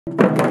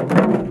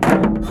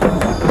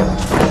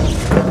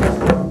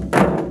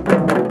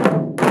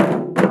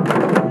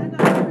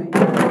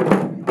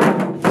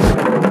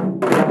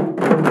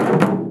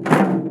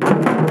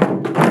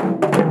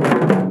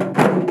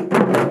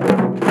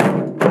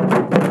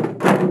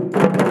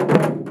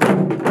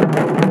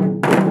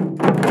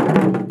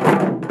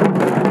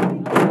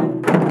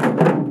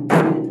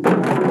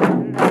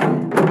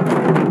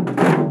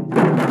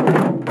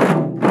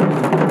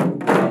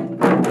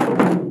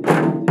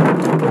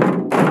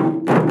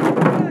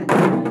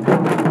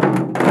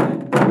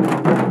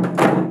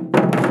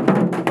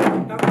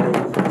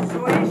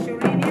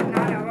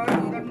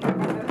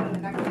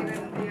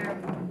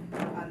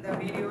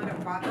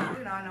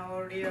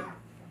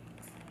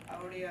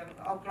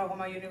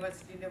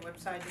யூனிவர்சிட்டியோட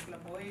வெப்சைட்டுக்குள்ளே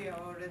போய்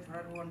அவருடைய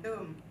தொடர்பு கொண்டு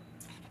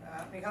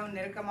மிகவும்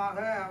நெருக்கமாக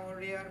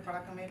அவருடைய ஒரு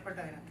பழக்கம்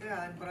ஏற்பட்டது எனக்கு.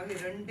 அதன் பிறகு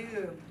 2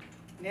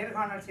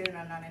 நேர்காணல்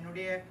செய்தேன். நான்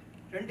என்னுடைய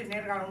 2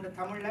 நேர்காணல் உண்டு.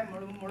 தமிழில்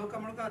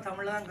முழுக்க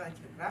தமிழில் தான்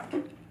கதைச்சிருக்கிறேன்.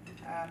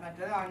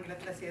 மற்றது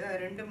ஆங்கிலத்தில் செய்த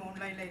 2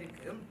 ஆன்லைனில்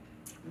இருக்குது.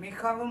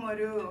 மிகவும்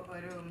ஒரு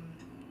ஒரு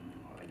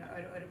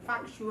ஒரு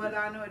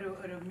ஃபேக்சுவலான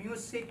ஒரு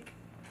மியூசிக்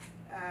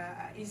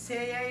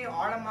இசையை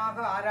ஆழமாக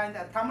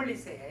ஆராய்ந்து, தமிழ்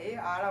இசையை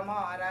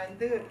ஆழமாக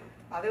ஆராய்ந்து,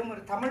 அதுவும்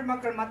ஒரு தமிழ்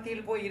மக்கள்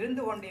மத்தியில் போய்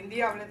இருந்து கொண்டு,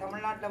 இந்தியாவில்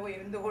தமிழ்நாட்டில் போய்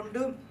இருந்து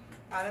கொண்டு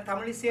அதை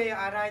தமிழ் இசையை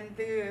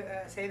ஆராய்ந்து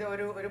செய்த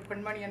ஒரு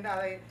பெண்மணி என்றால்,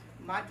 அதை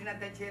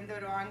மாற்றினத்தை சேர்ந்த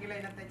ஒரு ஆங்கில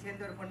இனத்தை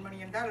சேர்ந்த ஒரு பெண்மணி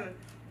என்றால்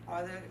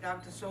அது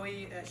Dr.Zoe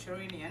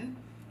Sherinian.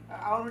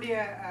 அவருடைய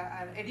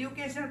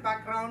எஜுகேஷனல்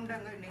பேக்ரவுண்ட்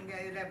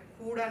நீங்கள் இதில்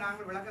கூட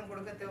நாங்கள் விளக்கம்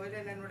கொடுக்க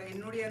தேவையில்லை.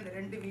 என்னுடைய அந்த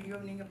 2 வீடியோ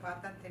நீங்கள்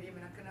பார்த்தா தெரியும்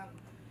எனக்கு. நான்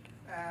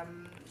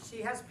she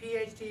has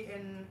PhD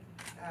in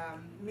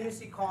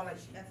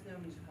musicology.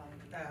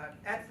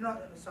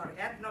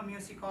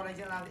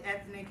 Ethnomusicology,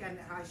 ethnic, and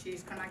how she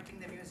is connecting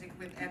the music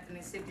with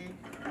ethnicity.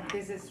 And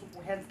this is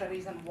hence the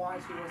reason why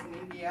she was in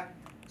India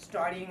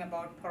studying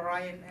about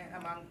Parai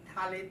among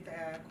Dalit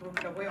group.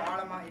 போய்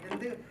ஆழமா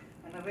இருந்து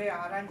நிறைய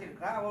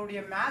ஆராய்ஞ்சிருக்கிறா. அவருடைய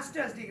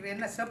masters degree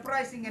என்ன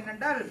surprising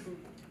என்னென்றால்,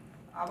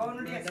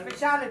 அவனுடைய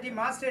speciality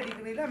master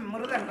டிகிரியில்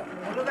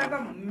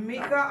மிருதங்கம்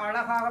மிக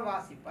அழகாக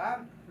வாசிப்பா.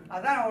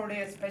 அதுதான்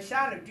அவருடைய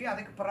ஸ்பெஷாலிட்டி.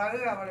 அதுக்கு பிறகு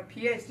அவருடைய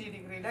PhD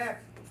டிகிரியில்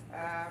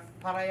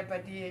பறையை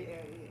பற்றி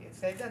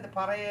செய்து, அந்த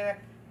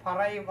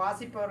பறை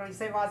வாசிப்பவர்கள்,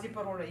 இசை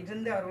வாசிப்பவர்களோடு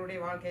இருந்து அவர்களுடைய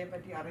வாழ்க்கையை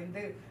பற்றி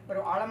அறிந்து ஒரு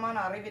ஆழமான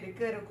அறிவு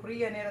இருக்குது. ஒரு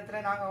குறுகிய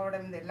நேரத்தில் நாங்கள் அவரோட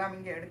இந்த எல்லாம்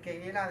இங்கே எடுக்க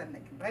இயலாது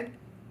நினைக்கின்றேன்.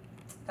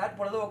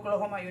 தற்பொழுது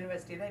ஓக்லஹோமா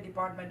யூனிவர்சிட்டியில்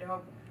department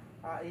of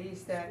he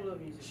is the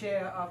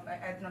chair of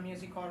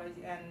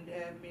ethnomusicology and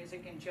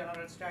music and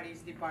general studies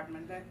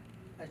department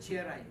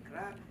chair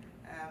ஆகிருக்கிறார்.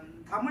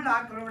 Tamil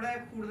ஆக்களோட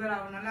கூடுதல்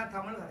அவன் நல்லா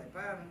தமிழ்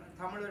இப்போ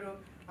தமிழ் ஒரு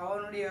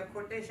அவனுடைய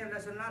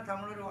கொட்டேஷனில் சொன்னால்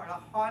தமிழ் ஒரு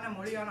அழகான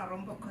மொழியான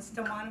ரொம்ப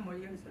கஷ்டமான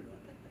மொழின்னு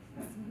சொல்லுவாங்க.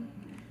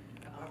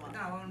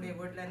 அவனுடைய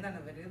வீட்டிலேருந்து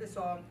அந்த வருது.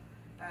 ஸோ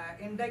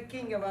இன்றைக்கு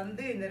இங்கே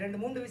வந்து இந்த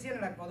 2-3 விஷயம்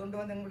நடக்கும். அது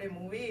ஒன்று வந்து எங்களுடைய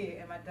மூவி,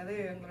 மற்றது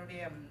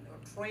எங்களுடைய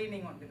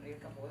ட்ரைனிங் வந்து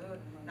இருக்க போது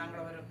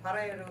நாங்கள் ஒரு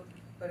பறை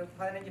ஒரு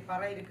 15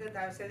 பறை இருக்குது.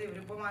 தயவுசெய்து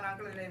விருப்பமான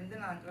நாட்கள் இதில் இருந்து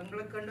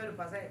எங்களுக்குண்டு ஒரு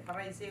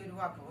பறை இசையை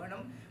உருவாக்க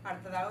வேணும்.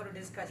 அடுத்ததாக ஒரு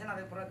டிஸ்கஷன்,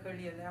 அதுக்கப்புறம்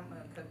கேள்வி எல்லாம்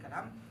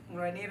கேட்கலாம்.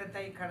 உங்களுடைய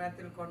நேரத்தை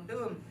கருத்தில் கொண்டு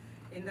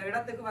இந்த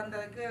இடத்துக்கு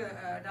வந்ததுக்கு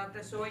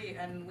Dr.Zoe,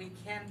 and we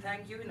can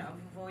thank you enough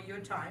for your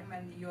time,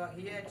 and you are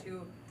here to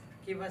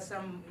give us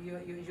some,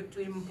 to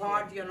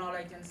impart your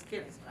knowledge and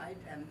skills,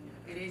 right? And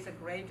it is a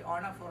great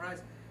honor for us,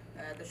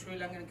 the Sri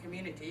Lankan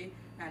community,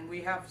 and we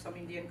have some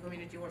Indian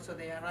community also.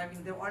 They are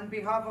arriving there on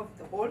behalf of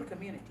the whole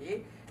community.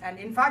 And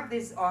in fact,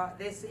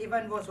 this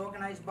event was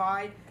organized by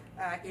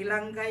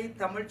Ilangai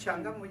Tamil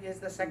Changam, which is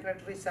the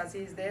secretary. Sasi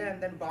is there, and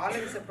then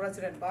Balan is the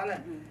president.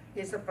 Balan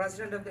is the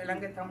president of the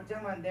Ilangai Tamil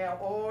Changam, and they are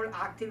all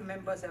active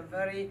members, are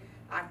very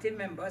active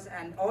members.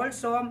 And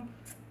also,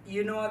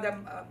 you know them.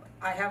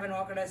 I have an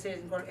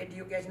organization called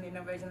Education,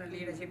 Innovation, and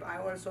Leadership. I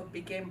also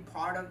became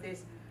part of this.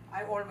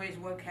 I always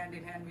work hand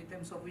in hand with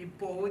them. So we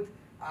both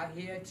are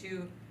here to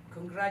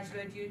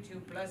congratulate you, to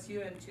bless you,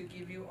 and to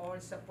give you all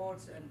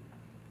supports. And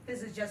this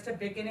is just a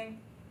beginning.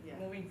 Yeah.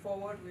 Moving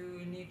forward, we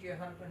will need your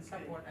help and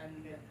support.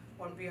 And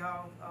on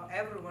behalf of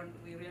everyone,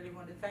 we really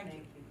want to thank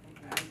you.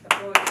 And the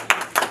floor is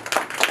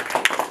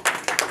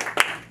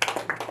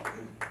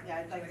yeah,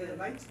 I'd like to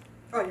invite.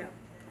 Oh yeah.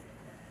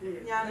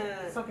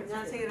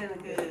 நான்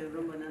செய்கிறேனுக்கு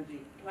ரொம்ப நன்றி.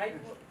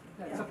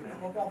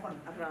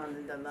 அப்புறம்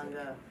இந்த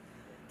நாங்கள்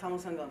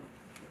தமிழ் சங்கம்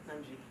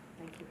நன்றி.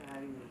 Thank you for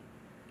having me.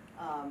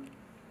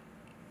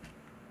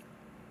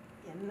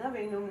 என்ன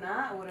வேணும்னா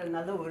ஒரு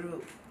நல்ல உறவு,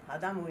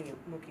 அதான்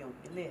முக்கியம்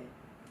இல்லையே,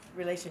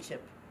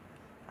 ரிலேஷன்ஷிப்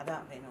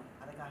அதான் வேணும்.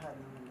 அதுக்காக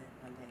நான்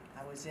வந்தேன்.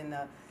 I was in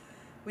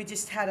we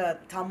just had a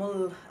Tamil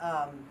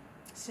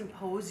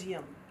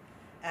symposium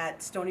at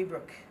Stony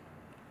Brook,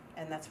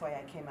 and that's why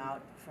I came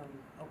out from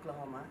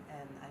Oklahoma,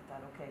 and I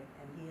thought, okay,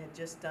 and he had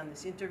just done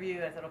this interview.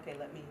 I thought, okay,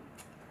 let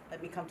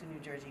me come to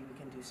New Jersey, we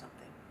can do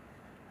something.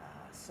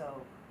 So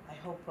I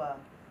hope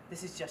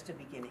this is just a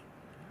beginning.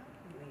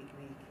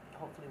 We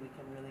hopefully we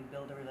can really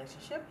build a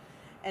relationship,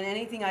 and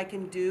anything I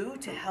can do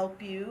to help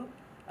you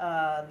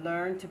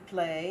learn to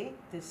play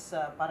this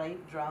Parai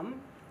drum,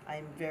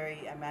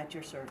 I'm at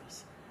your service.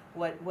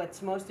 What's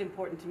most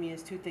important to me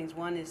is 2 things.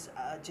 One is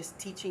just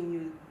teaching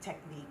you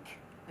technique,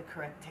 the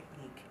correct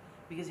technique,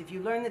 because if you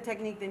learn the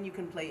technique, then you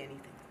can play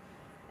anything.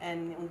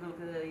 And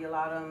உங்களுக்கு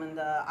எல்லாரும்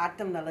இந்த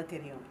ஆட்டம் நல்லா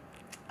தெரியும்,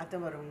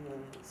 ஆட்டம் வரும்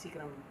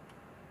சீக்கிரம்,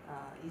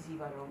 easy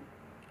வரும்.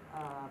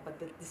 But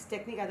this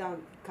technique அதான்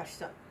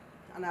கஷ்டம்.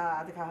 ஆனால்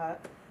அதுக்காக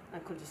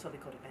நான் கொஞ்சம்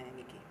சொல்லிக் கொடுப்பேன்.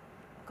 இன்னைக்கு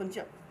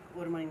கொஞ்சம்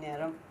 1 மணி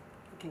நேரம்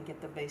can get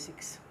the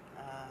basics.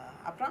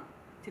 அப்புறம்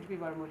திருப்பி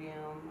வர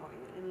முடியும்,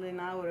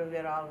 இல்லைன்னா ஒரு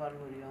வேறு ஆள் வர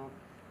முடியும்.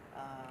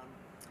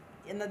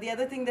 And the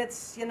other thing that's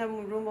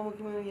ரொம்ப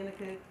முக்கியம்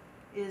எனக்கு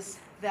is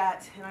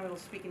that, and I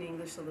will speak in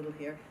English a little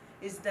here,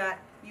 is that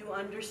you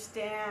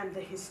understand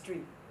the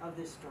history of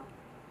this drum.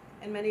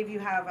 And many of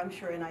you have, I'm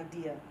sure, an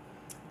idea,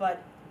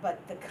 but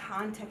the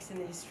context and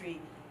the history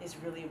is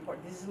really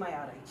important. This is my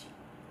araichi.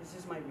 This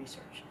is my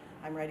research.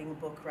 I'm writing a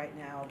book right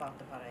now about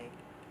the Parai.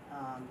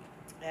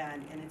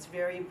 And it's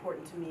very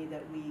important to me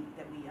that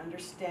we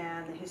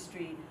understand the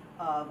history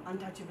of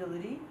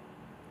untouchability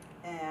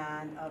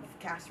and of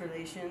caste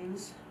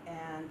relations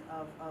and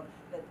of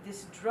that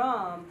this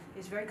drum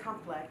is very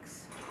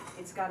complex.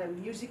 It's got a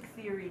music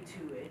theory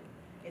to it.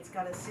 It's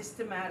got a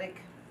systematic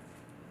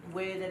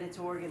way that it's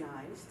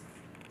organized,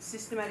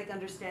 systematic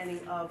understanding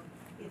of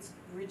its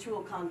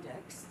ritual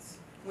contexts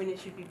when it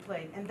should be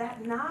played. And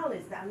that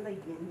knowledge, that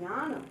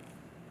Jananam,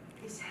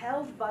 is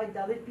held by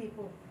Dalit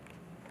people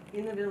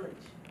in the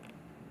village,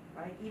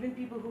 right? Even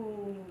people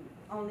who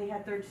only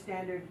had third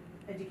standard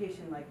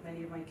education, like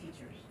many of my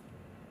teachers.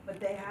 But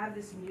they have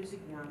this music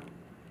jnana.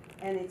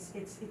 And it's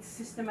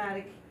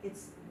systematic.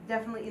 It's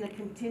definitely in a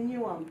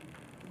continuum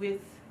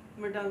with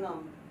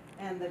mridangam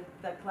and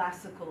the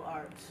classical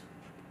arts.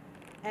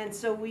 And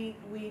so we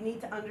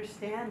need to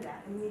understand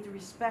that, and we need to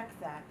respect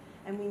that,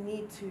 and we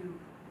need to,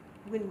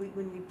 when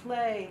we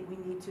play, we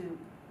need to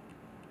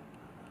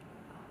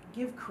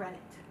give credit,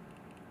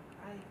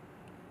 right?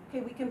 Okay,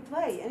 we can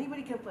play.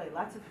 Anybody can play.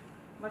 Lots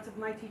of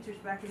my teachers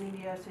back in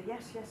India said,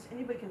 yes,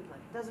 anybody can play.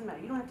 It doesn't matter.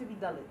 You don't have to be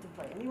Dalit to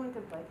play. Anyone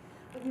can play.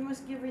 But you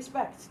must give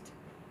respect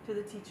to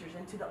the teachers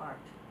and to the art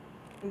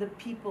and the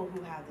people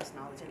who have this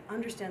knowledge and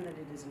understand that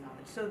it is a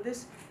knowledge. So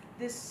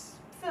this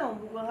film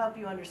will help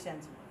you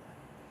understand some of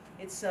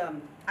that. It's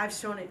I've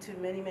shown it to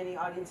many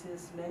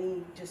audiences,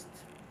 many just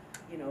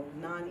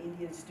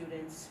non-Indian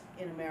students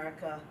in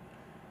America,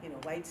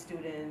 white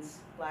students,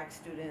 black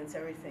students,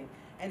 everything.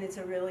 And it's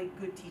a really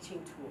good teaching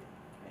tool.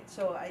 Right?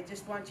 So I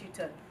just want you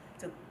to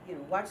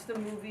watch the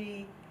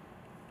movie,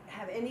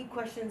 have any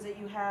questions that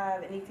you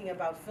have, anything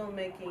about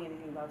filmmaking,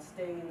 anything about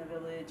staying in the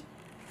village,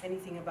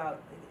 anything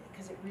about,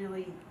 because it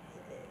really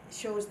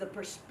shows the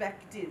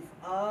perspective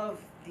of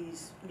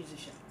these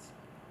musicians.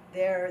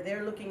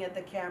 They're looking at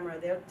the camera,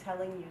 they're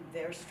telling you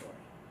their story.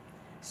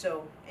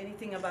 So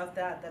anything about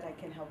that I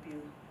can help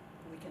you,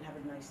 we can have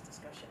a nice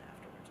discussion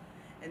afterwards.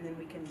 And then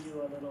we can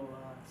do a little,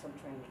 some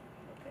training,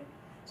 okay?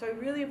 So I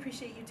really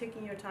appreciate you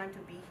taking your time to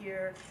be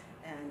here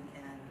and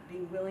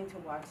being willing to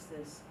watch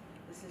this.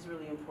 This is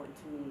really important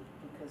to me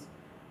because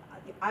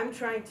I'm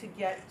trying to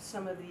get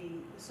some of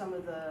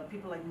the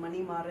people like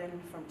Mani Maran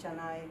from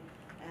Chennai,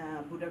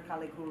 Buddha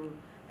Kalikul,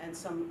 and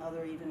some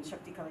other even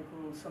Shakti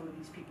Kalikul, some of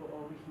these people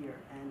over here,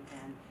 and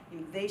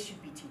they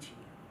should be teaching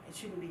you. It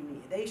shouldn't be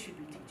me. They should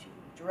be teaching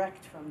you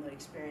direct from the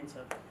experience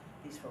of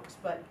these folks.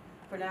 But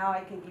for now,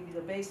 I can give you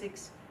the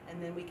basics,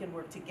 and then we can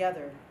work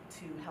together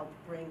to help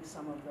bring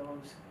some of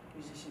those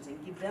musicians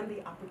and give them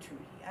the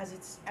opportunity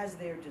as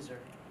they're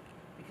deserved.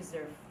 Because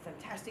they're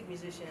fantastic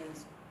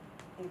musicians,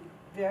 and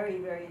very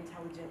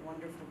intelligent,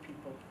 wonderful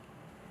people,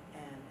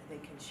 and they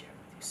can share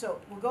with you. So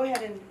we'll go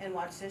ahead and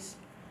watch this.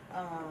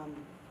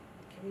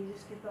 Can we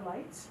just get the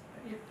lights?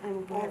 And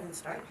we'll go ahead and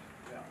start.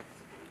 Yeah.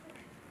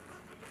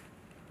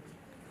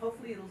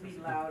 Hopefully it'll be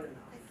loud enough.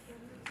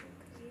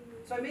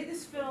 So I made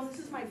this film. This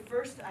is my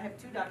first. I have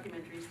 2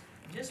 documentaries.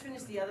 Just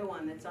finished the other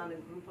one that's on a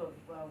group of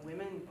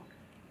women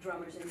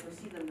drummers, and you'll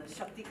see them, the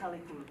Shakti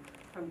Kalikul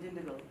from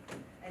Dindigul,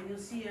 and you'll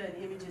see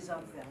images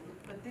of them.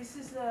 But this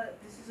is a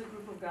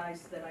group of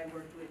guys that I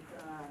worked with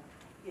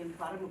in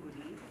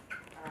Paramagudi,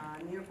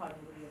 near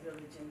Paramagudi, a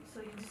village, and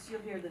so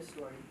you'll hear this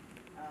story.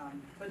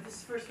 But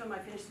this first film, I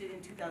finished it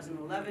in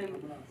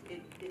 2011.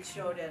 It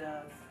showed at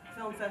a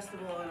film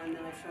festival, and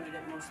then I've shown it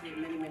at mostly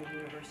many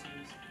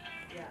universities.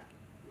 Yeah.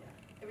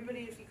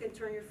 Everybody, if you can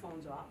turn your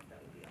phones off, that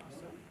would be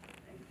awesome.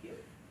 Thank you.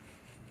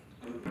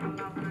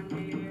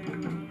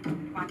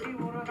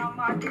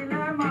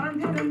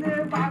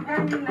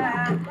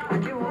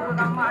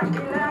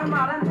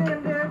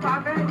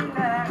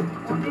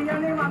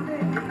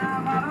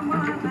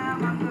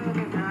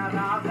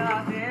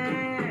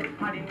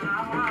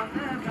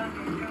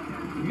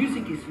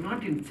 Music is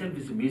not in itself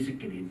is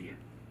music in India.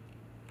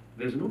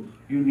 There's no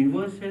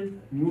universal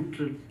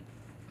neutral,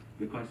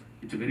 because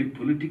it's a very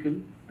political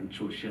and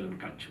social and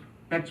cultural.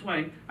 That's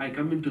why I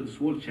come into this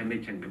whole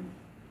Chennai Changam.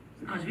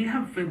 Because we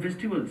have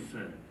festivals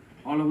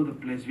all over the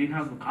place, we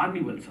have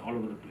carnivals all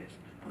over the place.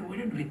 But why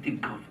don't we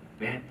think of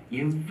where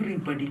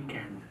everybody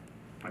can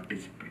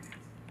participate?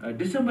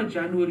 December,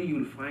 January,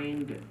 you'll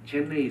find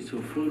Chennai is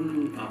so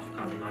full of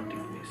Carnatic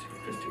music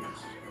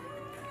festivals.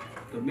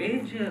 The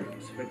major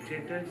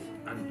spectators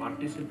and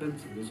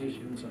participants,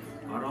 musicians,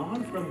 are all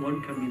from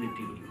one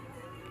community,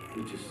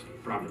 which is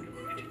Brahmin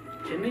community.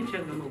 Chennai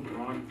Changama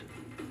brought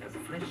a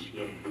fresh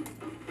air.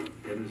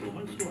 There is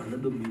also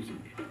another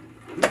music,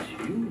 which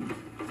you,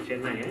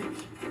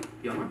 Chennaites,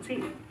 you are not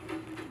seeing.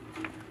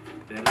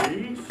 There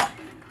is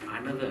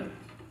another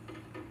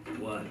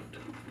world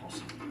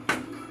possible.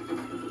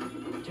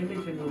 Chennai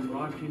Changama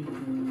brought into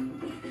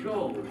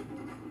show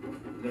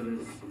there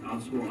is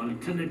also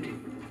alternative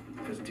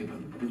festival,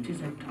 which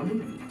is a Tamil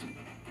festival.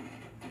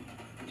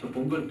 So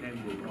Pongal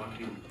time we brought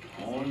in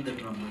all the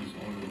drummers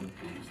all over the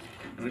place,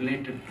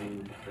 related to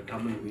the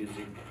Tamil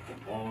music,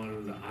 all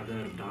the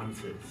other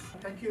dances.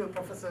 Thank you,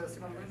 Professor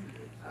Sinaman.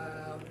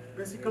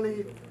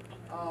 Basically,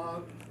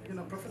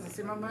 Professor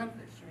Zimmerman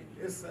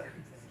is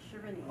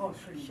Sherinian. oh,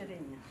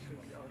 Sherinian.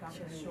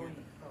 Dr. Sherinian. Zoe.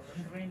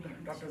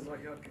 Sherinian. Dr.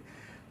 Zoe, okay.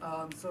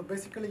 So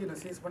basically,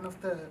 she's one of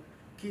the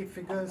key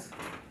figures,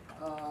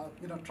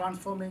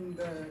 transforming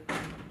the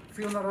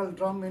funeral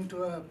drum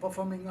into a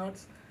performing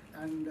arts,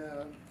 and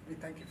we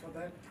thank you for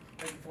that.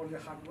 Thank you for all your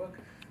hard work.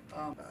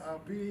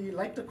 We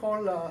like to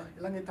call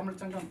Ilangai Tamil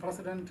Sangam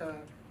President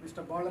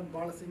Mr. Balan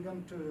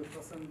Balasingham to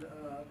present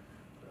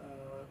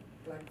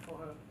plaque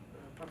for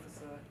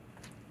Professor.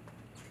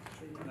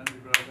 நன்றி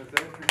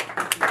professor.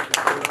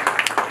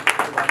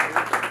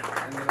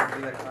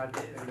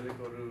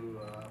 எங்களுக்கு ஒரு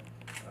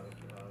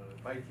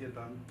பயிற்சியை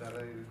தர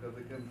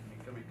இருக்கிறதுக்கு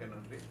மிக்க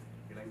நன்றி.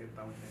 இலங்கை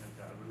தமிழ் சங்கம்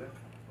சார்பில்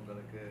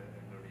உங்களுக்கு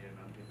எங்களுடைய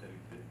நன்றி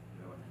தெரிவித்து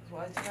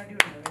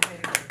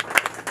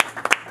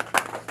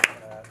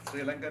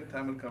Sri Lankan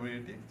Tamil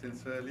community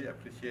sincerely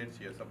appreciates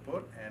your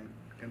support and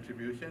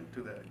contribution to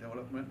the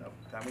development of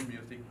Tamil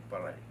music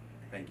Parai.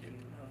 Thank you.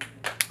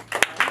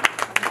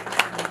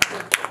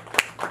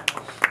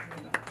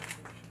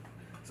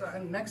 So,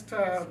 and next,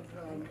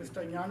 Mr.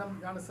 Jananam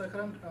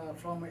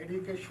from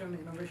Education,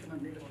 Innovation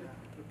and Leadership.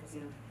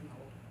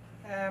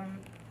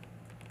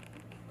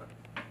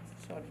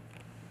 Sorry.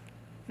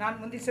 நான்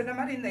முந்தி சொன்ன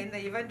மாதிரி இந்த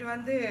ஈவெண்ட்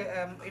வந்து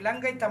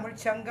இலங்கை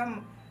தமிழ் சங்கம்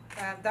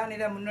தான்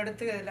இதை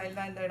முன்னெடுத்து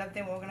எல்லாம் இந்த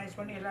இடத்தையும் ஆர்கனைஸ்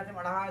பண்ணி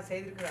எல்லாத்தையும் அழகாக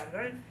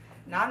செய்திருக்கிறார்கள்.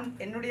 நான்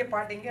என்னுடைய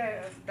பாட்டிங்க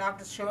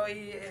டாக்டர்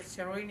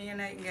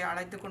ஷெரோனியனை இங்கே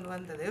அழைத்து கொண்டு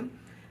வந்தது.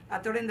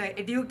 அதோடு இந்த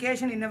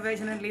education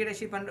innovation and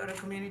leadership and ஒரு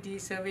கம்யூனிட்டி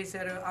சர்வீஸ்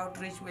ஒரு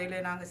அவுட்ரீச்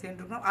வேலையை நாங்கள்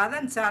சேர்ந்துருக்கோம்.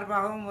 அதன்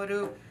சார்பாகவும் ஒரு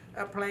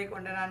அப்ளை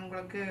கொண்டு நான்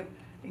உங்களுக்கு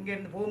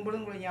இங்கேருந்து போகும்போது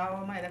உங்களுக்கு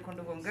ஞாபகமாக இதை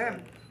கொண்டு போங்க.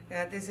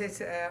 This is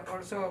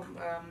also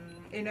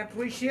in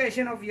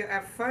appreciation of your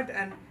effort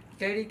and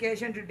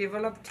dedication to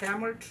develop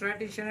Tamil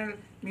traditional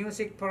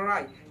music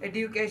Parai,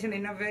 education,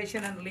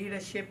 innovation and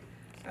leadership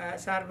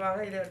சார்பாக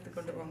இதை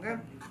எடுத்துக்கொண்டு போங்க.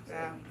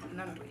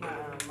 நன்றி.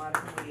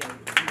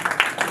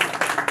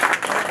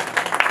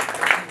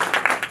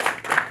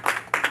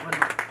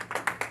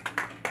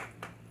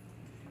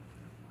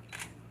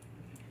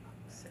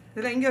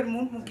 இதில் இங்கே ஒரு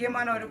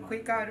முக்கியமான ஒரு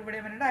குயிக்காக ஒரு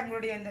விடயம் என்னென்னா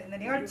எங்களுடைய இந்த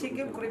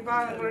நிகழ்ச்சிக்கு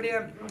குறிப்பாக எங்களுடைய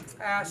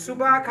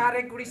சுபா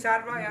காரைக்குடி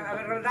சார்பாக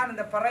அவர்கள் தான்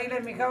இந்த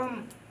பறையில் மிகவும்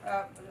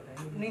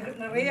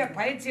நிறைய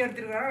பயிற்சி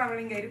எடுத்திருக்கிறார்கள்.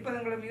 அவர்கள் இங்கே இருப்பது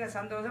எங்களுக்கு மிக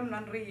சந்தோஷம்.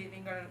 நன்றி,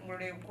 நீங்கள்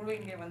உங்களுடைய குழு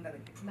இங்கே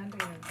வந்ததுக்கு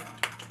நன்றி.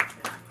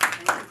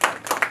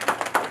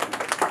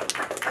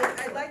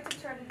 I'd like to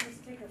try to just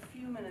take a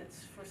few minutes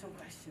for some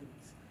questions,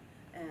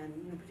 and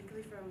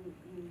particularly from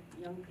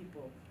young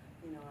people,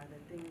 are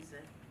there things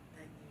that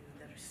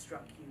have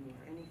struck you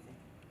or anything?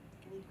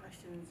 Any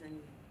questions,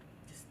 any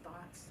just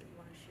thoughts that you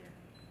want to share?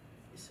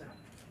 Yes, sir.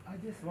 I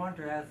just want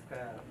to ask,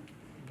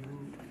 you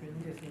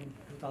finished this in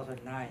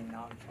 2009,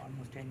 now it's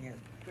almost 10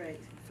 years.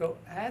 Great. So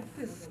has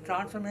this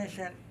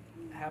transformation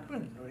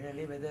happened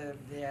really, whether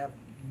they have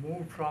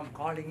moved from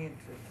calling it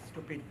a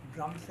stupid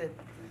drum set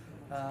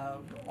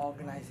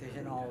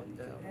organization or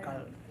the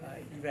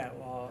event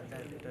or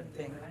the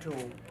thing to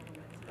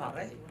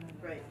Parai?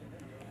 Right.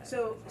 So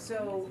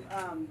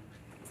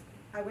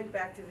I went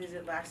back to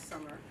visit last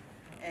summer,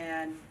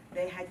 and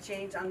they had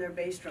changed on their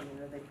bass drum,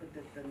 they put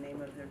the name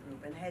of their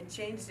group, and had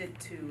changed it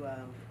to,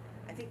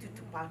 I think to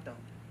Tupato,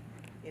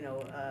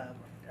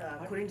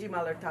 Kurinji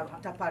Malar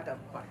Tapato.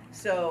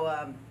 So,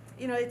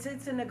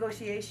 it's a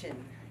negotiation,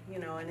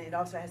 and it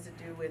also has to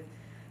do with,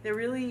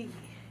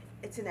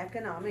 it's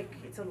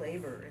a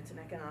labor, it's an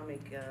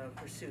economic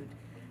pursuit,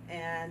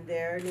 and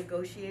they're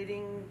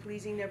negotiating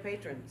pleasing their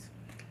patrons,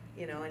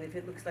 and if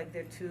it looks like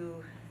they're too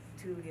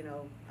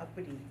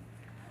uppity.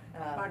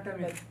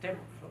 Step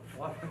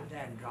forward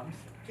than drums.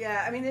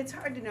 Yeah, it's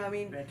hard to know.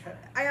 Better.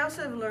 I also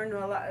have learned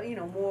a lot,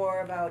 more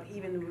about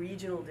even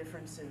regional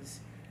differences.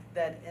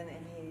 That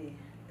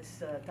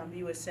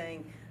Tambi was saying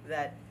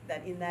that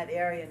in that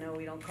area, no,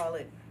 we don't call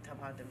it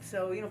tapatam. So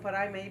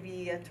Parai may be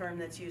a term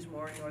that's used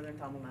more in northern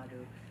Tamil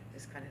Nadu,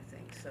 this kind of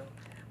thing. So,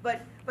 but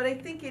I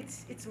think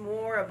it's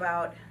more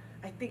about,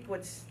 I think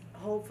what's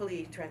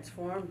hopefully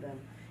transformed them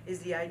is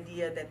the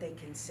idea that they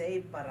can say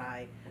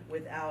Parai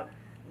without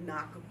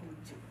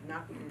Nakukut,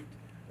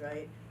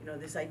 right?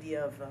 This idea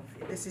of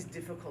this is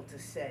difficult to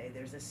say.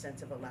 There's a sense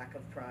of a lack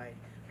of pride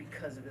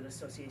because of an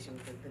association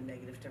with the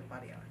negative term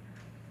Pariar.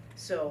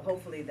 So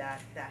hopefully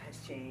that has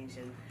changed,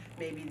 and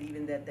maybe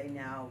even that they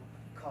now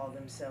call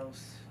themselves,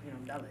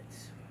 Dalits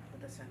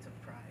with a sense of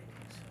pride.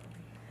 So.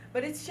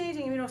 But it's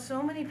changing. So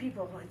many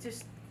people. It's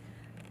just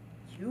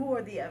you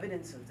are the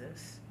evidence of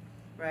this,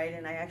 right?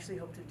 And I actually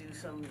hope to do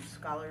some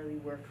scholarly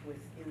work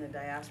in the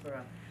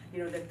diaspora.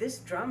 That this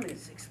drum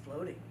is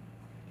exploding.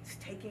 It's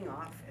taking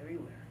off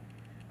everywhere.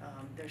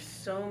 There's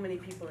so many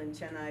people in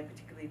Chennai,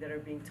 particularly, that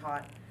are being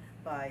taught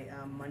by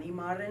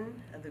Manimaran,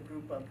 the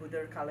group of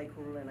Budar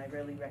Kalekul, and I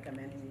really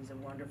recommend him. He's a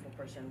wonderful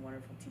person,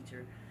 wonderful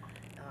teacher.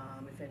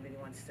 If anybody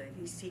wants to,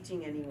 he's teaching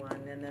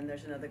anyone. And then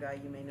there's another guy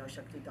you may know,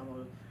 Shakti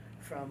Damal,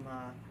 from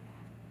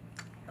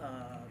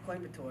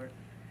Coimbatore,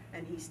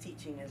 and he's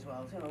teaching as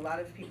well. So a lot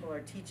of people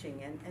are teaching,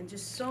 and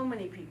just so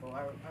many people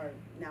are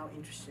now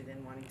interested in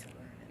wanting to learn.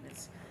 And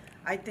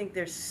I think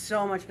there's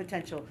so much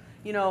potential.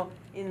 You know,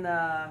 in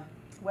the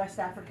West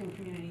African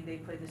community, they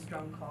play this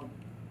drum called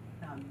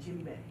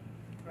djembe,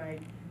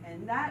 right?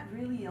 And that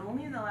really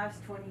only in the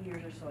last 20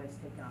 years or so has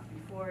taken off.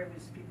 Before it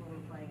was people were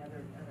playing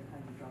other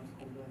kinds of drums,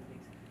 conga and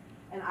things.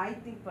 And I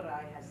think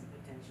Parai has the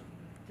potential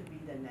to be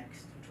the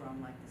next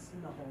drum like this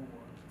in the whole world.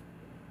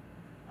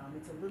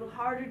 It's a little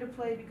harder to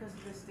play because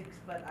of the sticks,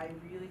 but I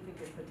really think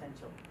there's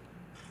potential.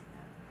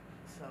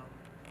 So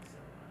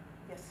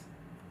yes.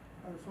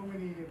 So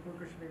many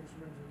percussion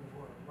instruments in the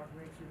world. What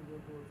makes you go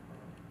towards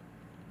Parai?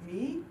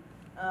 Me?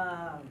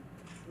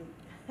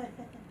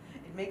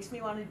 It makes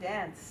me want to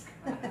dance.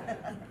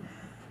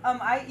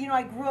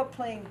 I grew up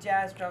playing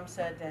jazz drum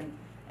set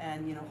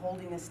and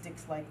holding the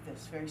sticks like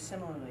this very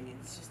similarly.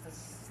 It's just a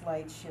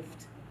slight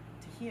shift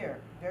to here.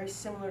 Very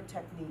similar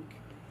technique,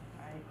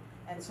 right?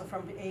 And so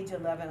from age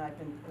 11,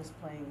 was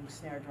playing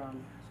snare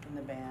drum in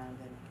the band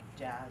and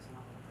jazz and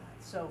all of that.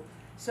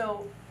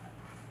 So,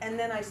 and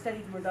then I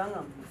studied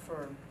mridangam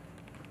for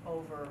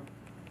over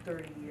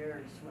 30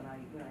 years. When I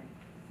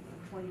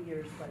 20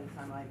 years by the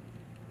time I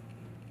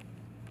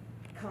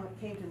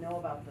came to know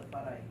about the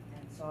Parai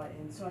and saw it,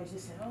 and so I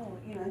just said, oh,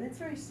 and it's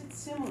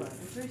similar.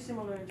 It's very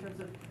similar in terms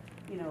of,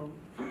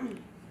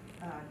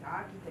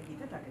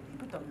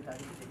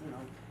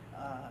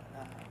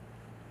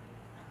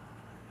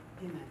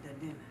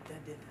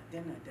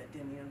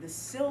 the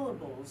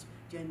syllables,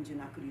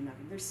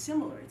 they're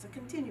similar. It's a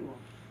continuum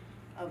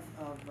of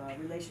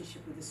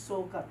relationship with the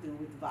soul katu,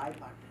 with the vai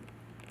partin.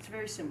 It's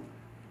very similar.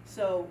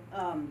 So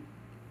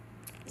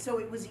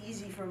it was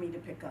easy for me to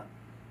pick up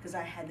because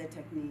I had the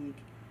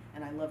technique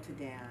and I love to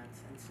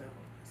dance, and so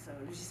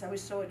it was just, I was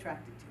so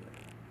attracted to it.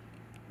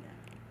 Yeah.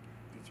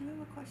 Did you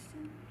have a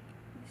question?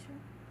 You sure?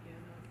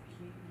 Yeah, no,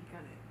 he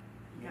kind of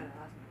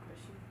asked me a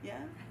question. Yeah? Yeah.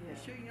 You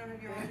sure you don't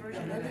have your own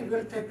version And I of think it?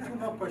 we'll take 2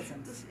 more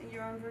questions.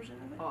 Your own version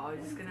of it? Oh, I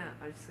was just gonna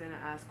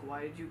ask,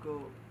 why did you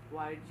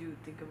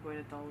think of going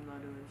to Tamil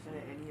Nadu instead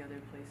of any other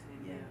place in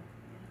India?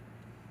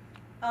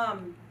 Yeah.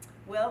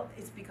 Well,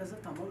 it's because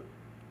of Tamil.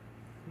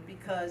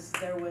 Because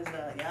there was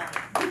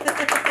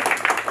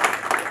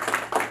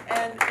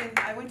and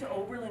I went to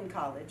Oberlin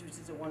College, which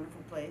is a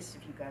wonderful place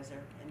if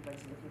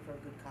anybody's looking for a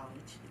good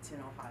college. It's in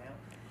Ohio.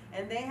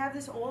 And they have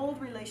this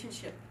old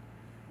relationship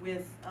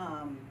with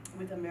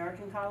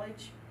American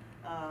College.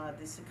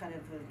 This is kind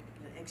of an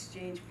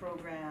exchange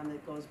program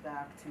that goes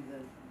back to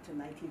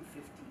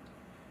 1950.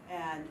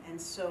 And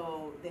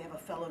so they have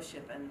a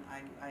fellowship, and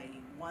I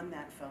won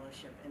that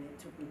fellowship, and it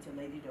took me to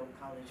Lady Doe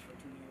College for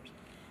 2 years.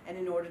 And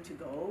in order to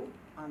go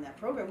on that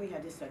program, we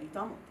had to study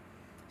Tamil.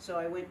 So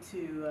I went to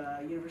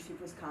University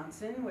of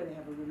Wisconsin, where they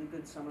have a really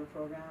good summer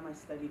program. I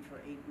studied for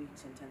 8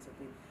 weeks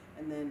intensively.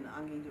 And then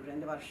ange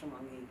rendu varsham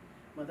ange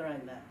Madurai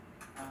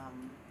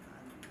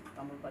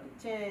Tamil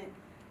padichen,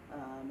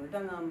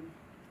 mridangam,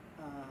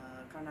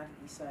 Carnatic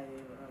Isai,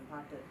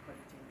 Bhatta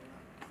padichen.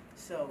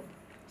 So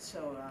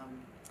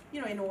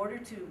in order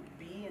to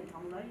be in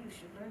Tamil Nadu, you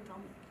should learn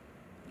Tamil.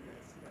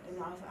 And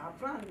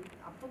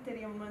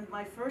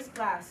my first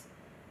class,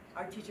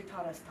 our teacher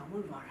taught us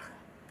Tamil Varga.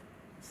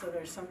 So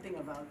there's something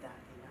about that,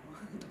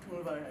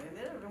 Tamil Varga.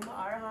 Romba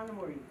arahana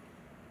mori.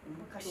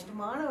 Romba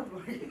kashtamana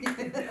mori.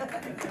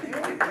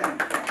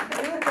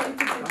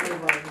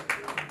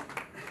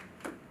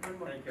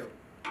 Thank you.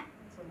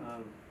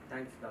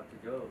 Thanks, Dr.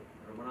 Joe.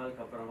 ரொம்ப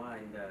நாளுக்கு அப்புறமா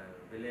இந்த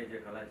village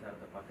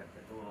கலாச்சாரத்தை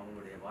பார்க்கறதுக்கும்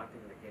அவங்களுடைய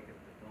வார்த்தைகளை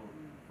கேட்கறதுக்கும்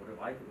ஒரு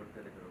வாய்ப்பு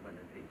கொடுத்ததுக்கு ரொம்ப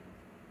நன்றி.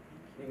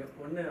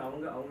 நீங்கள்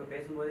அவங்க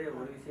பேசும்போதே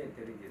ஒரு விஷயம்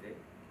தெரிஞ்சுது.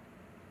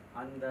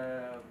 அந்த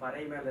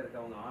பறை மேலே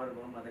இருக்கவங்க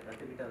ஆர்வம், அதை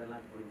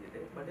கற்றுக்கிட்டதெல்லாம் புரிஞ்சுது.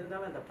 பட்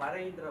இருந்தாலும் அந்த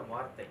பறைன்ற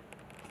வார்த்தை,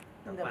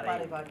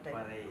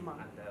 பறை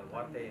அந்த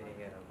வார்த்தையை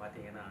நீங்கள்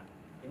பார்த்தீங்கன்னா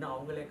இன்னும்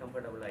அவங்களே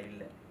கம்ஃபர்டபுளாக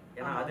இல்லை.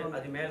 ஏன்னா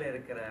அது மேலே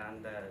இருக்கிற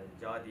அந்த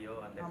ஜாதியோ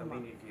அந்த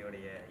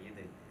கம்யூனிட்டியோடைய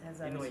இது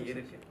இன்னும்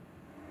இருக்கு.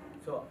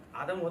 ஸோ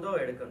அதை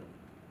எடுக்கணும்.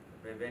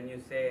 When you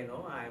say,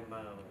 I'm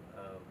a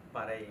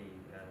Parai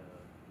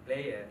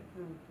player,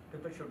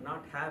 people should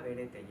not have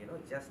anything,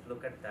 just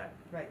look at that.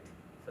 Right.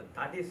 So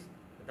that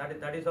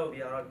is how we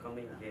are all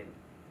coming in.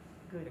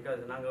 Good. Because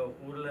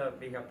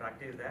we have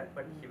practiced that,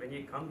 but when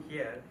you come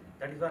here,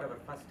 that is our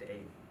first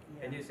aim.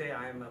 Yeah. When you say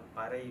I am a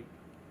Parai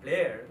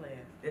player,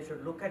 they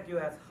should look at you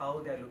as how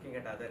they are looking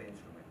at other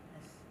instruments.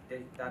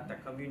 Yes. That the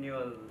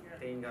communal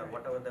thing or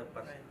whatever the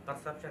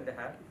perception they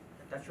have,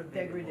 that should be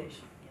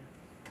degradation.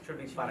 Should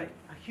be Parai.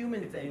 A human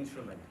it's thing. An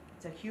instrument.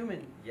 It's a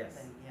human yes.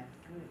 thing. Yeah.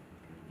 Good.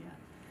 Yeah.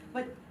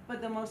 But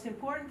the most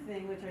important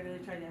thing, which I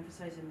really try to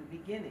emphasize in the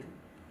beginning,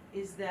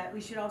 is that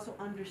we should also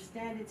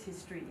understand its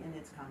history and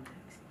its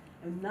context,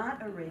 and not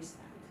erase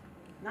that,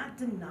 not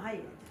deny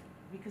it.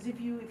 Because if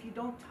you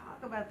don't talk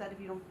about that, if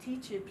you don't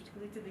teach it,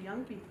 particularly to the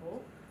young people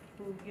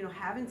who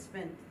haven't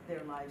spent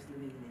their lives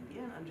living in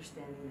India and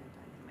understanding that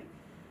dynamic,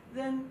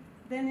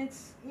 then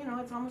it's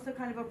it's almost a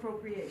kind of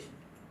appropriation,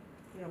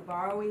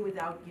 borrowing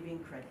without giving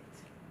credit.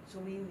 So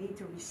we need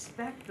to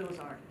respect those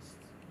artists,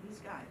 these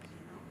guys,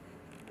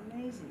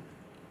 amazing.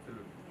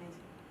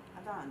 Amazing.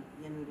 Adan,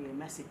 a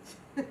message.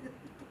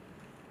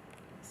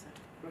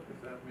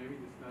 Maybe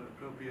it's not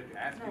appropriate to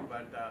ask you,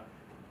 but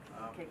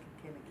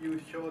You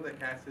show the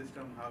caste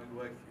system, how it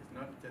works. It's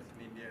not just in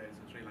India, it's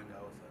in Sri Lanka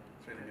also.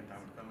 Sri Lankan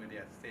Tamil community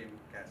has the same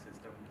caste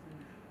system.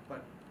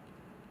 But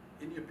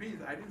in your piece,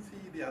 I didn't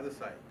see the other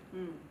side.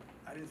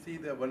 I didn't see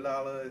the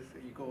Vallalas.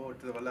 You go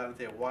to the Vallala and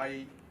say why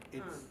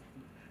it's.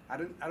 I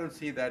don't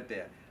see that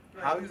there.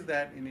 Right. How is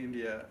that in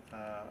India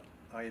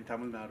or in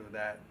Tamil Nadu?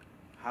 That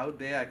how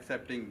they are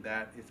accepting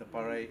that it's a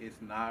Parai is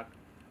not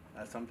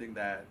something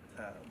that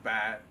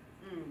bad.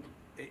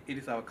 It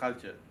is our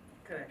culture.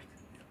 Correct.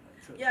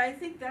 So- Yeah, I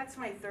think that's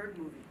my third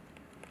movie.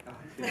 Oh,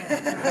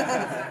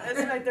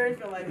 That's my third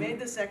film. I made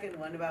the second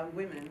one about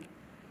women,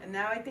 and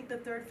now I think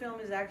the third film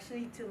is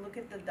actually to look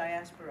at the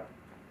diaspora.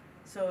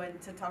 So, and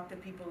to talk to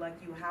people like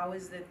you, how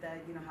is it that,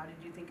 you know, how did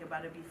you think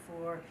about it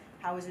before?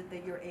 How is it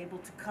that you're able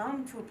to come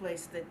to a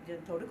place that,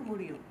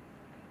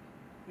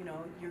 you know,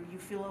 you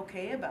feel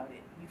okay about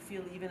it. You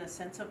feel even a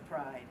sense of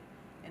pride.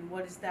 And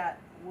what is that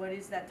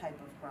type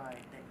of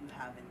pride that you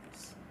have in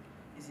this?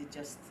 Is it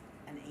just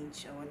an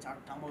ancient, it's our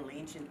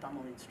ancient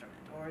Tamil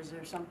instrument, or is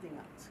there something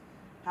else?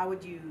 How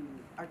would you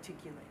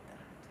articulate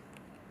that?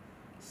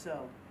 So,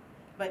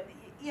 but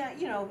yeah,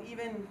 you know,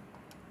 even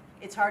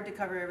it's hard to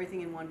cover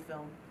everything in one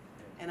film,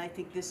 and I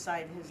think this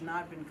side has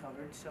not been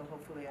covered. So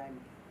hopefully, I'm,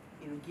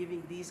 you know,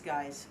 giving these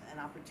guys an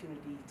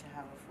opportunity to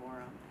have a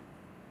forum,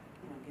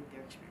 you know, get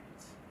their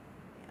experience.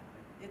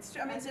 Yeah, it's.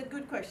 I mean, it's a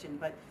good question,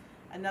 but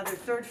another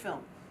third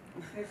film.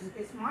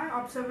 It's my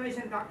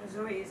observation, Dr.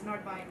 Zoe, it's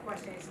not my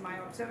question, it's my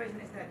observation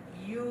is that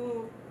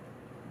you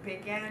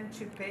began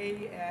to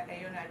pay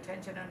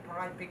attention on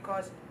Parai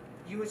because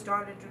you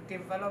started to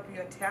develop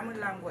your Tamil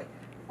language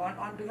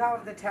on behalf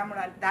of the Tamil,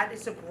 and that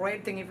is a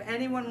great thing. If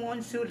anyone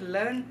wants to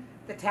learn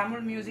the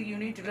Tamil music, you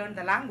need to learn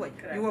the language.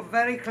 Correct. You were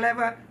very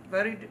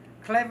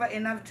clever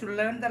enough to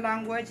learn the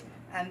language,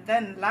 and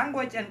then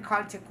language and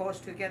culture goes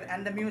together,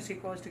 and the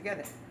music goes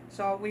together.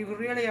 So we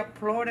really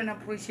applaud and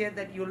appreciate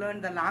that you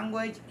learned the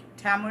language,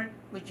 Tamil,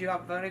 which you are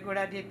very good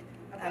at it,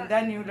 and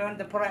then you learned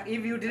the Parai.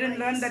 If you didn't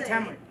learn the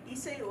Tamil,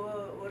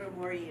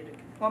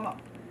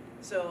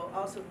 So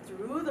also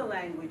through the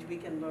language we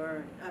can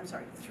learn,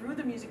 through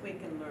the music we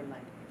can learn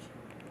language,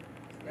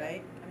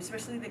 right? I mean,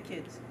 especially the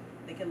kids.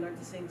 They can learn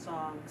to sing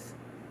songs,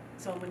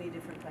 so many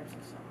different types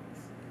of songs,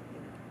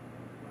 you know.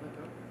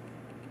 வணக்கம்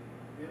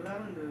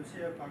எல்லாரும் இந்த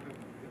விஷயம்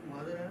பார்க்க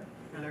மதுரை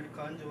இல்லாட்டி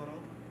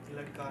காஞ்சிபுரம்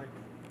இல்லாட்டி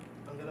காரைக்குடி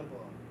அங்கே தான்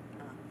போவாங்க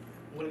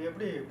உங்களுக்கு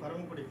எப்படி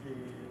பரமக்குடிக்கு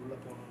உள்ள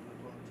போகணும்னு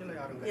தோணுச்சு இல்லை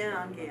யாரும் ஏன்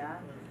அங்கேயா?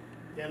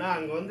 ஏன்னா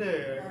அங்கே வந்து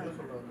என்ன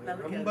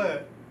சொல்கிறது ரொம்ப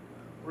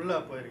உள்ளே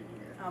போயிருக்கீங்க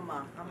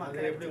அது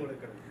எப்படி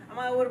உங்களுக்கு கிடைக்கும்?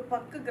 ஆமா ஒரு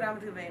பக்க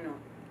கிராமத்துக்கு வேணும்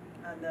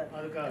அந்த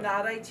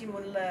ஆராய்ச்சி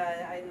முல்ல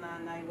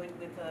I went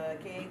with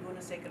K.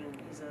 Gunasekaran.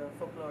 He's a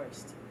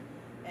folklorist,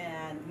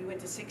 and we went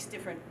to 6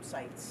 different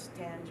sites: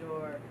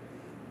 Tanjore,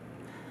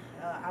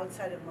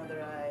 outside of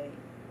Madurai,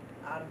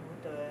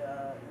 Arhutta,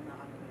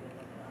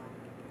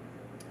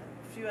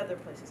 a few other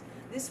places.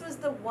 This was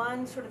the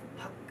one sort of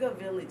Pakka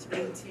village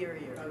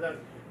interior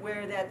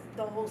where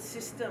the whole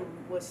system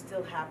was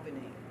still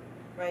happening,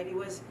 right?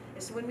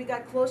 It's when we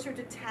got closer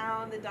to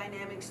town, the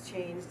dynamics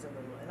changed a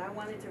little, and I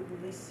wanted to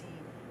really see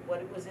what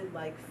it was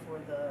like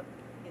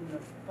in the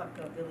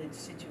Pakka village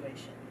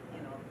situation,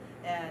 you know.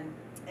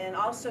 And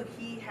also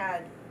he's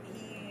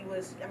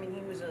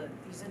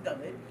a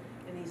Dalit,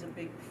 and he's a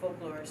big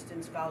folklorist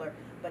and scholar,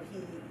 but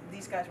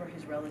these guys were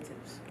his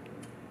relatives,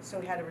 so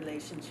he had a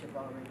relationship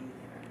already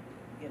there,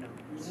 you know.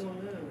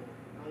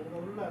 அங்கே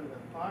உள்ள அந்த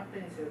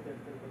பாட்டையும் சேர்த்து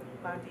எடுத்துருக்கோம்.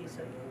 பாட்டையும்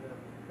சேர்த்து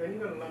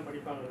பெண்கள் எல்லாம்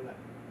படிப்பாங்கல்ல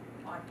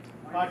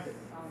பாட்டு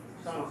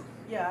சாங்ஸ்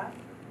Yeah.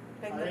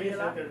 அதையும்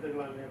சேர்த்து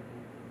எடுத்துக்கலாம் இல்லையா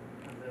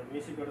அந்த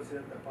மியூசிக்கோட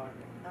சேர்த்த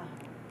பாட்டு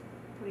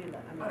புரியல.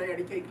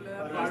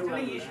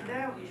 Actually, you should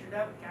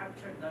have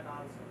captured that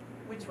also.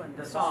 Which one?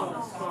 The song.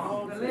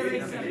 The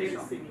lyrics.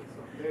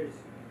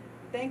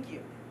 Thank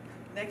you.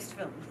 Next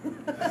film.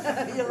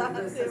 You'll have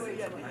to say what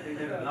you I think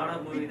there are a lot of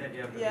movies that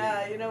you have to do.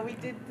 Yeah, you know,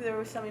 there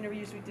were some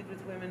interviews we did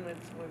with women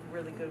which were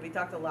really good. We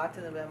talked a lot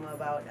to them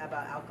about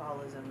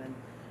alcoholism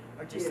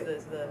or just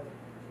the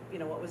you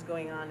know, what was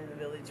going on in the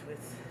village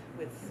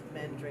with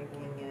men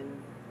drinking and,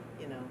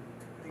 you know,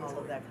 all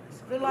of that kind of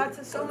stuff. There are lots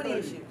of so many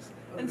issues.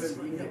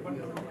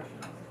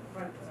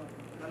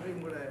 நன்றி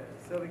உங்களோட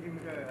சேவைக்கு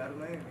மிக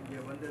அருமை இங்கே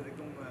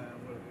வந்ததுக்கும்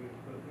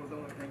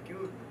உங்களுக்கு thank you.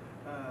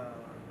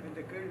 இந்த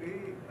கேள்வி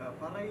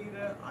பறையிற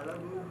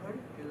அளவுகள்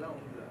எல்லாம்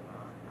உண்டுதானா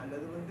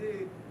அல்லது வந்து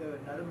இந்த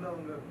நடுவில்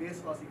அவங்க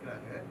பேஸ்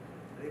வாசிக்கிறாங்க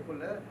அதே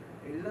போல்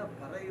எல்லா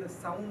பறையிற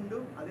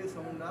சவுண்டும் அதே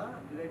சவுண்டா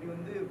இல்லாட்டி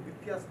வந்து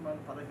வித்தியாசமான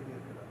பறைகள்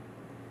இருக்குதா?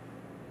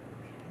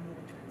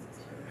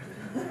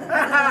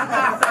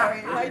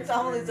 Sorry, my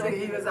Tamil is okay.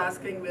 He was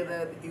asking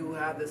whether you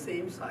have the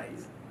same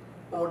size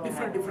or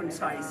different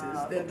sizes.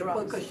 Then the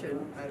percussion,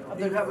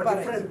 you have a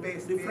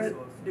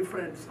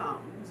different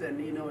sounds, and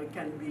you know it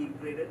can be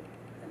graded.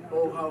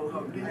 Oh,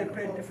 how they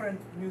play different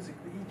music.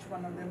 Each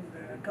one of them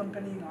the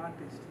accompanying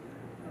artist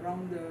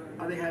around the.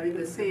 Are they having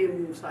the same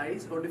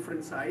size or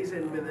different size,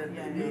 and whether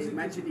they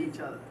match each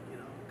other? You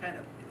know, kind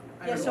of.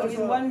 Yeah, so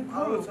in one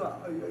group. Also,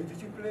 did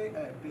you play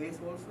bass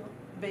also?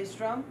 Bass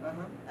drum?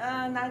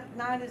 Uh-huh.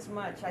 Not as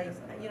much.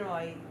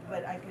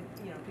 But I could,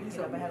 pick it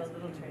up. I had a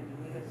little training.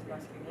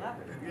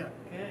 Yeah.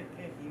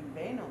 Good. You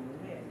bem não,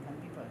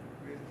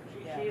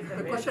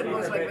 The question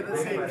was like with the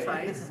same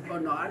size or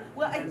not?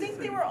 Well, I think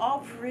they were all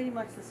pretty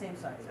much the same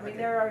size. I mean,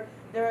 there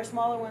are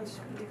smaller ones,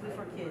 particularly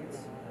for kids,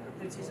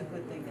 which is a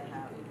good thing to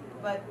have.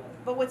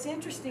 But what's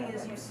interesting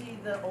is you see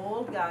the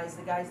old guys,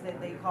 the guys that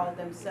they called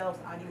themselves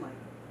animai,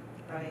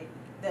 right?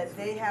 That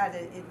they had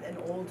an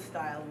old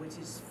style, which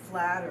is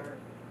flatter,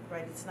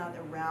 right? It's not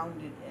a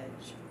rounded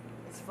edge.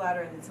 It's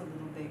flatter and it's a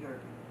little bigger.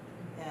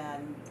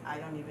 And I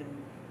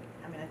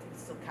think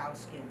it's still cow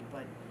skin,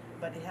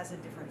 but it has a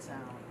different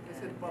sound. They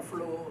said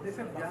buffalo. They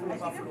said buffalo.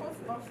 I think it's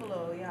buffalo,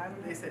 yeah.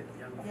 They said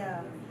young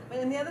buffalo. Yeah.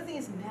 And the other thing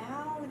is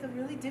now, the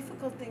really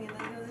difficult thing,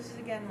 and this is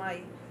again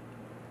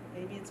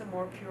maybe it's a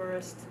more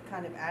purist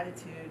kind of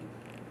attitude.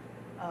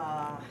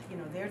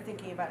 They're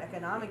thinking about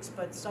economics,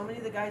 but so many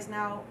of the guys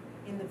now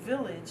in the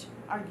village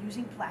are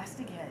using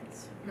plastic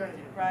heads.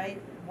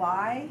 Right?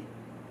 Why?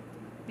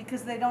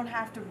 Because they don't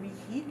have to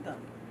reheat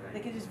them. They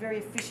can just very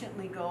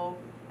efficiently go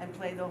and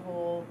play the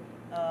whole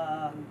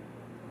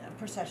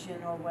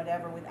procession or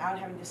whatever without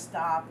having to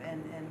stop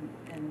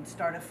and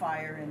start a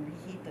fire and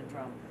reheat the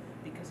drum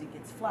because it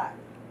gets flat,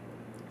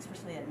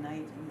 especially at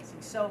night.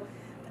 So,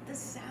 but the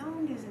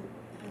sound isn't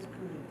as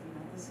good.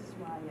 This is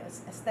my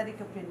aesthetic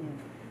opinion.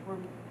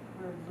 We're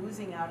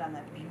losing out on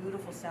that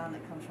beautiful sound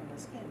that comes from the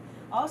skin.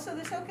 Also,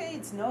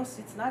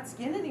 it's not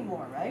skin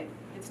anymore, right?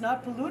 It's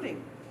not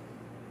polluting.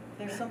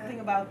 There's something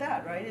about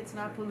that, right? It's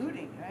not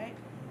polluting, right?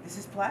 This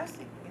is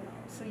plastic,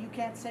 so you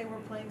can't say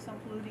we're playing some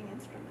polluting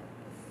instrument.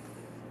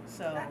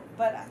 So,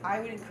 but I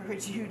would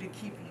encourage you to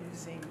keep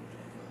using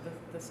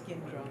the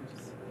skin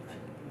drums.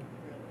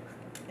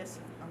 Yes,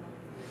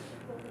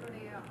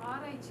 உங்களுடைய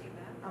ஆராய்ச்சியில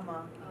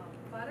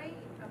பறை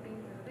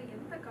அப்படிங்கிறது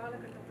எந்த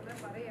காலகட்டத்துல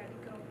பறை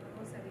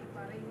அடிக்கிறவங்களும் சரி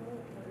பறையும்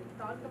ஒரு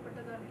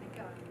தாழ்த்தப்பட்டதா நினைக்க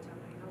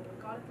ஆரம்பிச்சாங்க. ஏன்னா ஒரு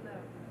காலத்துல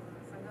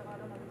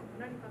சங்ககாலம் அதுக்கு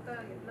முன்னாடி பார்த்தா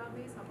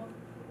எல்லாமே சமம்,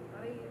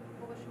 பறை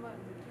ரொம்ப வருஷமா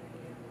இருந்துச்சு.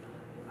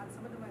 அது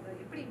சம்பந்தமா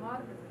எப்படி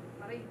மாறுது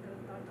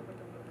பறைங்கிறது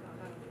தாழ்த்தப்பட்டவங்களுக்காக?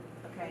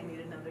 Okay, I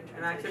need another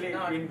translation. And actually,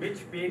 in which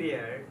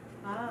period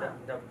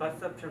the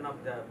perception of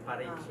the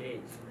Parai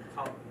changed?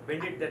 When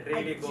did that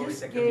really go with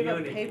the community? I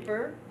just gave a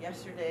paper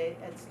yesterday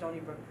at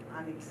Stony Brook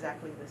on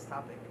exactly this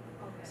topic.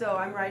 Okay. So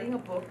I'm writing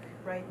a book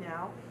right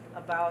now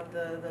about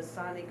the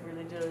sonic,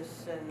 religious,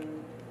 and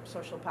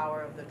social power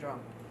of the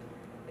drum.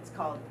 It's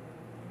called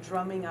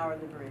Drumming Our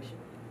Liberation.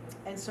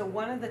 And so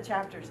one of the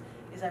chapters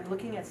is I'm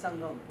looking at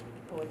Sangam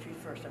poetry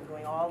first. I'm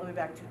going all the way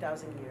back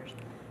 2,000 years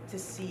to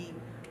see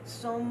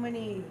so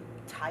many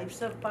types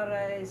of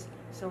parais,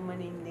 so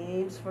many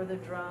names for the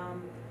drum.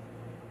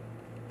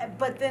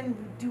 But then,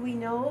 do we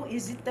know,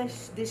 is it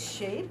this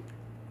shape?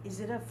 Is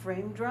it a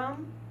frame drum?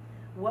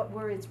 What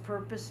were its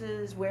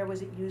purposes? Where was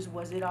it used?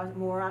 Was it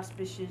more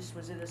auspicious?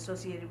 Was it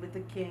associated with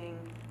the king?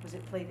 Was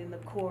it played in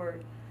the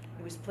court?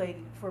 It was played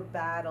for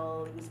battle.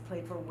 It was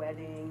played for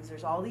weddings.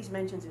 There's all these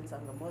mentions in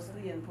Sangam,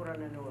 mostly in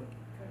Purananur.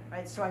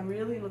 Right, so I'm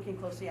really looking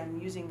closely. I'm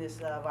using this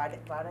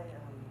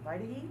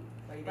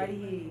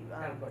Vaidehi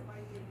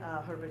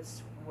Herbert's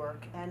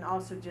work, and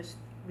also just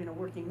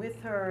working with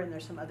her, and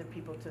there's some other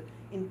people to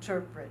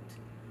interpret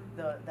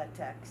that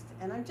text.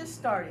 And I'm just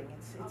starting.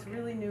 It's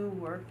really new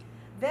work.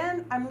 Then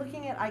I'm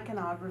looking at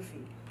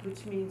iconography,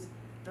 which means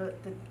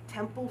the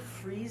temple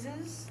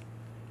friezes,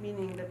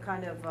 meaning the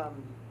kind of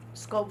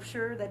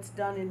sculpture that's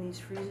done in these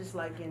friezes,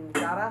 like in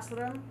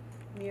Darasram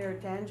near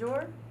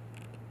Tanjore.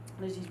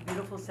 There's these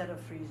beautiful set of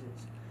friezes,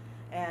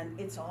 and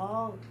it's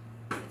all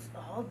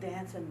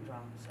dance and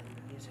drums and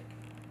music.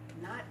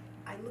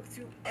 I looked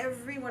through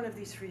every one of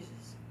these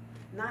friezes,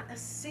 not a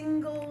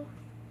single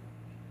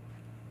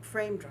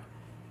frame drum.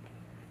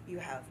 You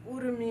have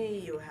urumi,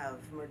 you have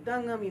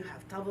murdangam, you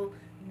have tabla,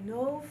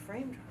 no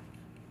frame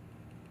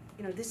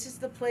drums. This is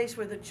the place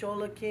where the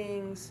Chola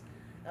kings,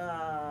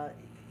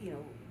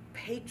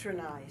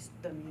 patronized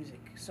the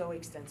music so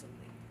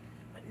extensively,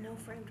 but no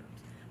frame drums.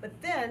 But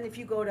then, if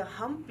you go to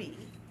Hampi,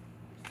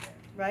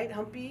 right,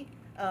 Hampi,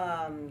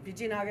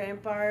 Vijayanagar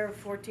Empire,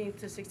 14th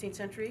to 16th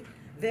century,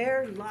 there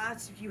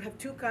you have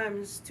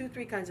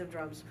three kinds of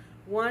drums.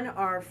 One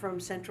are from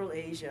Central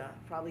Asia,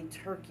 probably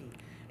Turkey.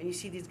 And you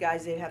see these guys,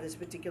 they have this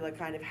particular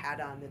kind of hat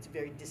on that's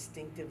very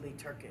distinctively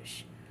Turkish,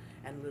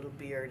 and little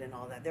beard and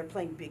all that. They're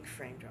playing big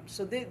frame drums.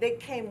 So they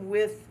came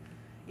with,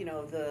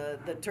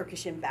 the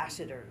Turkish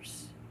ambassadors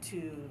to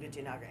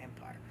Vijayanagar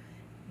Empire.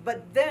 But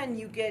then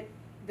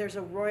there's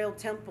a royal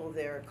temple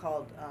there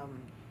called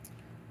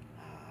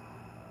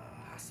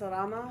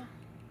Hasarama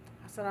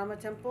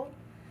Temple,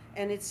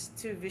 and it's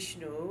to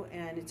Vishnu,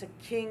 and it's a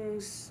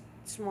king's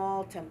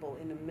small temple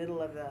in the middle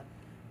of the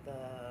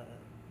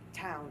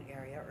town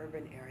area,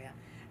 urban area,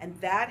 and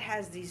that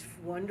has these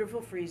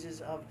wonderful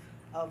friezes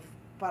of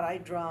Parai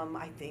drum.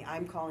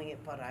 I'm calling it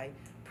Parai,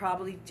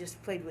 probably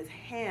just played with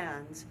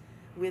hands,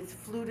 with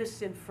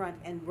flutists in front,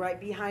 and right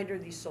behind her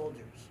these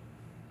soldiers.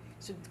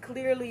 So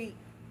clearly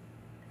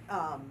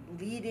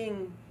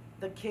leading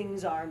the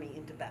king's army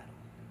into battle.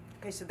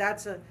 Okay, so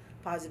that's a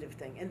positive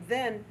thing. And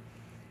then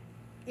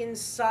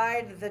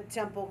inside the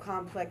temple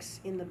complex,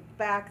 in the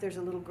back, there's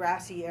a little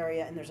grassy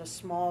area, and there's a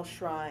small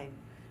shrine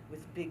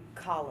with big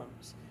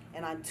columns.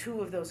 And on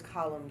 2 of those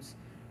columns,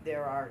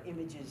 there are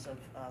images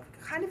of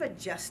kind of a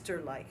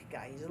jester-like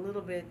guy. He's a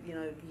little bit,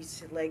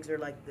 his legs are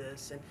like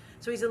this. And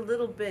so he's a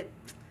little bit,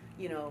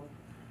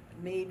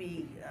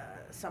 maybe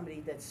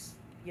somebody that's,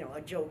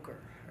 a joker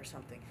or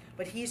something.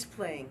 But he's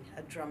playing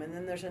a drum. And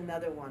then there's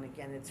another one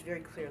again. It's very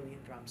clearly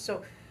a drum.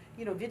 So,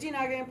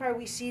 Vijayanagara Empire,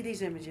 we see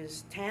these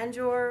images.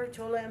 Tanjore,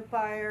 Chola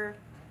Empire,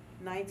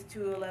 9th to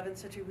 11th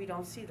century, we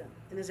don't see them.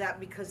 And is that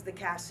because the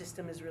caste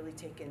system has really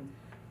taken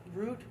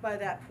root by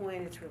that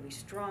point? It's really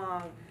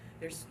strong.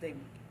 The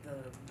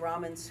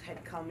Brahmins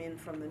had come in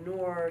from the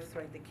north,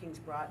 right? The kings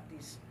brought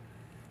these,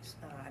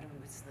 I don't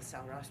know, it's the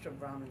Saurashtra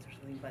Brahmins or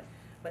something,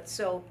 but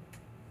so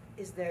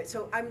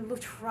I'm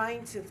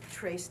trying to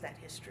trace that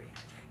history.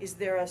 Is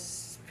there a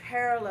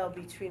parallel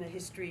between a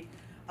history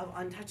of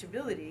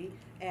untouchability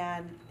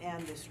and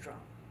this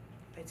drum?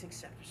 It's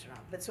exceptional.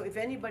 But so if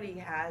anybody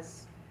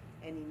has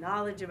any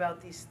knowledge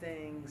about these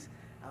things,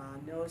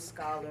 knows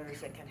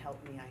scholars that can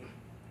help me,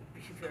 I'd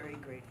be very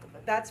grateful.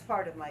 But that's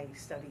part of my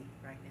study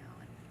right now.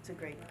 It's a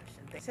great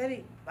question.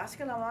 Seri,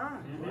 baskalama.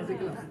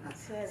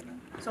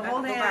 So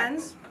hold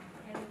hands.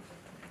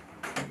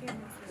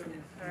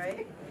 All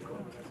right.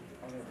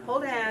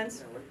 Hold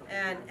hands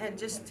and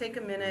just take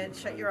a minute,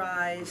 shut your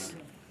eyes,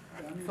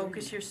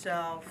 focus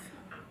yourself.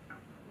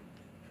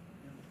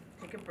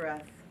 Take a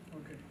breath.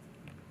 Okay.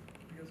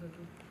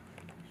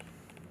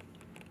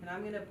 And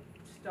I'm going to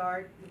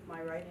start with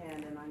my right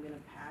hand, and I'm going to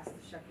pass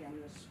the shakti. I'm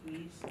going to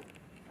squeeze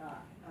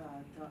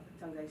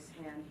Tangai's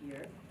hand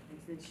here, and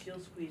then she'll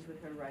squeeze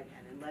with her right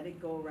hand, and let it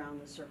go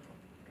around the circle,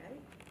 okay?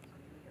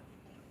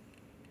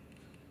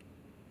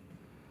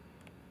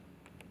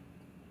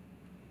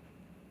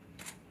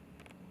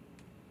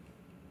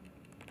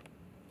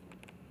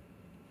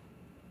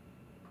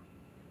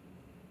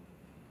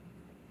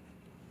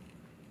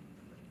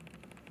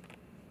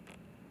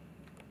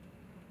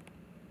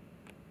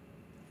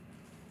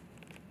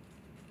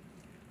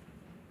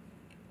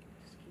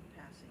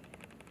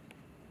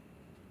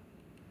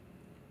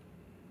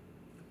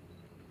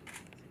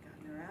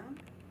 Around.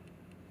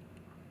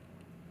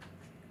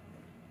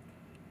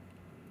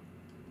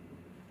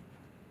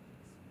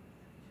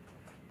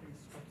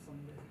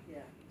 Yeah,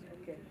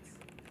 okay.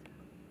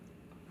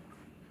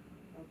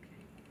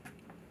 Okay.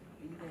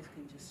 You guys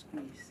can just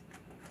squeeze.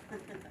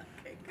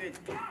 Okay,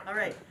 good. All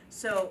right,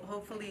 so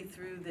hopefully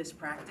through this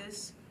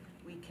practice,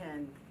 we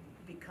can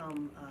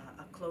become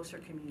a closer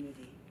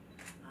community,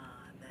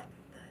 that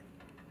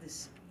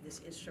this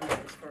instrument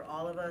is for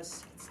all of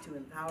us, it's to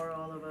empower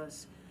all of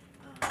us,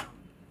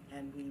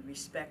 and we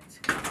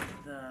respect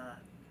the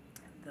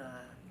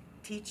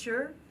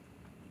teacher,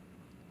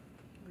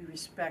 we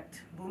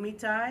respect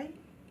Bhumitai,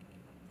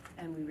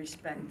 and we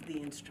respect the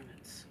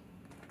instruments.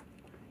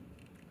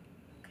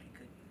 Okay,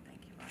 good.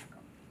 Thank you,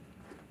 Marco.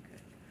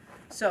 Good.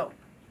 So,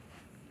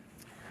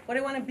 what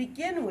I want to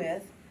begin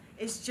with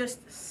is just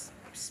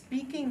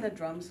speaking the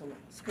drum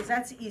syllables, because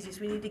that's the easiest.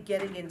 We need to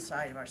get it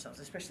inside of ourselves,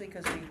 especially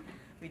because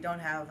we don't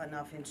have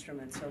enough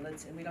instruments,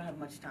 and we don't have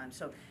much time.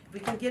 So if we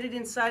can get it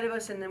inside of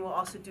us, and then we'll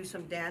also do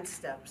some dance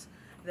steps,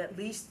 that at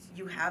least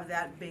you have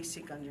that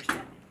basic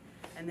understanding.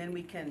 And then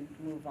we can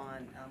move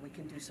on. We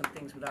can do some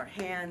things with our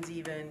hands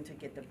even to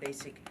get the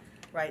basic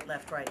right,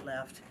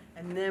 left,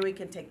 and then we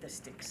can take the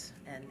sticks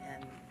and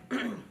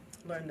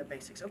learn the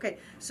basics. Okay,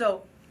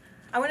 so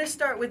I want to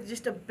start with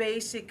just a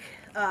basic,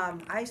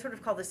 I sort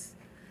of call this,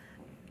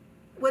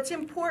 what's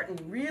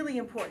important, really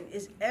important,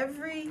 is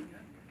every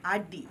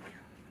adi.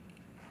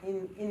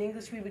 In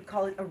English, we would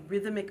call it a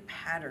rhythmic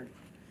pattern.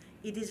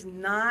 It is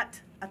not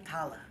a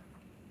tala.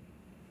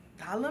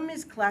 Talam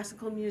is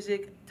classical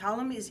music.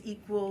 Talam is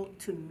equal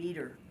to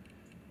meter.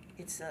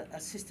 It's a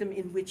system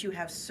in which you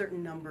have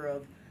certain number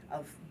of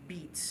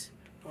beats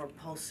or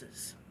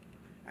pulses.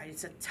 Right?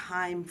 It's a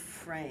time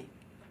frame.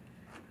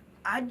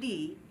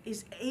 Adi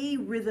is a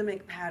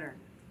rhythmic pattern.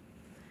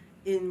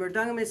 In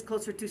Mridangam, it's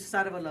closer to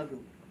Sarva Lagu.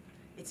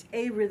 It's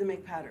a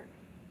rhythmic pattern.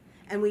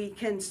 And we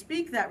can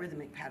speak that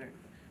rhythmic pattern.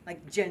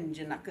 Like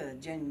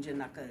Jenjanaka,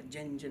 Jenjanaka,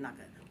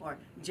 Jenjanaka, or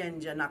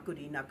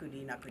Jenjanakudi,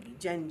 Nakudi, Nakudi,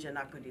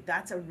 Jenjanakudi.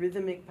 That's a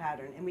rhythmic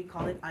pattern, and we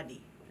call it Adi.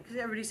 Because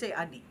everybody say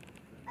Adi.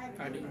 Adi.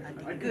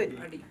 Adi.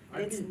 Good. Adi.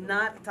 It's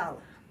not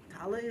Tala.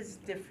 Tala is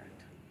different.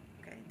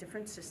 Okay,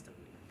 different system.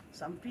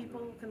 Some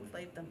people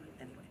conflate them, but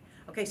anyway.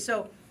 Okay,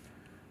 so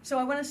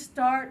I want to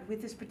start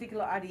with this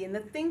particular Adi, and the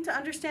thing to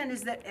understand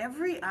is that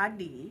every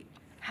Adi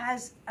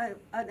has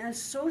an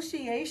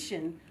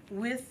association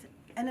with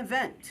an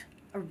event,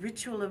 a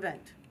ritual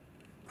event.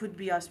 Could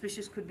be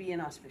auspicious, could be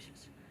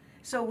inauspicious.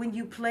 So when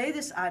you play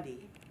this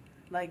Adi,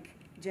 like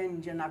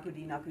Jen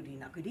Janakudi Nakudi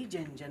Nakudi,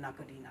 Jen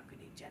Janakudi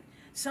Nakudi Jen,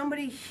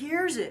 somebody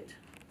hears it,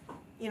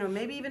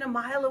 maybe even a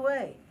mile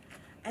away,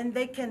 and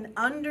they can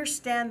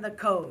understand the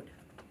code.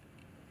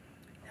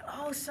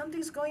 Oh,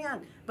 something's going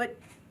on. But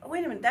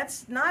wait a minute,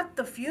 that's not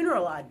the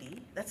funeral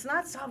Adi, that's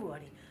not Savu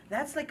Adi,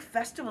 That's like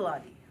festival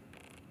adi.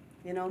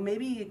 You know,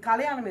 maybe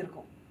kalyanam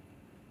irukum.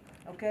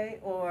 Okay?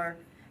 Or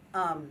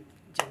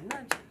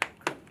janna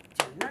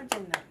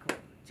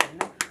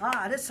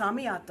that's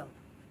samiyatam.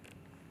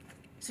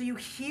 So you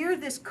hear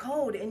this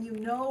code and you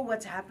know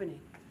what's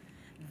happening.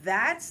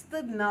 That's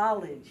the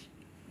knowledge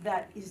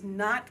that is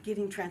not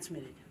getting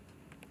transmitted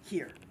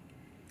here.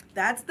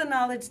 That's the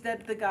knowledge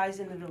that the guys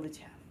in the village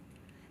have.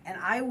 And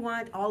I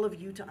want all of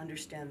you to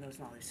understand those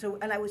knowledge. So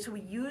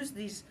we use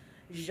these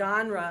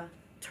genre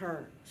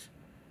terms.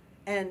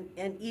 And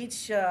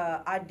each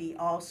adi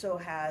also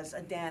has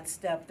a dance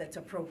step that's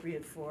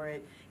appropriate for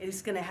it.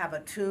 It's going to have a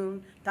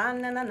tune, right?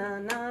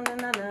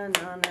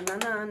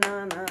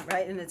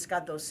 And it's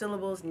got those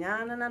syllables,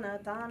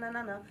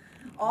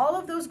 all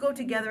of those go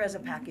together as a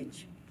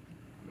package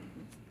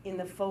in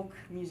the folk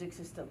music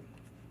system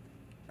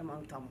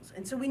among Tamils.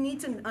 And so we need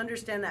to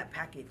understand that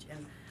package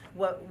and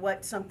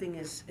what something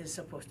is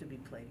supposed to be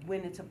played,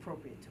 when it's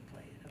appropriate to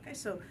play it. Okay,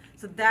 so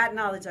that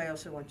knowledge I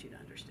also want you to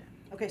understand.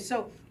 Okay,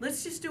 so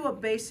let's just do a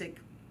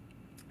basic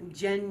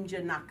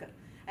Jananam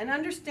and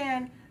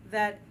understand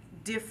that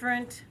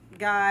different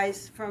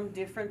guys from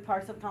different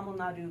parts of Tamil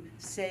Nadu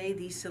say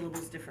these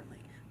syllables differently.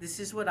 This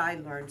is what I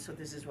learned, so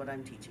this is what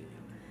I'm teaching you.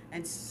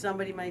 And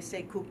somebody might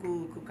say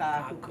kuku,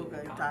 kuka,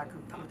 kukuka, ta,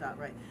 kukuta,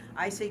 right?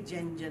 I say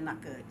Jananam.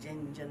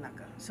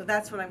 So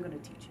that's what I'm going to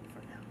teach you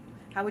for now.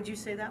 How would you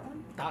say that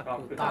one?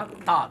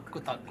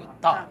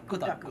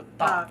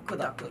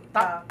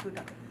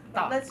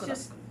 Let's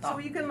just, so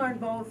you can learn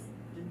both,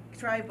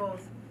 try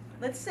both.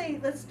 Let's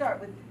start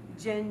with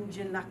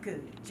Jananam,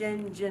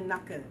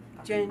 Jananam,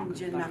 Jananam,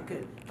 Jananam.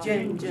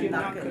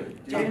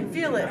 You can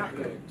feel it.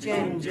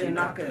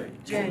 Jananam,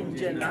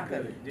 Jananam,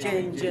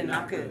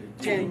 Jananam,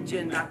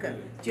 Jananam,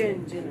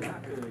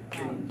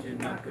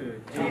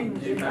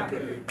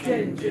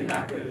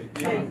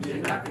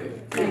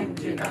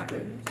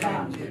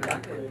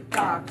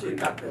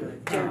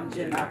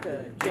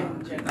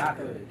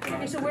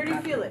 Okay, so where do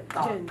you feel it?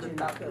 So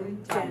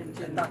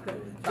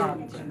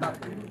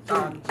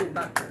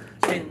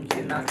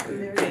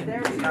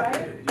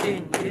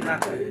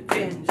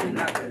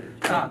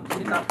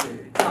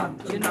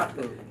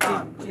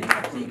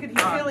you can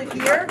feel it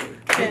here,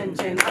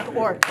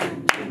 or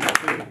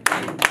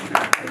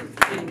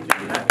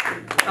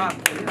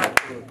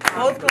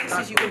both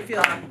places you can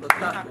feel it.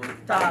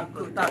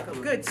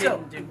 Good.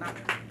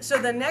 So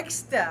the next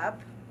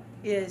step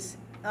is,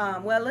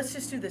 well, let's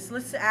just do this.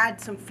 Let's add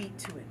some feet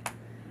to it,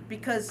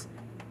 because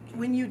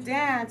when you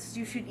dance,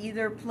 you should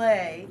either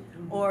play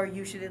or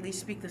you should at least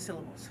speak the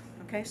syllables.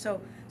 Okay,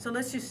 so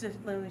let's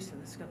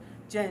go.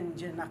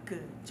 Jananam,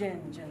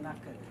 Jananam,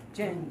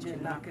 Jananam,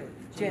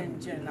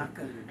 Jananam,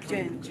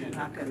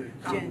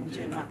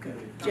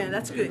 Jananam.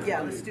 That's good.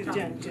 Yeah, let's do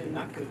Jananam,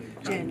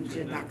 Jananam,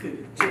 Jananam,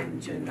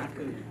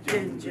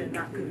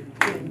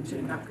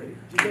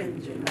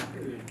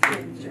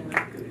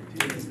 Jananam.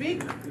 Speak.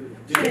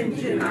 Good.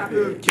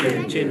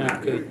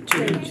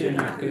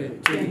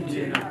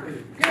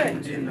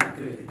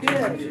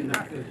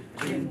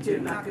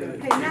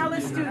 Okay, now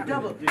let's do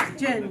double.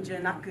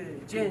 Jananam,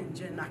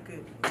 Jananam, Jananam.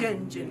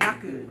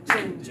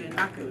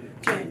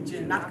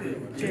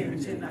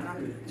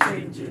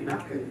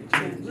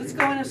 Let's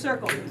go in a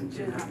circle.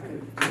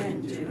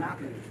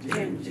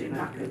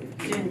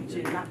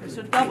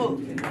 So double.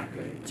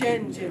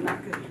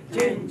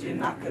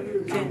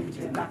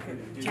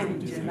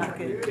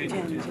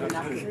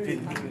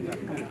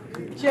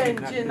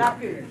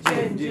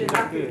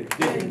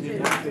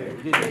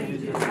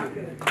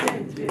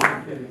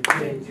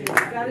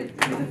 Gotta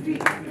do the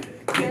feet.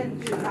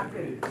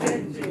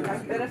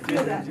 Better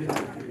feel that.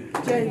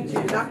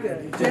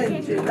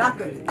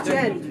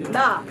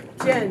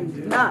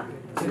 Jananam.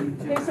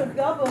 Okay, so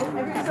double.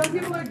 Some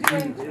people are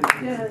doing,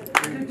 they're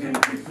doing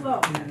too slow.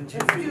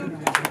 Let's do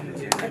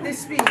at this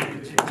speed.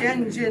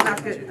 Jananam.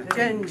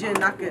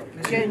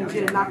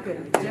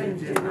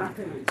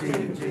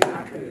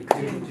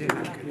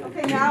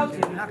 Okay,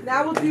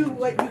 now we'll do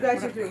what you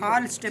guys are doing.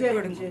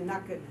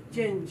 Jananam.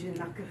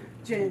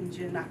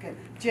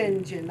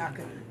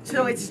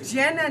 So it's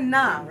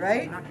Jananam,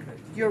 right?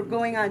 You're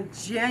going on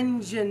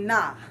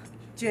Jananam.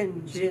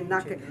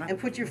 And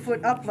put your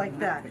foot up like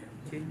that.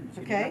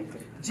 Okay?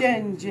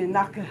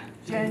 Jananam.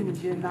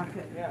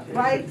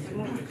 Right,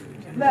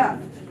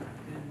 left,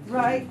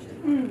 right,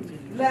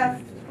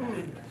 left,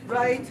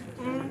 right,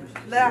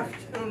 left.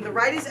 The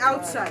right is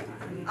outside,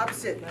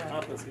 opposite.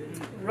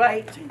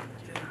 Right.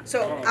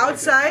 So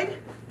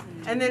outside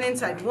and then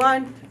inside.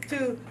 1,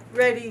 2,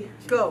 ready,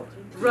 go.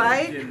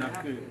 Right,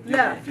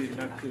 left,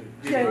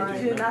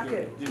 Jananam.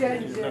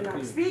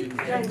 Speak,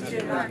 Jananam.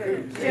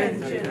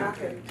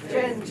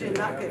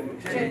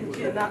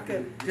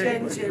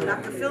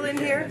 Fill in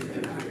here.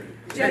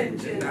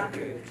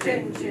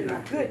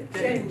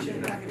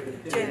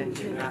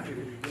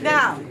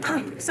 Now,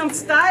 some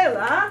style,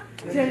 huh?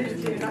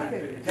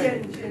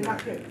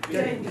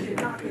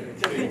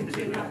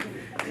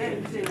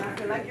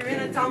 Like you're in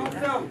a Tamil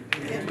film.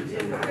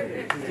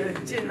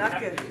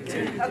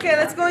 Okay,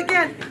 let's go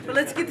again. But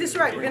let's get this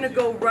right. We're going to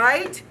go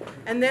right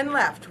and then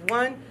left.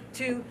 1,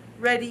 2,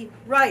 ready,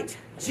 right.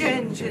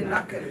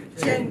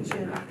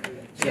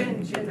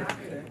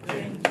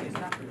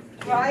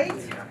 Right,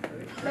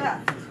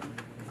 left,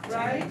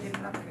 right,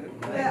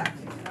 left,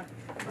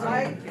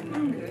 right,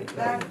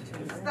 left,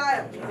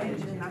 style.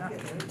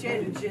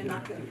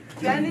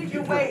 Bend at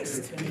your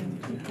waist.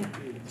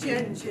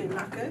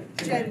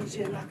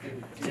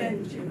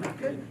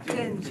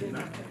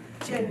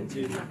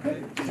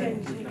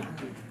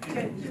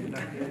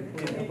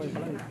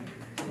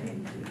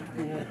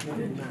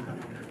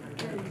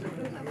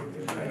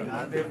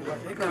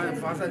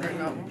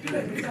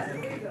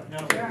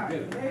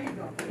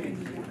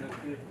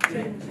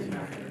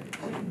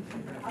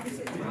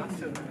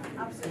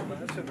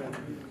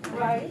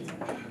 Right,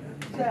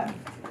 left,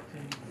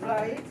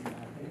 right,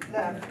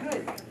 left.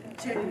 Good.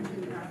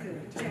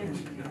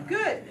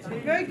 Good.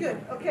 Very good.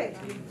 Okay.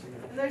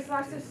 And there's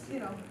lots of,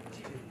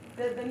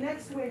 the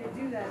next way to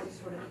do that is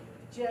sort of,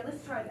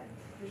 let's try that.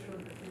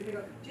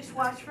 Just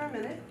watch for a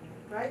minute,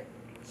 right?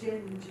 So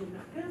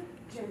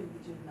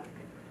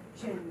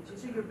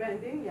you're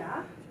bending,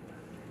 yeah?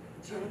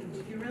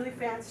 If you're really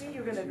fancy,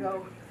 you're going to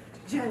go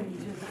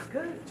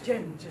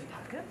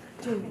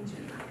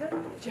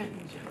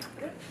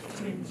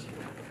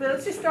but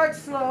let's just start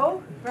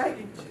slow, right?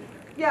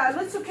 Yeah,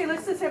 let's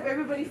just have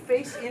everybody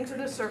face into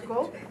the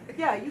circle.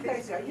 Yeah, you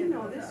guys you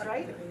know this,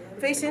 right?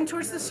 Face in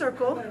towards the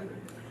circle. And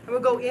we'll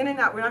go in and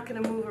out. We're not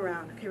going to move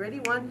around. Okay, ready?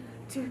 1,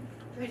 2,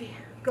 ready,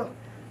 go.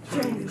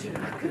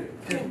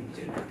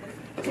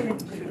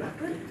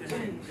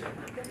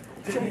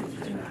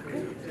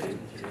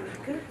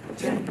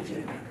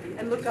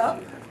 And look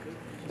up.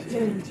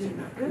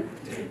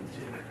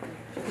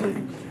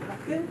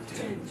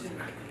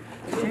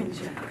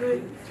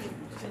 Good.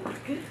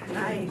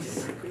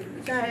 Nice.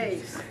 Yeah,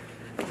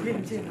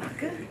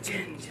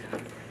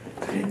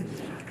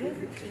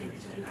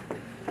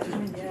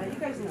 you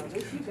guys know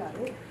this. You got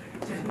it.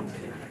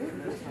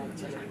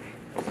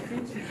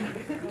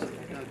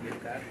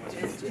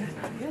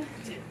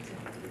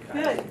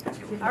 Good.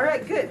 All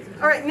right, good.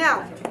 All right,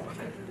 now.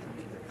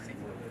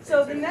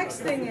 So the next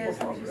thing is.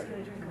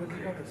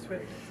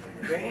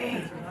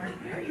 Great.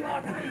 There you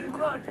are. Very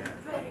good.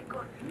 Very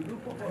good.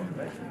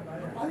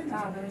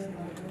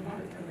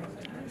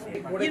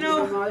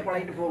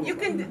 You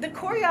can. The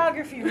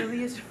choreography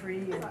really is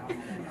free,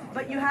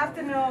 but you have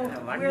to know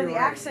where the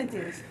accent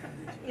is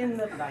in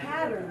the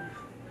pattern,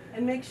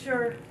 and make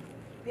sure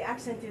the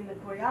accent in the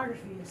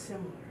choreography is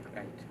similar.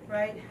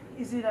 Right?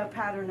 Is it a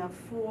pattern of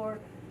 4?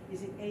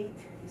 Is it 8?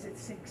 Is it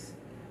 6?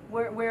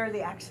 Where are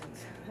the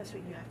accents? That's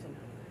what you have to know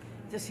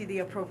to see the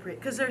appropriate.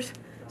 Because there's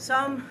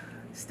some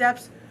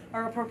steps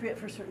are appropriate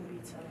for certain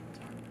beats.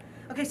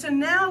 Okay, so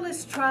now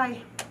let's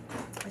try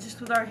just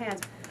with our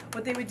hands.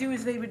 What they would do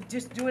is they would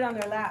just do it on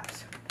their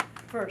laps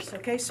first.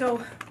 Okay,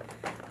 so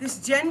this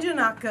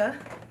Jananam,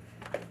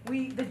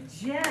 the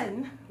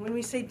Jen, when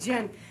we say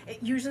Jen, it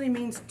usually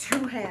means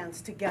 2 hands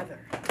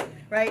together,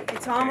 right?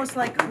 It's almost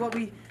like what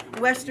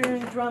Western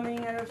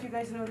drumming, I don't know if you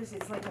guys know this,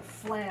 it's like a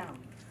flam.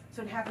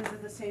 So it happens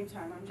at the same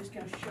time. I'm just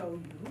going to show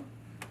you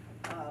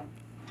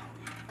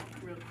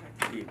real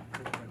quick.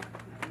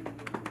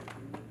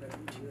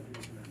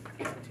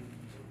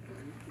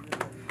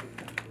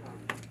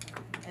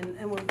 And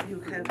you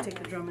kind of take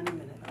the drum in a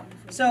minute.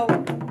 So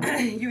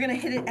you're going to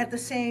hit it at the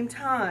same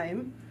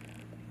time.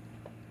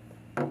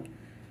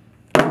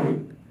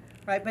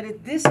 Right,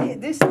 but this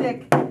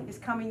stick is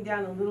coming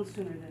down a little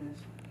sooner than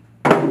this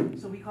one.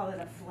 So we call it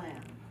a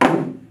flam.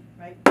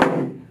 Right?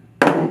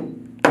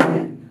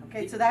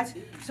 Okay,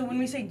 so when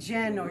we say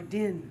Jen or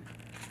Din,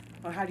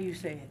 or how do you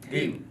say it?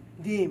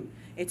 Dim.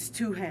 It's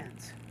 2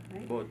 hands.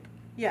 Right? Both.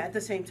 Yeah, at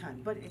the same time.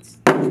 But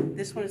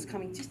this one is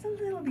coming just a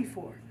little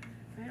before.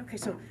 Right? Okay,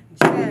 so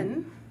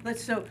Jen.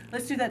 Let's do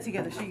that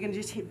together. So you're gonna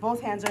just hit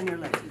both hands on your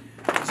legs.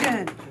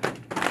 Jen.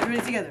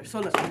 Everybody together. So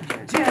look.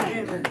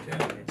 Jen. Good.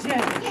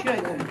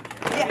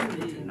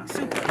 Yeah.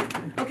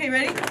 Super. Okay,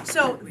 ready?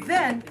 So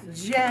then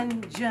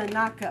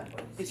Janaka.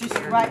 It's just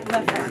right,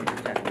 left hand.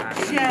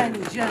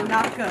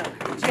 Janaka.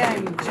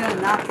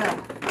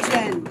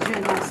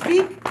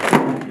 Speak.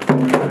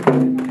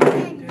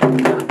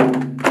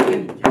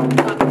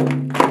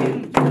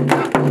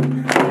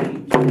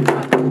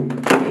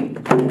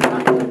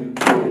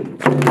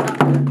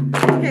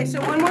 Okay, so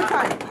one more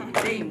time.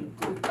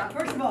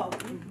 First of all,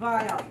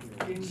 via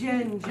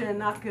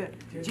Janaka.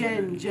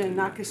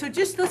 So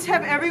let's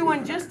have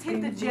everyone just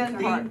hit the Jen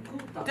part.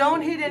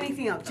 Don't hit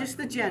anything else, just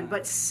the Jen,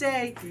 but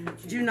say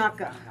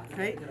Junaka.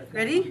 Right?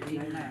 Ready?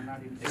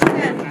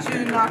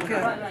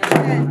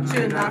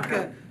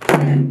 Janaka.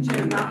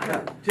 Janaka.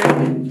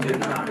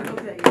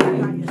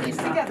 Just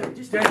together.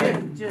 Just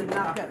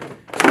Janaka.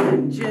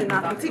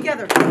 Janaka.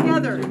 Together.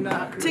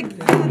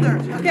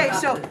 Okay,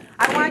 so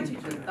I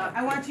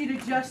want you to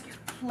just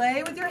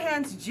play with your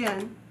hands,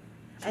 Jin,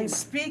 and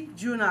speak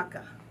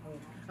Junaka.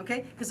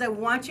 Okay? Because I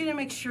want you to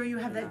make sure you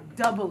have that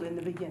double in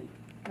the beginning.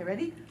 Okay,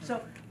 ready?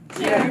 So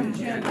Jen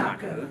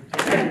Janaka.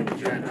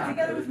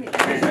 Together with me.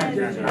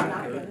 Jen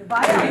Janaka.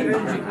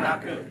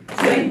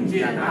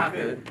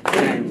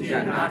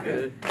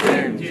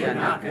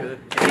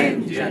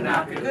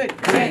 Good.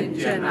 Jen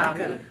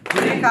Janaka.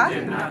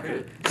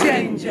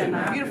 Jen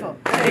Janaka. Beautiful.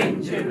 Okay,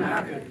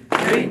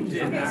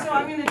 so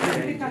I'm going to just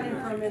pick on him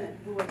for a minute.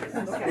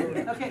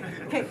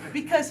 Okay.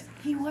 Because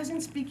he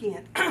wasn't speaking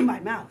it by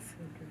mouth.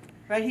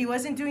 Right? He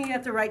wasn't doing it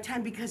at the right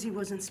time because he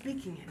wasn't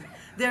speaking it.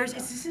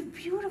 This is a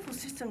beautiful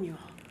system, you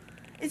all.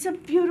 It's a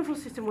beautiful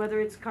system, whether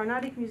it's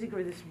Carnatic music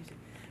or this music,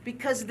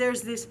 because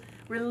there's this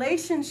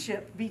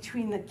relationship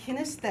between the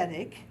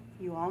kinesthetic,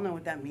 you all know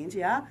what that means,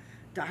 yeah?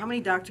 How many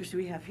doctors do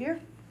we have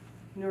here?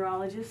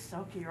 Neurologists?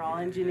 Okay, you're all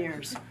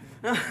engineers.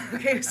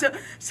 Okay, so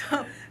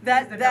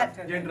that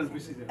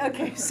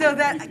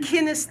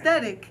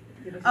kinesthetic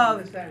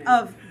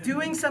of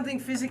doing something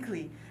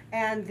physically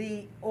and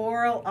the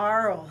oral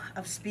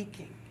of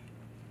speaking.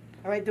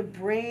 All right, the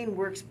brain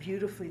works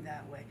beautifully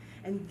that way.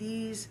 And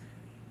these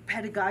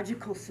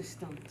pedagogical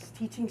systems,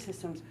 teaching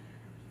systems,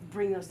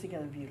 bring those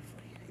together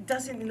beautifully. It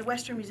doesn't, in the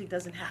Western music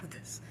doesn't have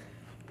this.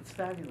 It's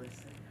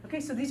fabulous. Okay,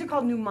 so these are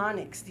called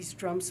mnemonics, these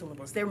drum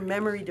syllables. They're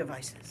memory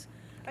devices.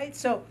 Right,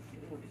 so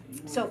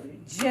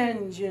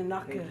Jen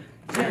Janaka,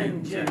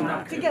 Jen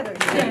Janaka. Together.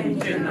 Jen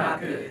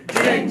Janaka,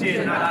 Jen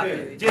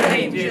Janaka,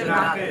 Jen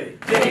Janaka,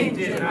 Jen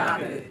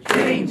Janaka,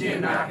 Jen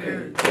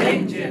Janaka,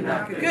 Jen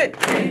Janaka. Good.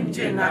 Jen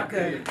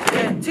Janaka.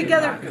 Together.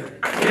 Together.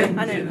 Jen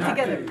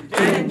Janaka,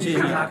 Jen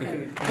Janaka,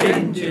 good.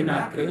 Jen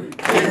Janaka,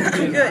 Jen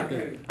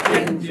Janaka,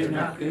 Jen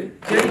Janaka,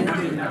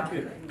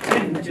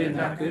 Jen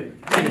Janaka,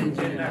 Jen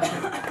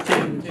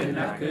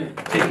Janaka,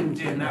 Jen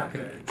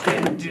Janaka,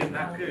 Jen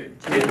Janaka,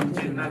 Jen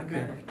Janaka.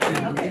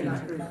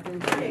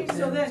 Okay,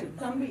 so then,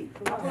 Tambi,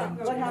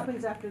 what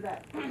happens after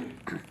that?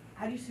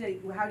 How do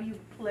you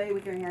play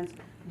with your hands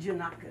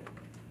Janaka?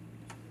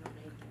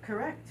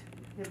 Correct.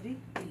 Yevdi?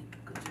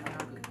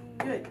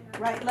 Good.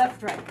 Right,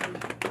 left, right.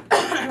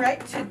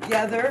 Right,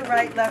 together,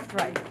 right, left,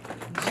 right.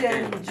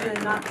 Jen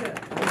Janaka,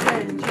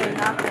 Jen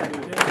Janaka.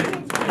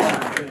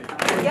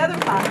 Together,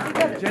 pop,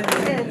 together.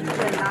 Jen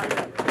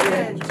Janaka,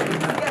 Jen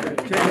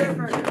together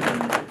first.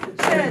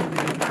 Jen.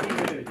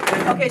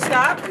 Okay,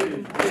 stop.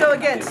 So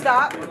again,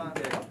 stop.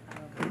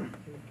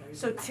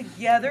 So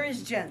together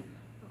is Jen.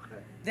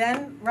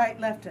 Then right,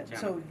 left it.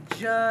 So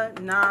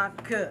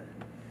Janaka.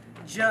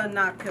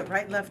 Janaka.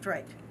 Right, left,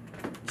 right.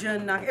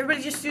 Janaka.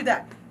 Everybody just do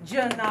that.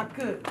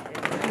 Janaka.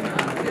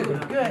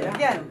 Good.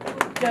 Again.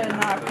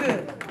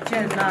 Janaka.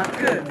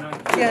 Janaka.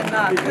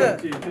 Janaka. Good.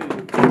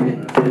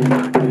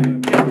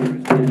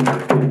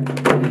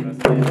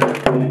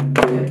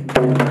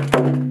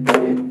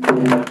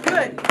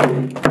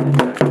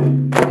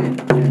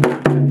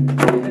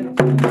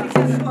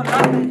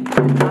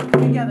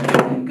 Together.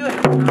 Good.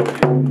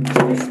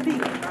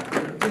 Speak.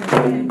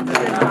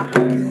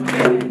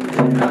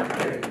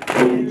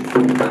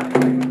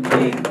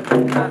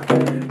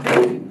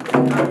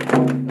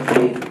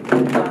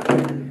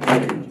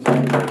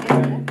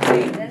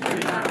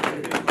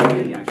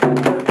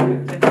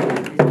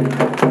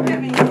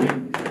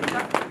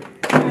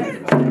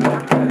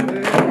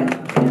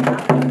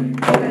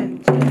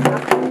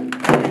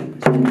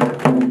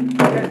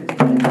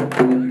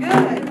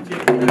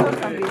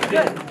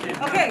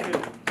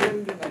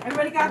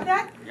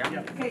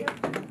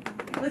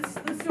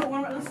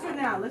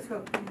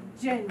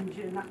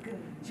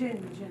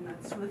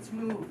 So let's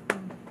move.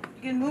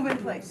 You can move in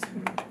place.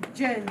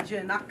 Jen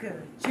Janaka,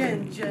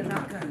 Jen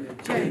Janaka,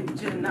 Jen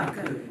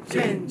Janaka,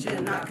 Jen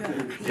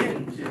Janaka,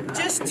 Jen.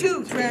 Just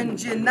two. Jen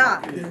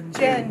Janaka,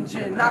 Jen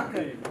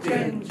Janaka,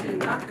 Jen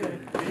Janaka,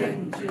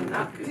 Jen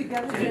Janaka.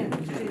 Together, Jen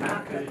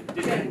Janaka,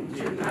 Jen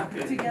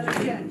Janaka. Together,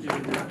 Jen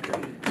Janaka,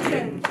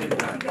 Jen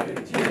Janaka,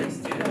 Jen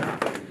Janaka,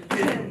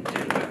 Jen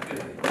Janaka,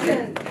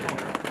 Jen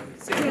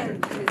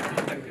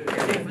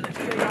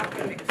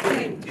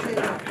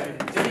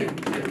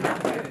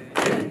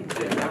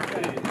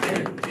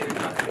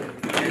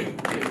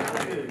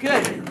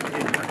Good.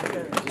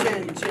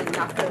 Jen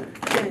Janaka,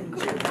 Jen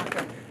Janaka,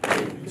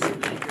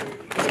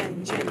 Jen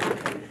Janaka,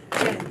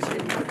 Jen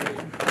Janaka.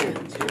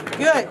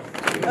 Good.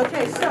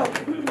 Okay, so,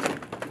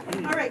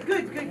 all right,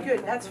 good.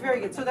 That's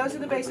very good. So those are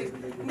the basics.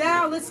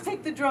 Now let's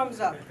take the drums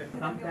up.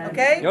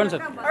 Okay? All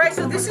right,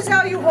 so this is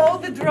how you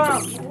hold the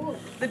drum.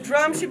 The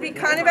drum should be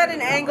kind of at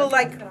an angle,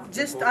 like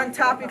just on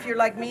top. If you're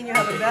like me and you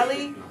have a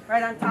belly,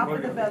 right on top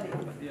of the belly.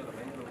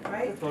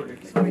 Right?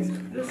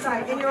 The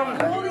side. And you're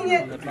holding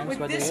it with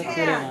this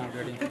hand.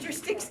 Put your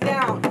sticks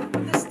down.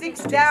 Put the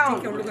sticks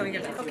down.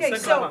 Okay,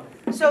 so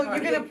you're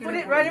going to put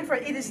it right in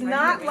front. It is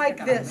not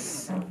like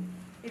this.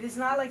 It is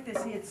not like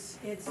this.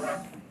 It's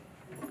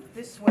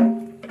this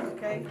way.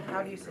 Okay,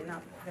 how do you say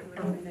not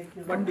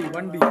perpendicular? Vandi.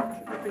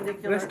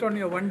 Rest on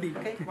your vandi.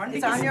 Okay,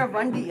 it's on your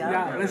vandi.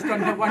 Yeah, rest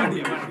on your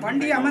vandi.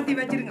 வண்டியை அமர்த்தி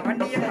வச்சிருங்க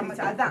வண்டியை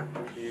அதான்.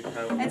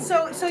 And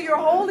so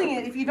you're holding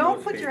it. If you don't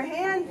put your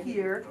hand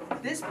here,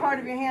 this part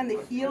of your hand, the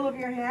heel of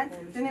your hand,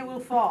 then it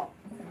will fall.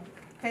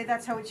 Okay,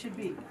 that's how it should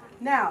be.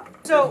 Now,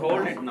 so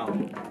hold it now.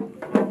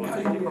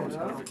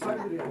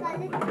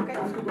 Okay.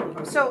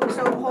 So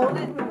hold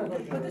it.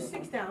 Put the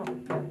sticks down.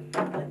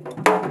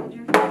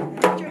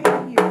 Put your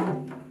hand here.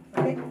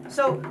 Okay.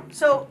 So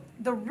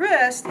the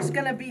wrist is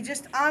going to be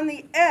just on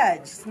the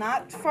edge. It's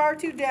not far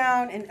too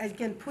down. And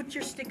again, put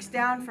your sticks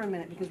down for a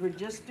minute because we're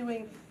just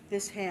doing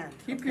this hand.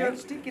 Keep your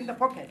stick in the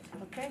pocket.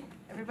 Okay.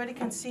 Everybody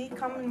can see.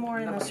 Come in more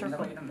in a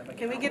circle.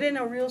 Can we get in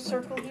a real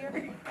circle here?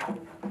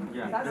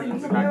 Yeah.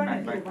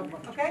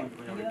 Okay.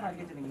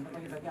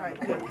 All right.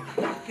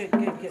 Good.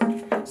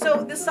 So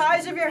the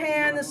size of your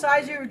hand, the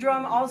size of your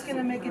drum, all is going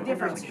to make a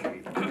difference.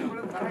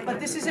 But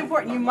this is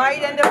important. You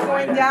might end up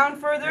going down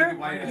further.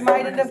 You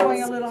might end up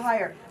going a little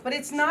higher. But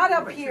it's not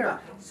up here.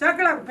 It's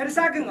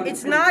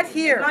not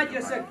here.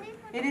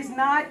 It is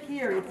not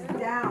here. It's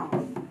down.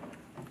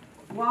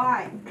 Why?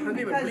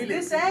 Because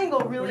this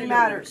angle really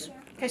matters.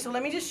 Okay, so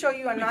let me just show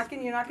you. You're not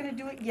going to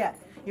do it yet.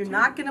 You're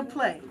not going to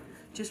play.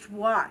 Just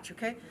watch,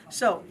 okay?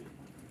 So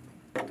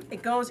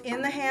it goes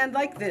in the hand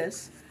like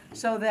this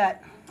so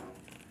that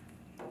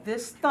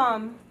this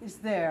thumb is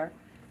there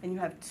and you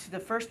have the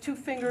first two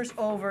fingers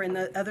over and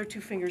the other two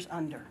fingers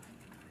under.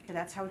 Okay,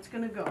 that's how it's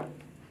going to go.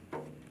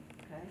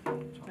 Okay?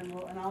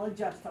 And I'll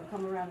adjust. I'll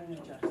come around and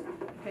adjust.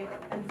 Okay?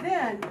 And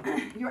then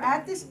you're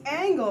at this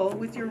angle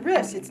with your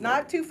wrist. It's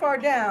not too far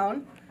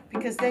down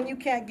because then you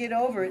can't get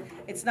over it.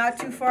 It's not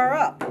too far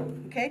up.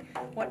 Okay?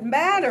 What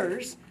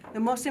matters,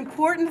 the most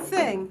important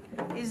thing,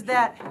 is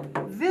that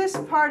this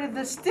part of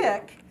the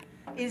stick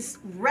is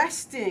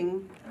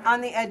resting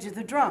on the edge of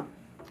the drum.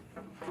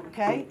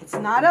 Okay? It's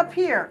not up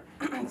here.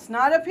 It's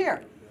not up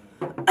here.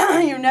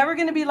 You're never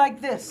going to be like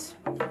this.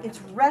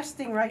 It's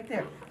resting right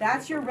there.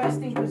 That's your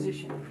resting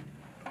position.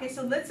 Okay,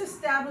 so let's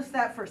establish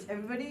that first.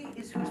 Everybody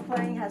who's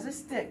playing has a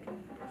stick.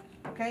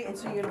 Okay, and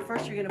so you're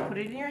going to put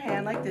it in your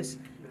hand like this.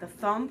 The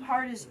thumb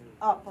part is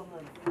up a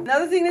little.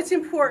 Another thing that's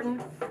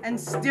important, and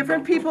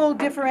different people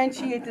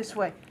differentiate this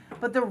way,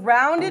 but the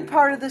rounded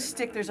part of the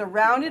stick, there's a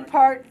rounded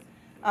part,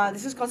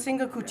 this is called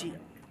singakuchi.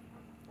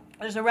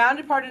 There's a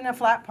rounded part and a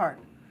flat part.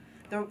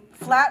 The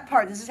flat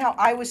part, this is how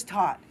I was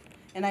taught.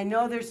 And I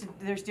know there's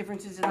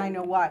differences and I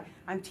know why.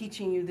 I'm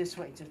teaching you this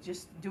way, so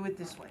just do it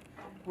this way.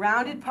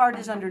 Rounded part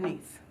is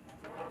underneath,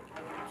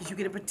 because you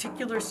get a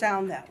particular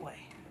sound that way.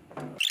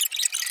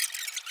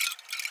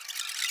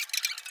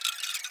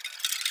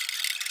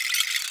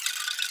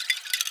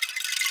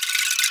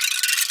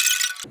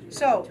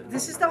 So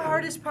this is the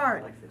hardest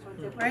part,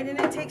 right? And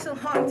it takes a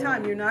long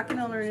time. You're not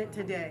going to learn it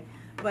today.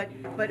 But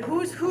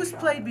who's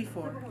played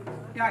before?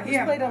 Yeah,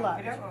 who's played a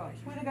lot?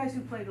 Who are the guys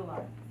who played a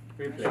lot?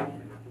 We play.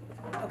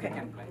 Okay.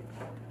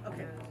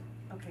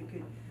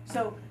 Good.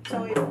 So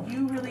if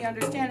you really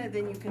understand it,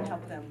 then you can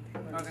help them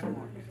learn some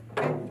more.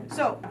 Okay?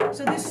 So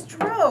this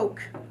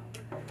stroke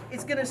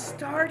is going to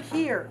start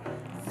here.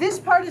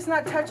 This part is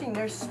not touching.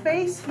 There's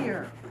space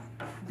here.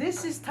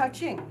 This is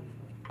touching.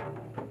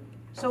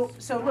 So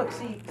look,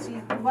 see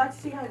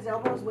how his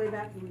elbow is way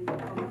back?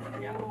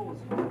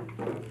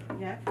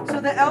 Yeah. So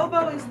the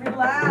elbow is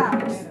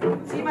relaxed.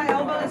 See, my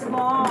elbow is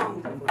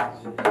long.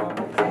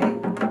 Okay.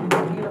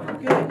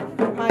 Good.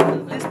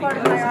 This part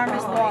of my arm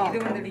is long.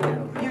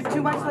 You're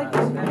too much like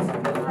this.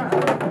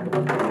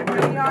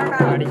 Bring the arm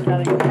out.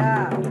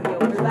 Yeah.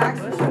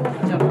 Relax the shoulder.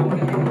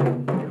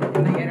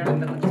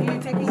 So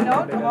you're taking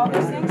note of all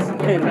these things?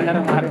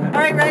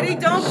 All right, ready?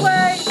 Don't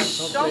play.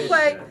 Don't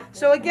play.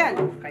 So again,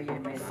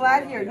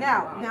 flat here.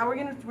 Now we're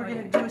gonna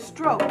do a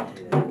stroke.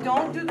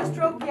 Don't do the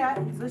stroke yet.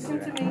 Listen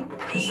to me.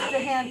 The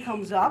hand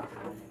comes up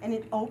and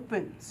it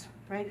opens,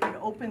 right? It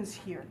opens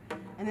here,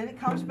 and then it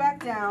comes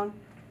back down,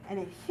 and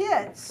it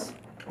hits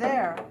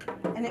there,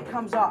 and it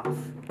comes off.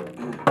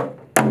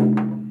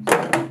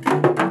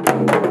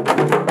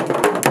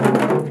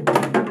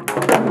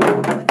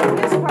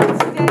 This part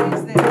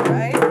stays there,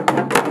 right?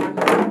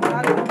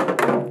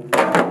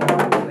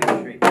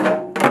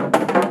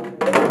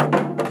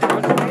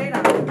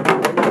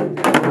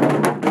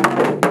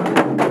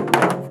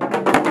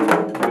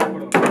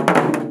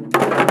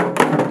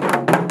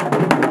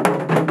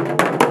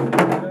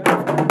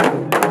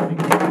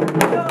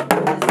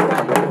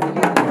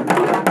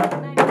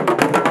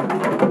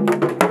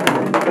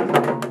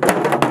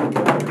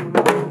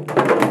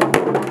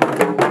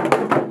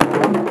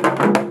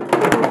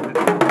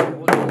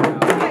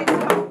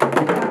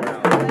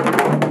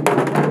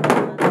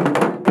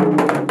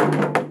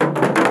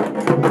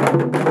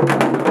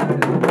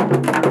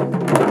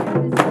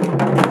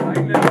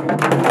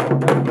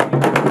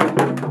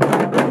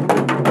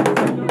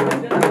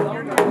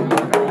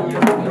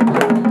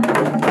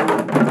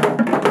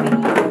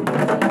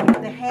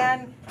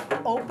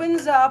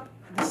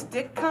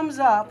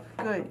 Up,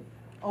 good.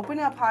 Open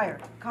up higher.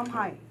 Come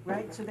high,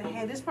 right? So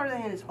this part of the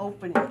hand is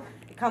opening.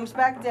 It comes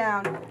back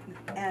down,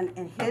 and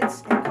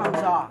hits and comes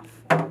off.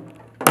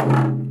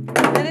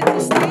 And it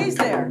just stays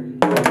there.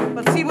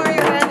 But see where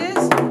your hand is?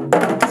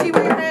 See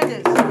where your hand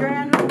is? Your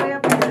hand is way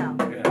up here now.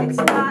 It's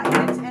not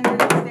hits and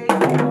then it stays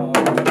there.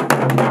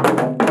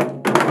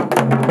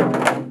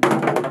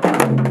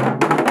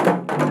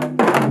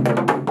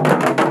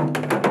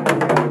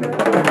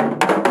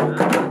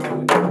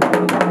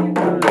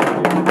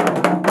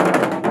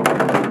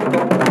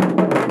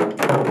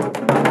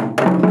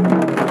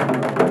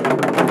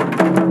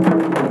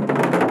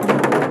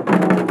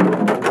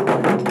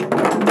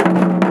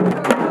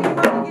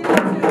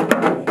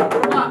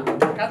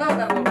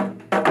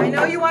 I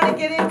know you want to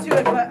get into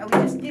it, but we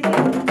just give you 2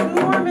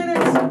 more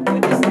minutes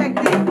with this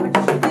technique.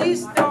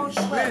 Please don't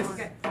play.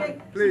 Okay.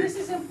 So this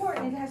is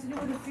important. It has to do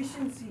with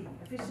efficiency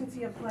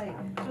of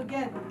playing. So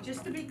again,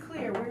 just to be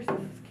clear, where's the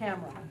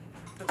camera?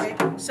 Okay.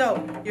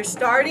 So you're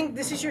starting.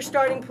 This is your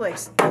starting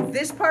place.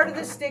 This part of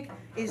the stick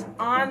is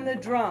on the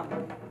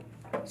drum.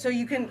 So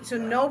you can. So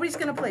nobody's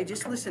gonna play.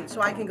 Just listen. So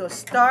I can go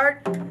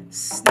start,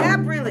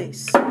 snap,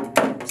 release,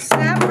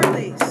 snap,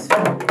 release,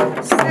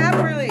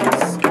 snap,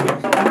 release.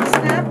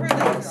 Snap,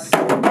 release.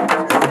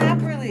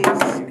 Snap,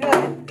 release.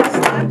 Good.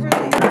 Snap,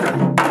 release.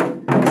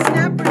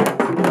 Snap, release.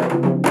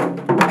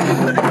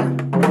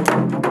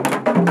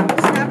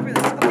 Snap,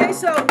 release. Okay,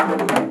 so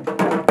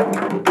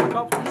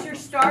it's your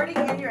starting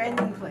and your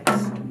ending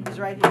place. It's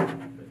right here.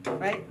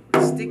 Right?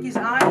 The stick is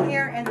on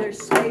here and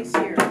there's space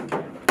here.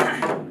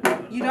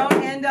 You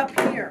don't end up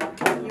here.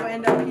 You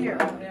end up here.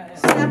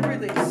 Snap,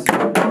 release.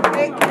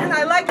 Okay? And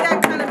I like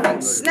that kind of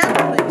thing.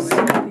 Snap, release.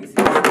 Snap,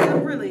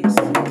 release.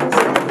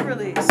 Snap,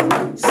 release.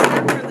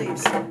 Snap,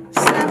 release.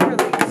 Snap,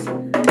 release.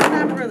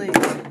 Snap,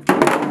 release.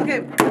 Okay,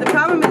 the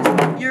problem is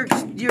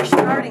you're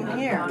starting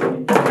here.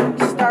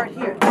 Start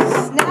here.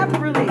 Snap,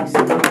 release.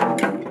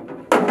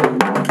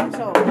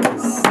 So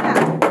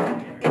snap.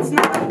 It's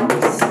not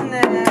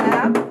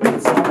snap.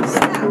 It's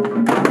snap.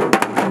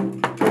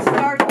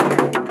 Start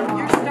here.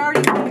 You're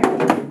starting here.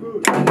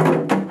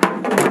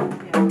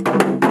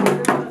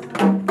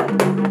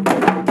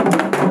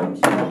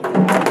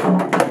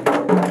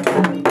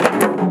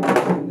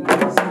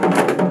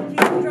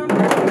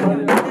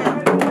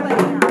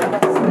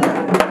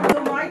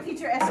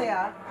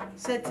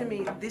 Said to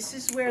me, this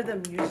is where the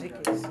music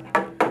is.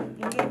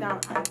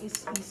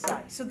 East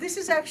side. So this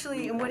is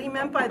actually, and what he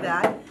meant by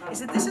that is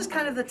that this is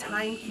kind of the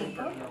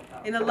timekeeper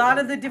in a lot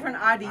of the different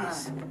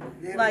adis.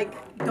 Like,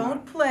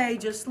 don't play,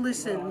 just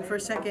listen for a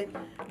second.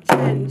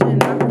 Don't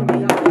play.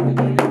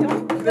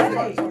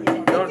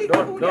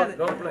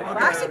 Don't play.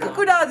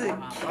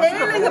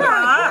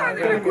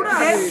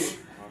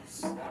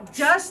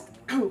 Just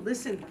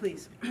listen,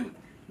 please.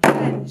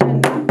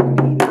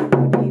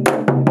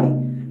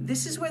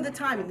 This is where the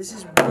timing. This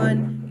is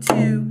 1,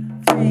 2,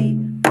 3,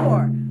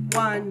 4.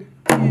 1,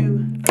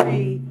 2,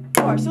 3,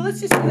 4. So let's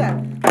just do that.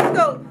 Let's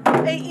go.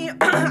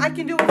 I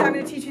can do it. I'm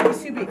going to teach you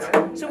these 2 beats.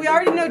 So we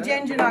already know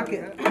Jen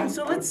Janaka.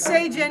 So let's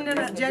say Jen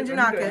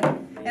Janaka,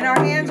 and our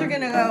hands are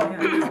going to go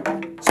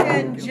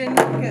Jen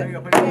Janaka,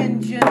 Jen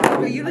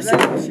Janaka. You listen.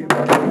 Jen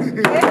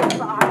Janaka,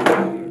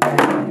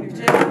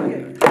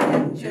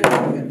 Jen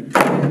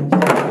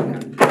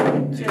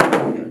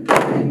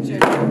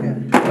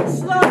Janaka.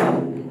 Slow.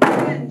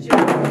 Jen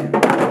Janaka.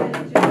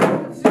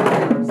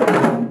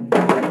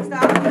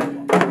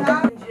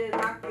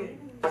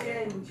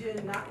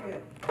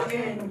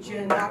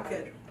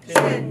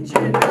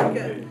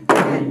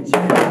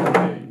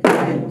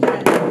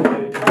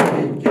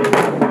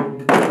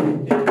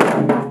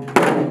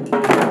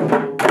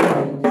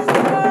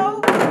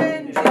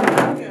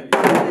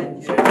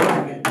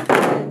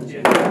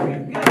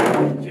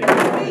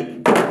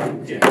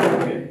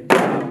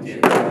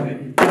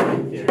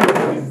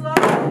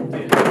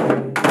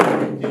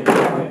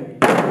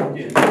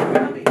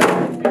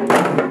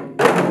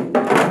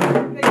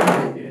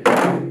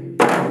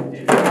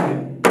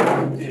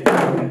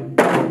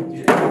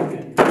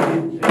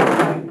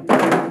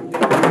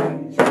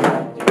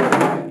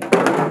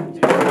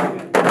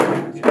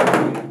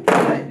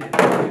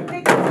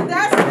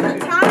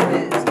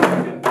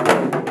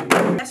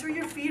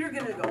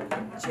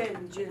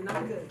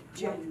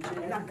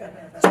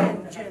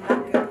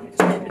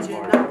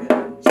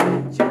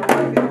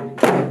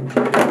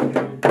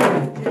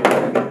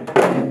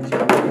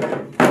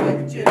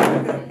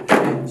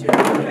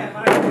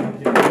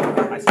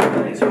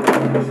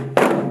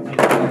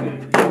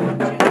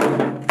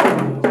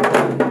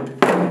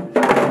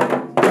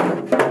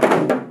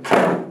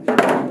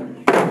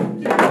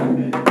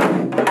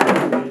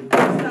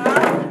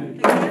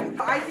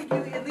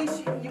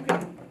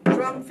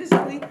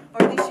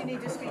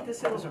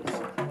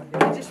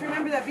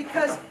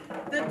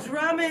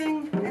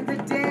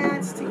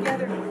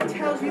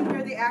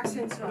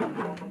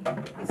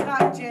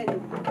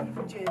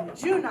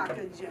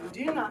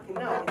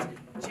 No,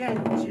 it's Jen,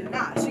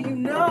 Janat. So you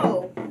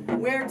know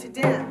where to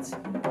dance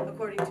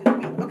according to the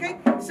beat. Okay?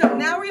 So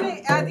now we're going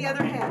to add the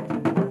other hand.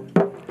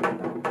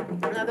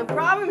 Now the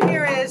problem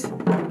here is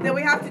that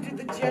we have to do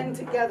the Jen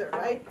together,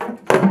 right? So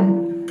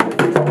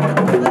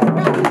let's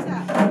practice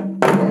that.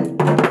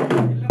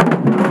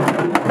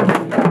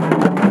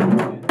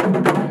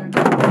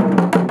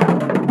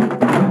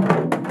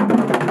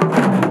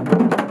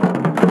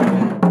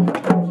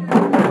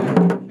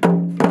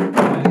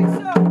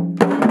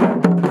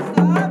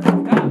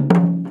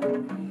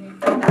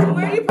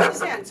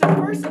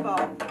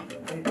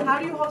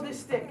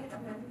 stick.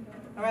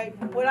 All right,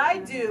 what I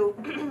do,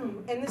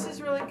 and this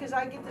is really because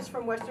I get this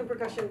from Western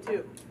percussion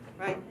too,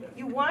 right?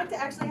 You want to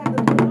actually have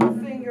the little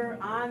finger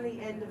on the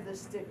end of the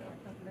stick.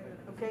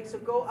 Okay, so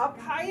go up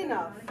high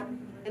enough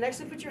and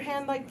actually put your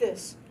hand like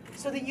this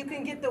so that you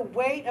can get the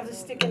weight of the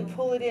stick and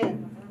pull it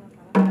in.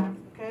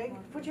 Okay,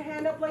 put your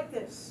hand up like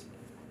this,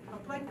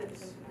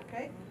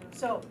 okay?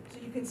 So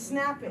you can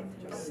snap it,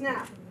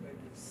 snap,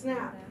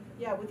 snap.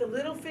 Yeah, with the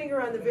little finger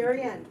on the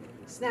very end.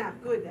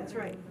 Snap, good, that's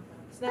right.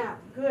 Snap,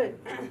 good.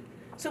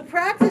 So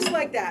practice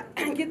like that.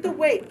 Get the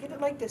weight, get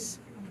it like this,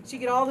 so you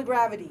get all the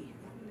gravity.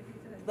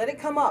 Let it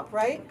come up,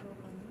 right?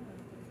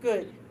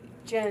 Good.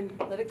 Jen,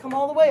 let it come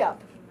all the way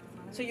up.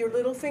 So your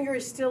little finger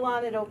is still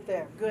on it up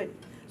there. Good.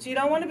 So you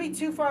don't want to be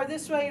too far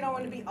this way, you don't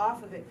want to be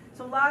off of it.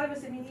 So a lot of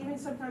us, I mean, even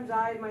sometimes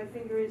my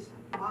finger is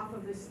off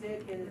of the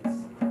stick and it's,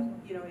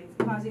 you know, it's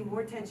causing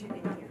more tension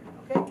in here.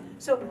 Okay?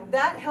 So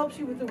that helps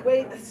you with the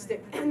weight of the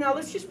stick. Now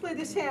let's just play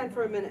this hand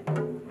for a minute.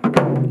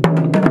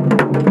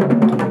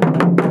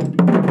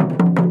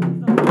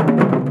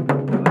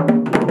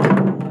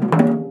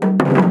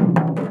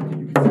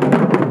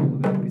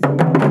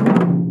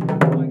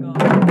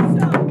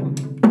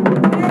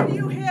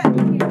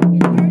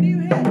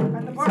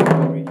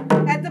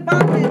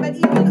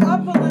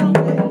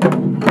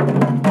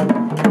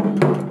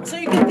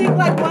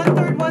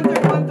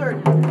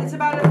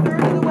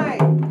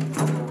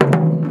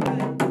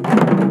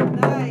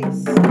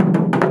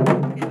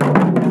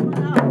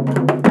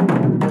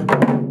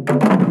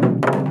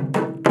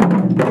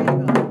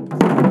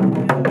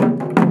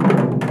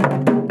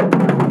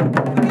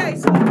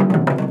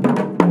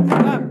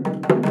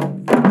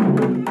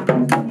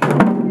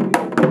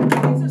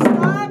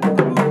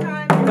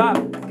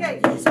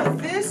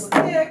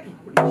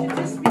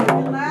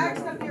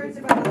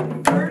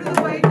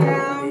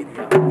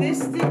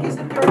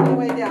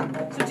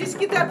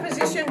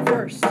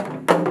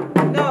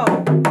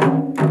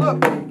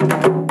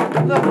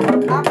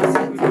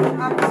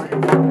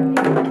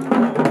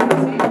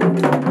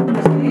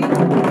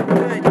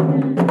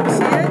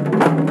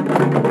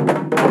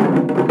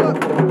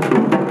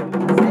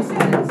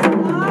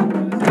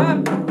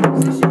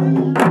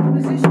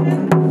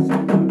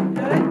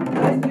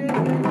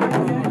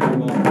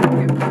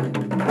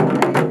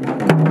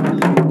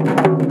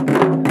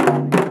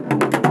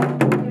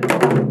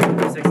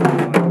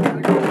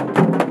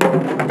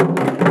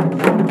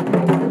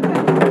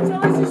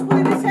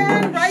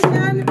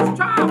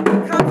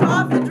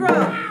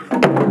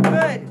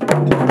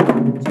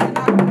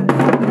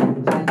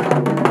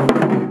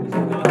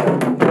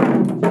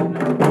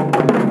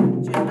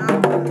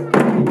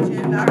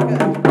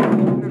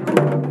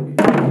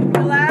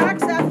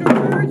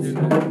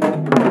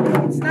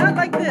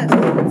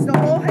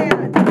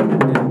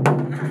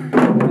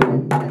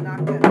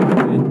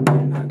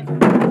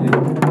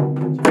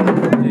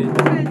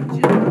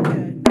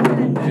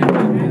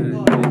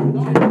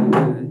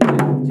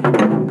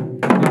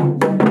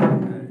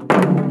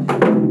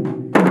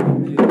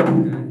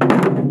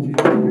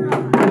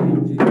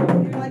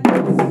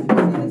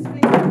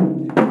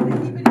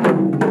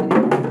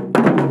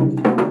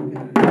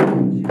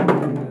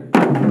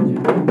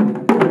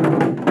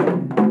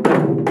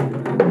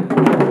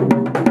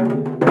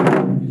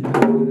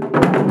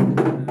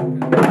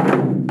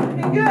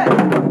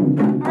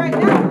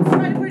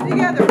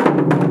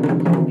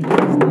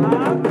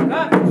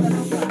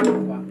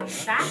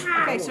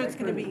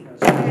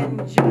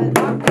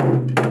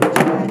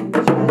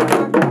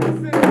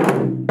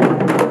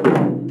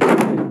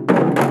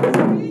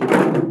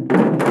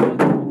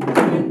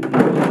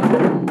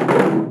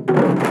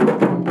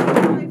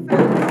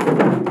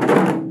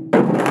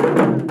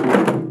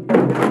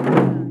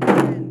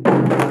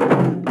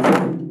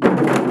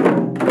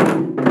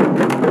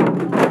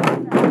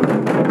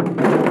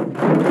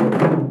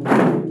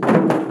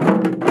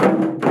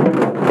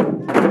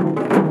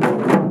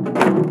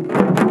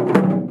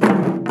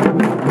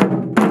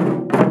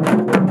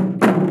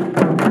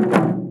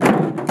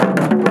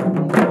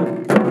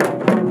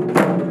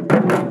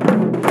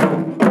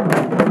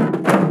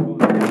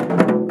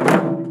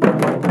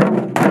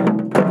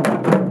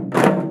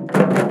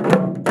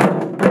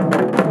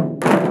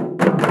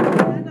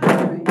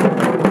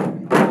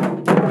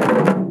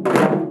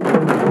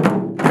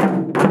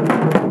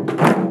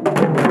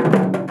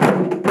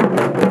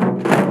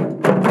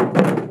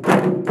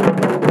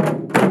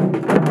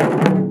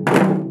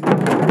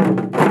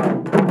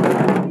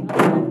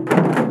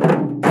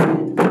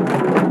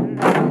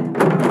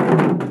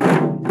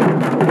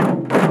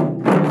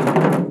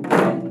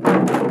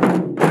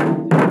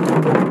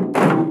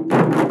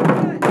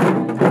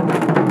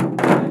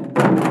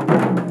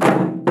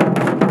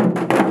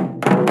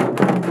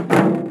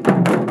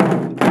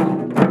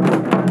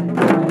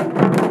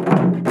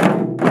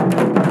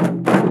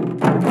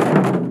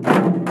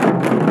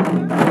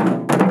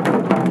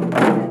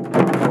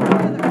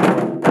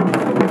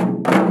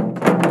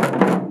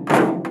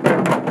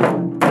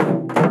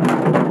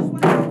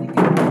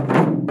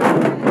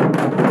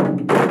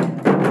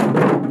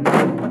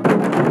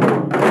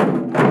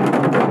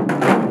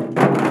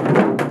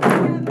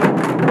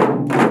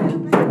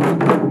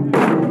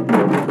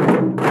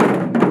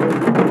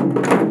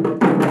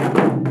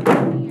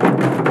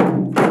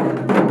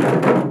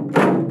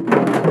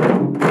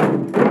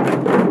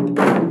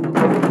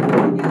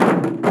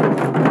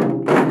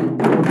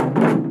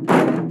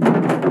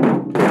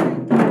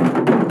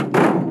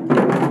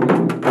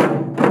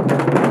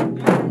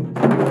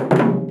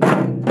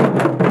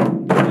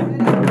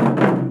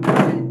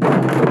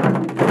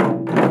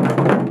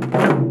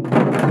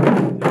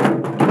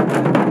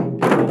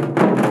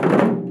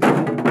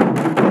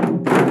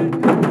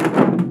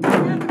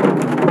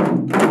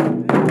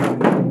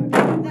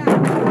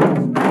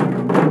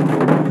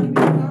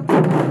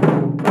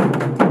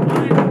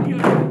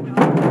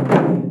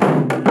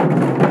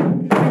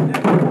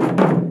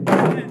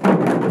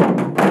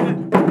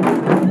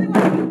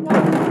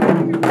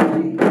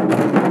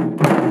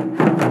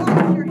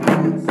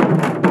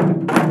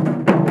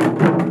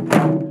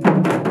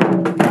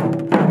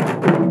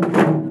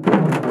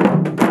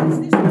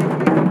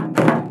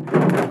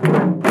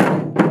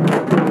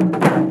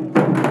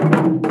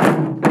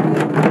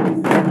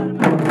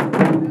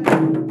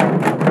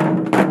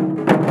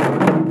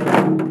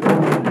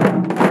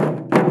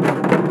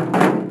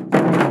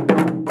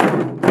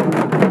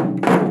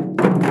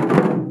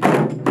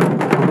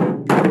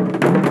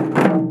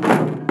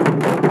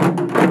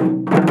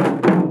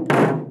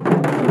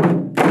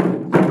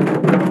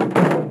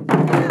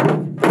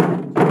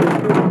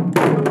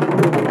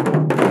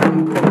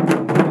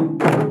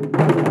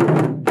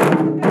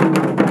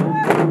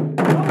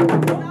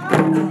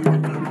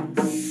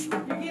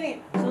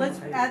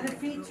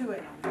 to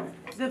it.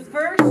 The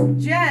first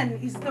gen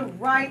is the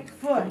right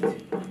foot.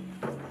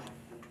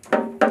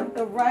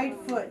 The right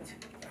foot.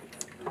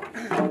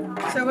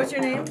 So what's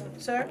your name,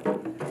 sir?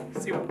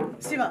 Siva.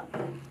 Siva.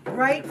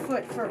 Right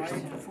foot first.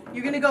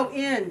 You're going to go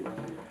in.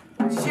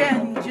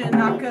 Jen,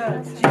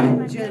 Janaka,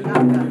 Jen,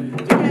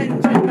 Janaka,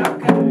 Jen,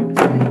 Janaka,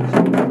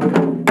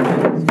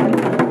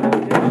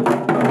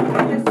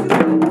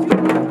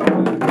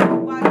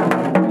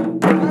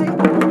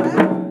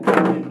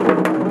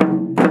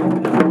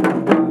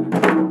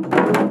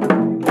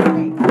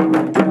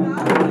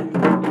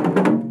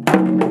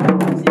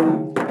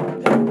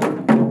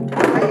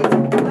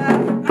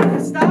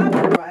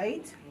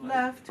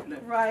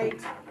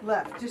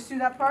 left. Just do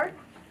that part.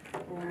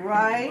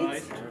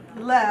 Right,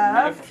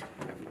 left,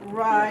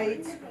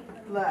 right,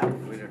 left.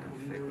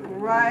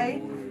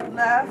 Right,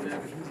 left,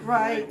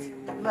 right,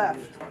 left.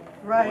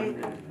 Right,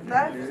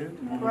 left,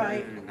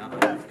 right,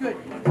 left. Good.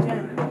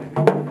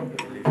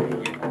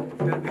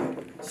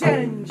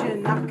 Jen,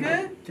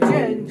 Janaka,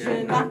 Jen,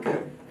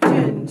 Janaka,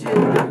 Jen,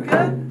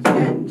 Janaka,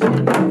 Jen,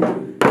 Janaka,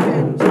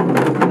 Jen,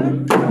 Janaka.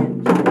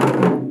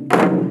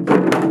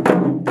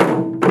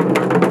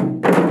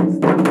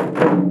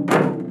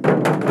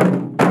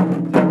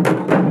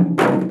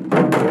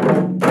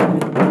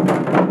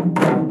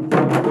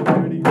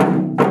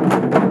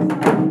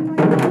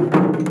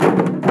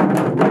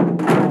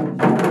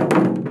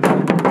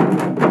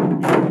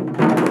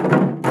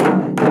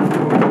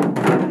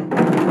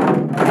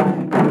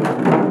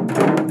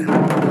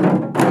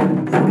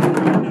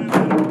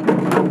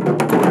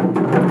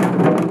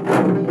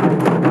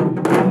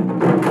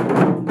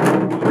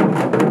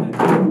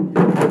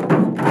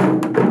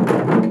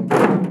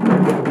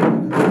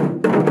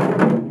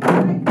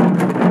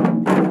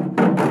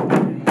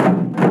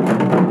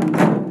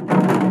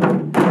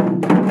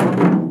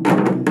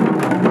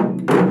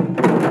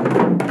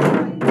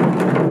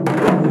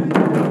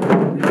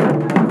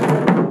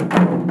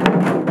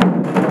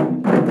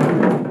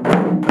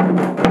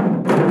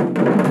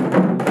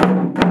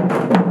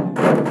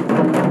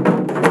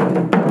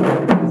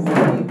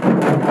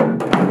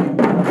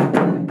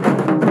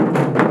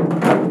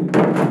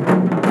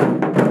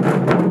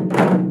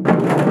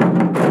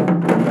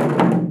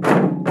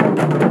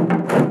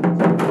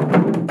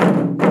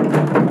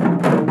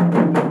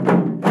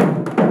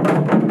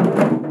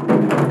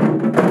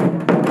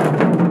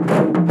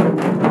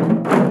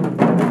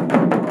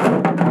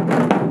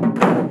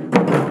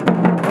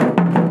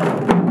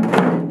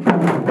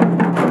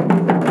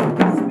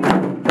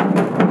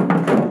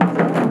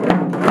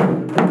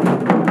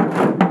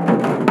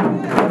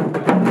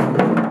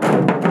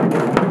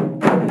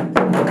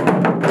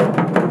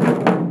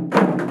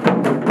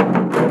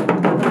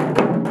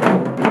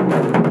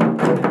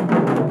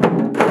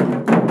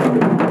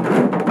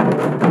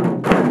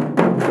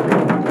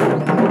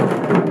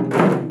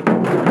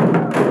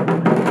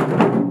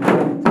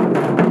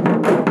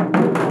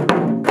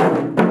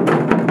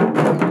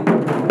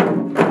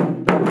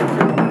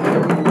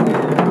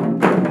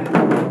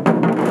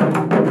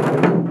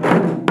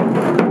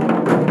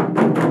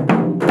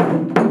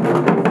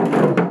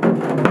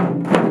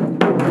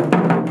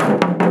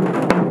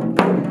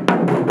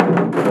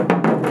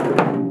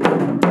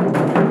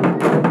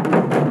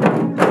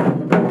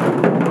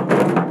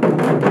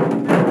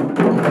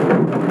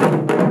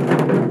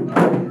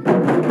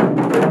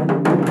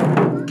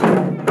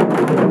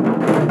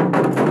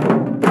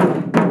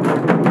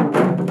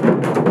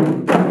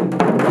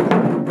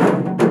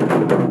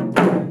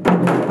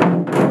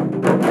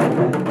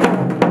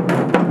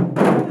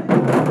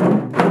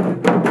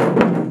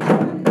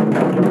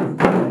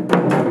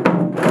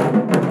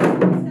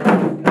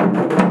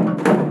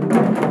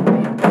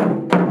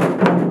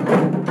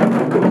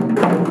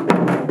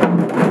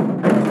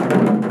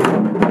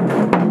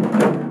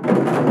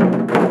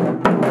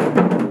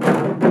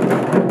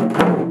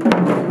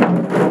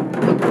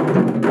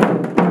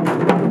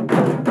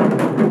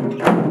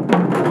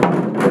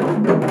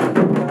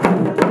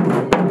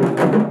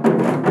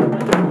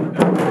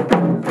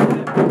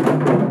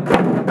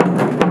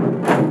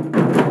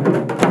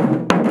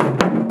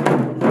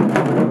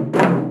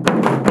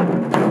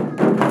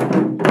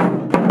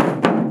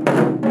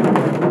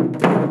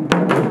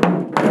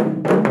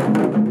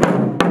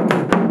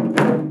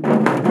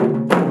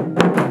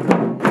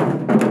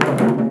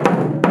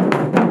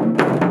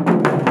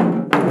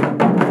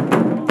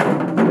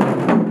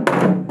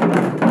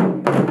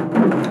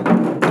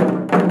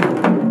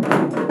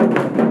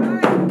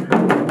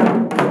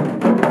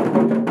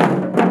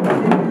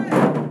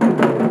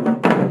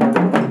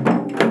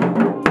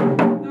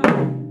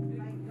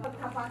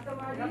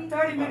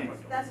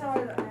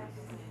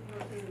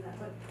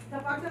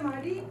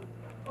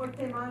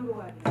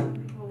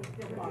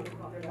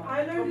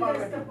 I learned it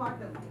as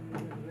Tapatam,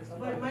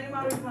 but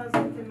Manimari calls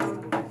it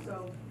Timango, so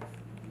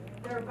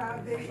they're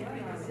about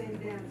basically the same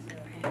dance.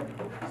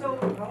 So,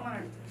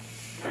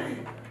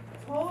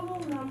 total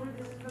number,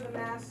 this is for the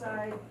math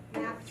side,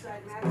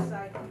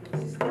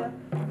 this is the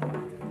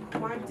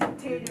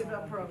quantitative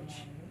approach.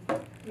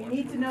 You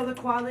need to know the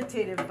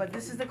qualitative, but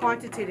this is the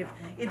quantitative.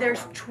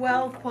 There's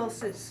 12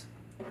 pulses.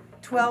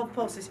 12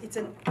 pulses. It's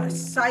a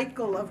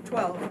cycle of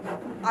 12.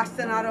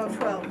 Ostinato of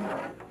 12.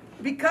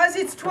 Because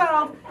it's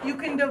 12, you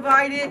can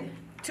divide it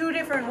 2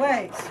 different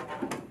ways.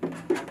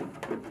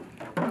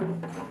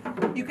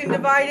 You can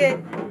divide it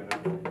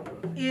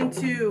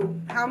into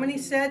how many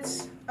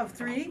sets of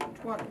 3?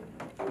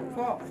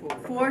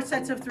 4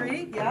 sets of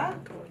 3, yeah?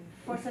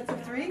 4 sets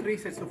of 3? 3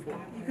 sets of 4.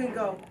 You can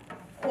go,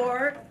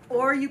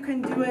 or you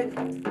can do it,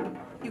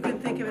 you can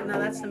think of it, now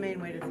that's the main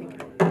way to think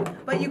of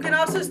it. But you can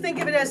also think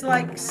of it as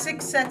like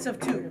 6 sets of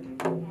 2,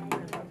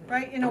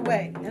 right? In a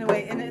way,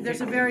 and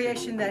there's a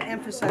variation that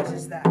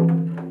emphasizes that,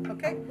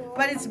 okay?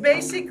 But it's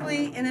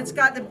basically, and it's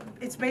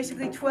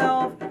basically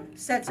 12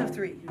 sets of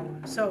 3.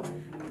 So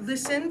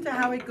listen to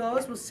how it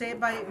goes, we'll say it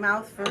by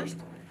mouth first.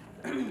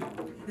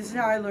 This is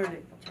how I learned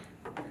it.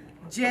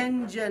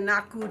 Jenja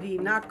nakudi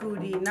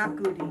nakudi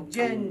nakudi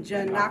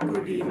Jenja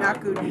nakudi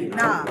nakudi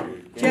na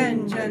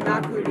Jenja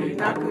nakudi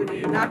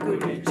nakudi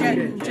nakudi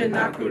Jenja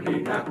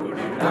nakudi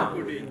nakudi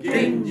nakudi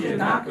Jenja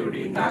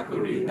nakudi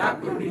nakudi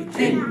nakudi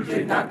Jenja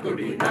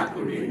nakudi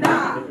nakudi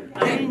na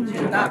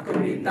Jenja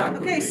nakudi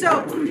nakudi. Okay,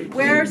 so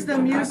where's the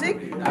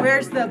music?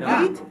 Where's the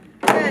beat?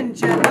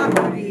 Jenja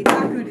nakudi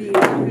nakudi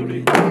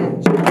nakudi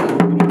Jenja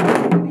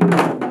nakudi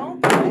nakudi.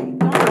 Don't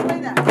play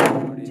that.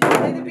 Just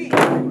play the beat.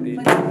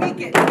 But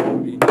speak it.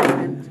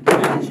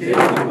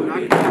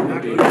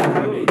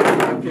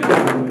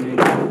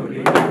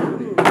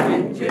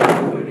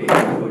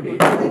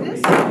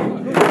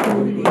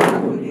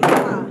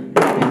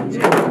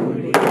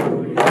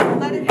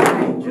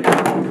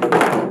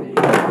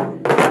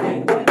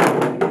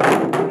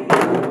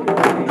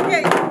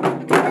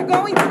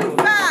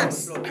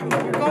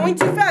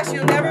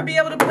 You'll never be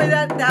able to play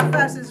that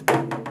fast.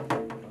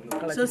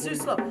 So it's too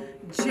slow.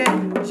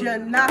 Jenja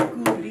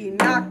nakudi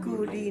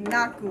nakudi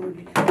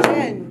nakudi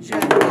Jenja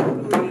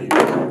nakudi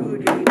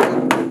nakudi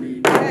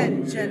nakudi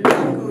Jenja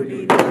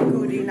nakudi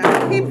nakudi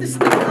nakudi. Keep the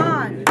stick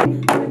on.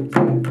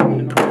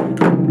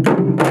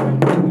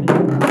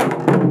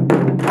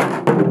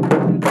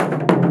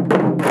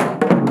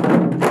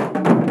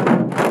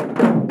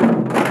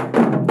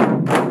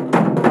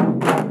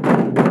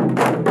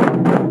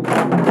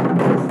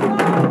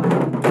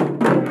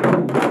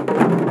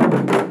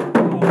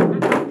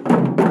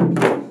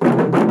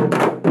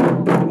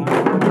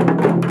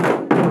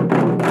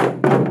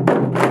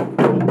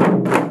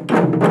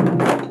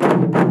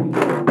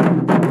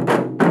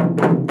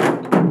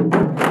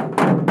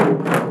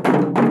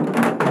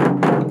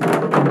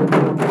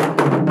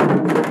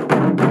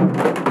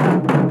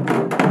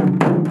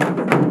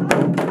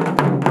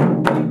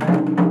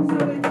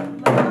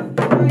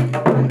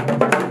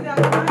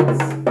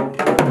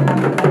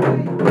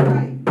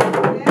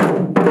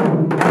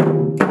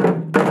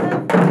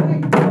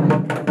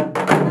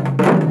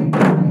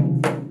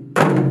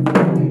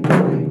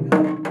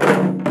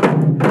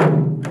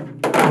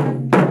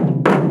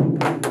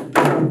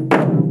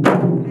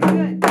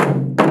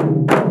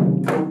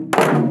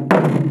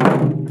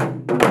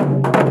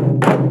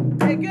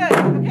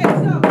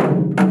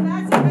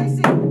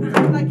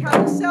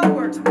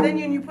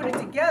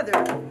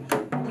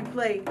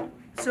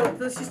 So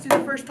let's just do the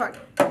first part.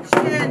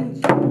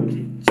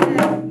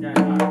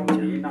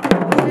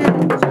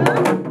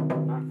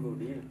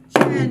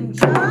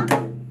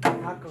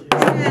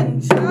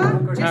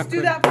 Just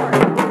do that part.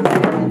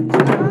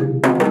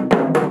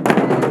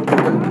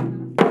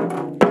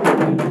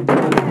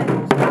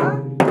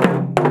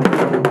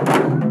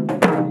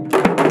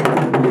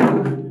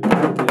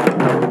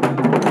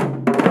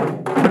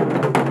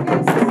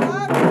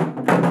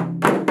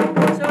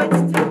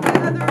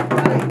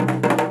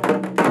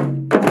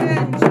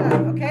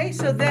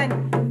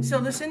 So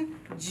listen,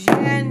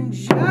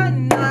 Jenja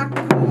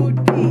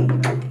nakudi,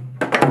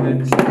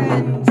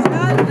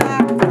 Jenja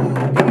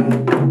nakudi.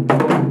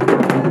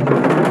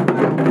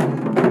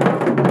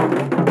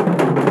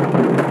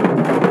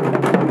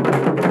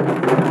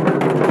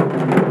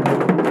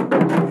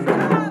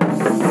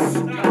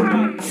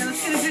 Now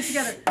let's get it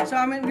together. So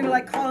I'm gonna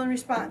like call and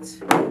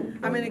response.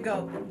 I'm gonna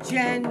go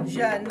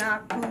Jenja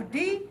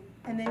nakudi,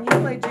 and then you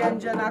play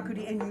Jenja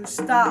nakudi, and you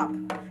stop,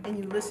 and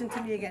you listen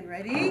to me again.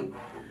 Ready?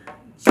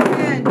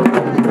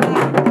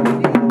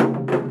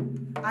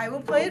 I will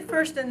play it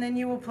first and then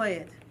you will play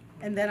it.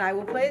 And then I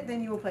will play it,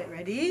 then you will play it.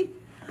 Ready?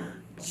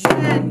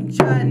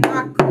 Jenja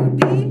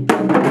nakudi.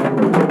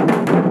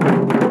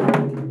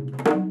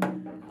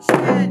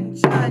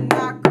 Jenja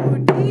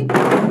nakudi.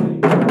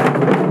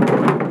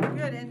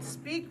 Good, and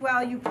speak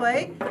while you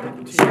play.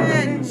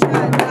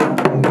 Jenja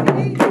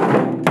nakudi.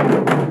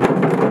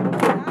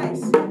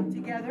 Nice.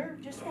 Together,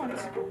 just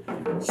once.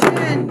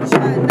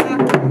 Jenja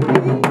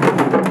nakudi.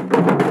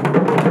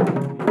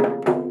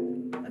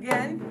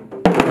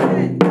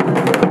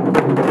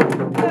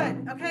 Good.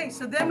 Okay,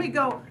 so then we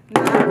go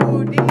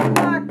nakudi,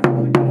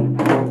 nakudi.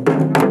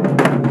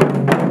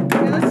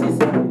 Okay, let's do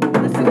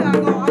that.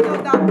 I'll go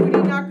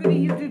nakudi, nakudi.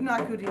 You do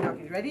nakudi,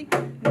 nakudi. Ready?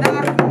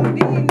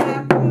 Nakudi,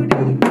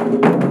 nakudi.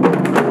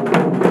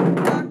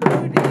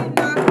 Nakudi,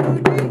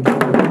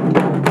 nakudi.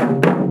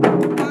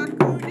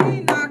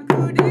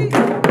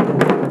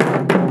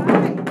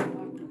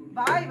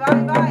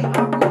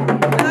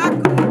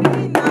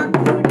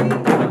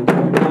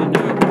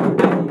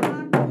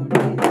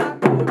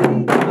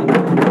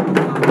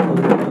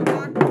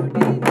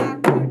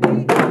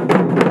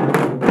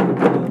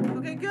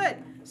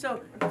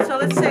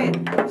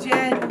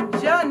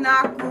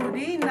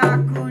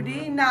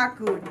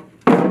 nakudi.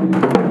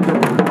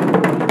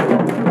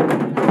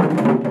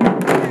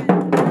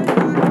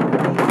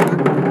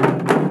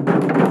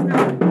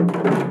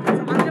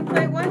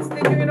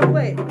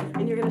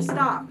 And you're gonna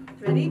stop.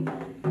 Ready?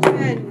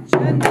 Jen,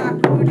 jen,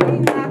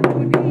 nakudi,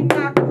 nakudi,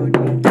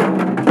 nakudi.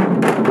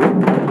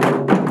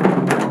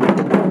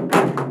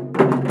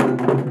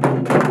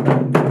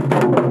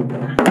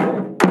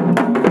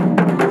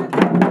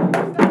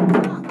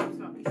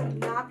 Stop.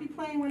 Not be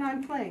playing when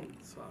I'm playing.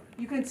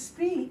 You can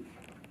speak,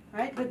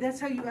 right? But that's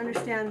how you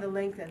understand the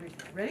length and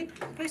everything. Ready?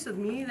 Play with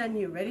me, then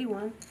you. Ready?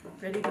 One.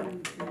 Ready? Go.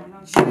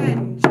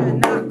 Jen,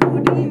 jen,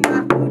 nakudi,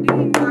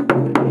 nakudi,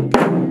 nakudi.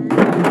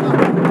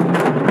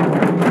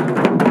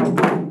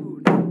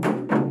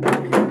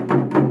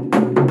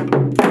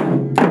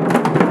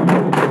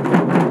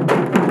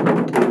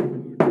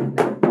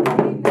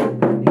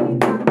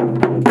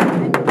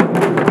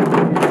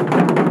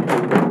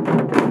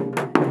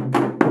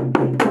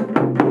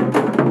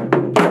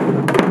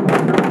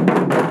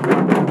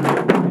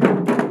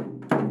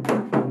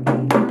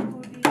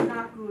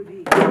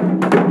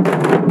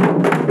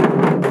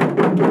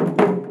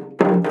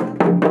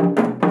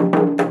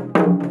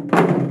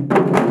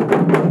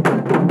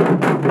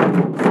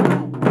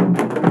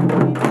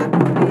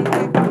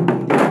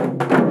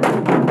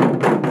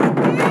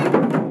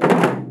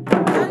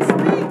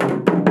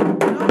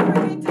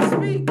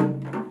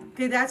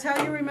 That's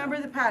how you remember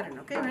the pattern.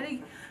 Okay,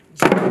 ready?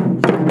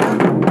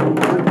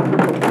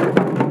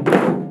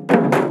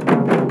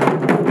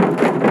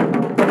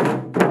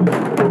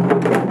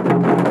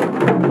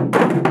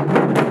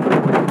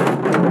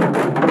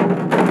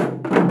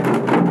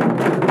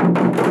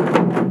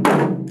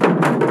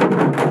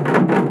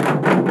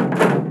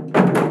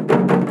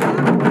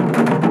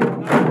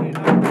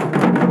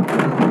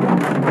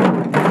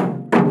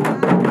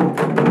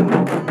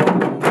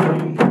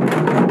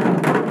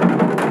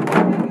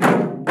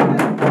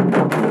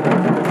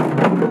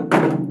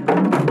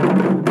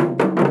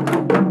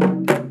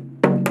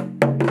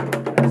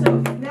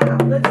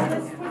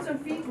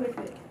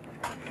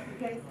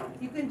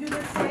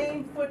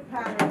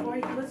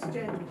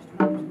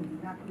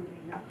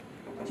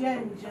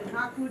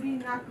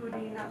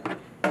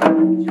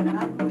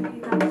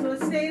 So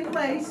let's stay in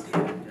place.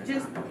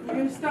 Just, you're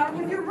going to start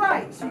with your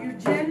right. So your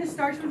jen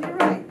starts with your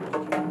right.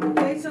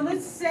 Okay, so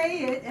let's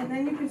say it and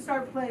then you can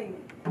start playing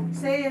it.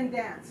 Say and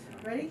dance.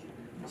 Ready?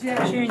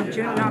 Jen,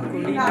 jen,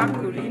 nakudi,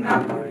 nakudi,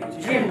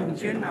 nakudi. Jen,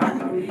 jen,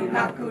 nakudi,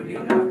 nakudi,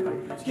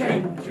 nakudi.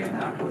 Jen, jen,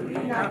 nakudi,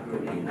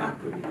 nakudi,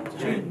 nakudi.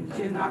 Jen,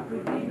 jen,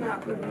 nakudi,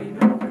 nakudi,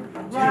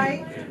 nakudi.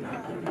 Right,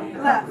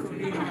 left,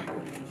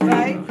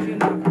 right.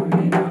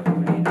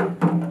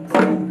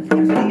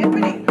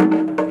 Everybody.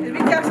 Be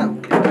careful.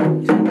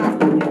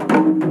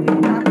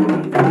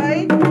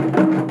 Right,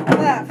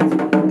 left,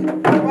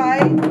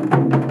 right,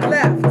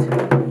 left,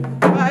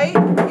 right.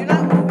 You're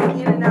not moving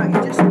in and out.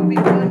 You're just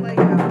moving one leg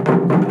out.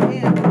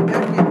 In,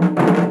 back in.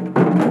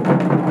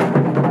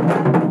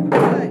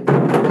 Good,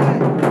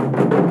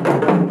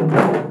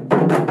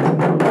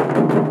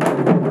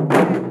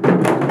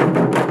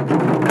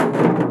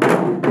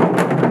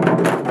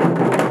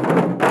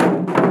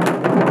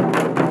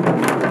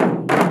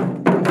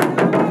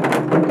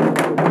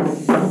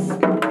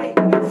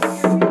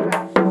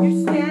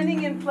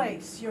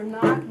 You're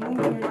not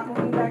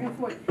moving back and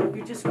forth.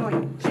 You're just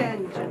going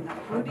jen, jen,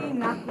 nakudi,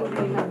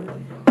 nakudi,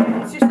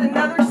 nakudi. It's just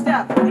another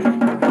step.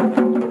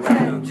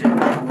 Jen, jen,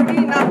 nakudi,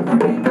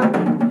 nakudi,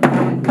 nakudi.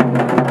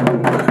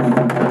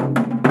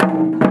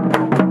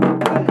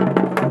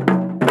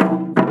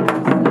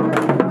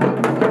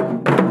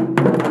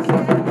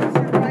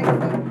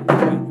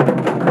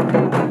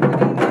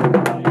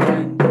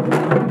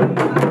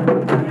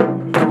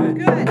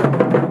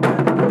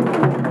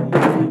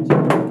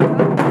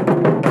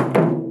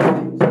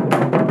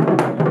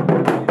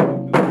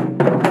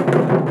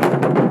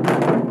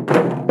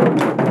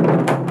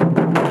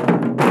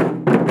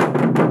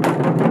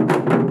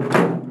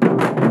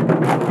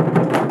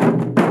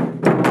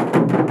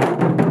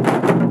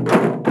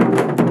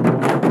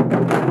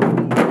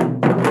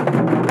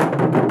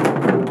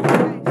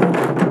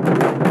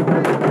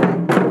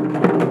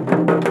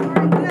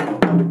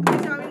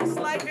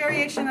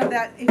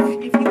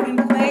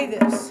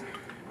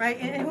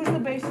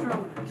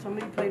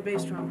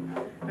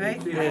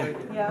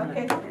 Yeah,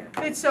 okay.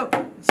 Good, so,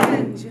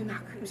 jen, jen,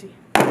 let me see.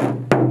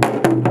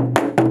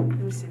 Let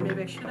me see,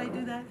 maybe should I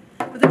do that?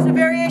 But there's a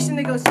variation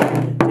that goes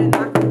jen,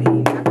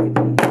 nakudi, nakudi.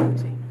 Let me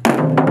see.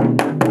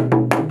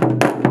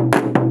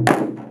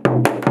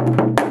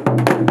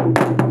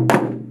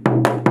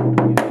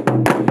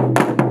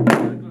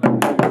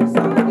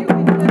 Some of you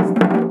can just, a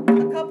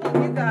couple of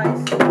you guys,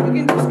 you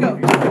can just go.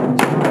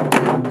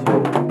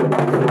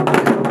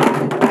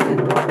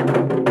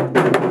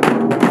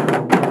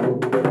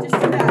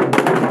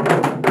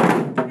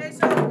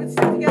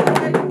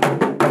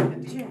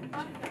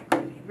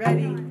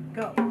 Ready,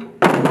 go.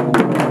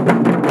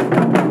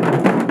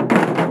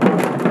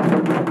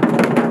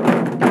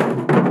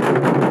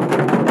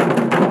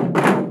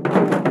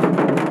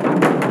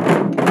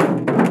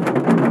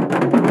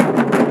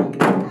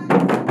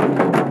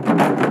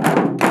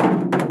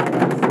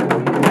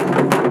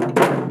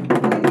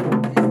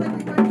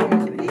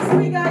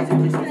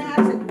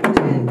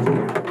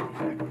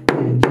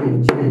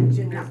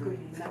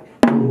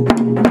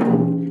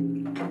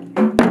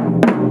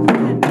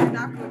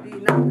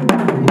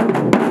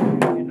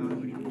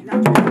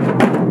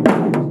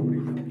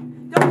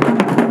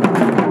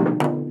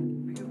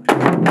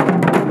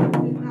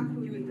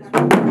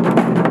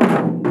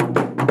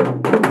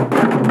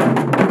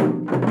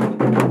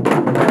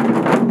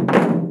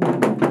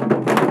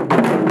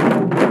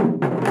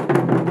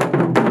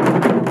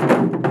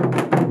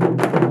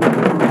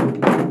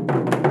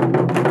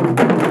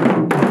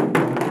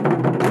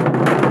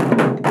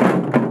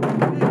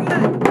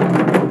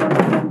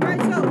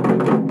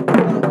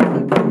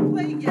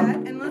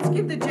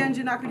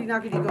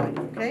 Nakudi going,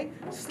 okay?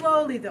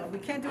 Slowly though, we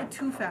can't do it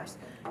too fast.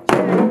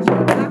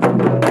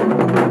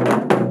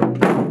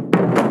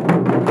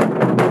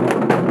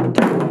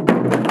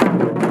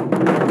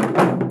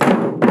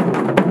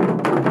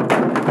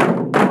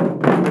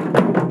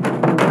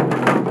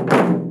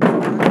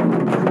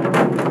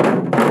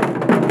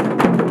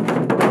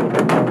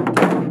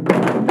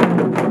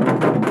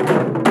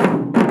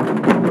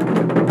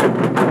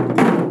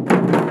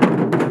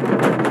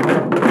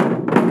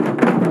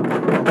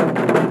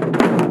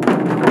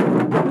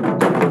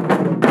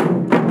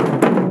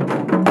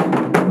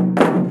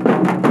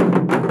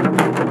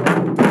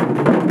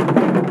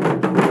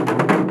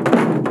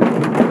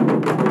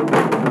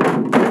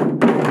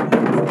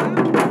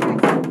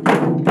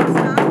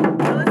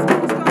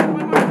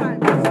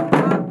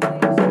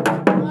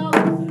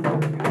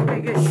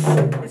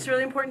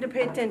 To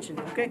pay attention,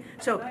 okay?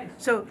 So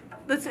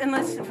let's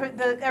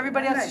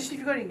everybody else just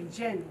keep going.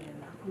 Jen,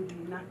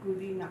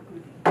 nakudi,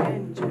 nakudi.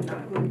 Jen,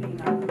 nakudi,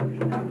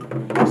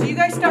 nakudi. So you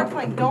guys start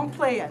playing. Don't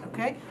play yet,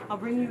 okay? I'll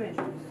bring you in.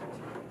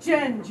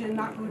 Jen,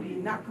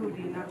 nakudi,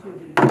 nakudi,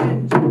 nakudi.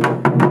 Jen,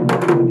 nakudi,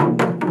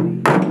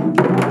 nakudi.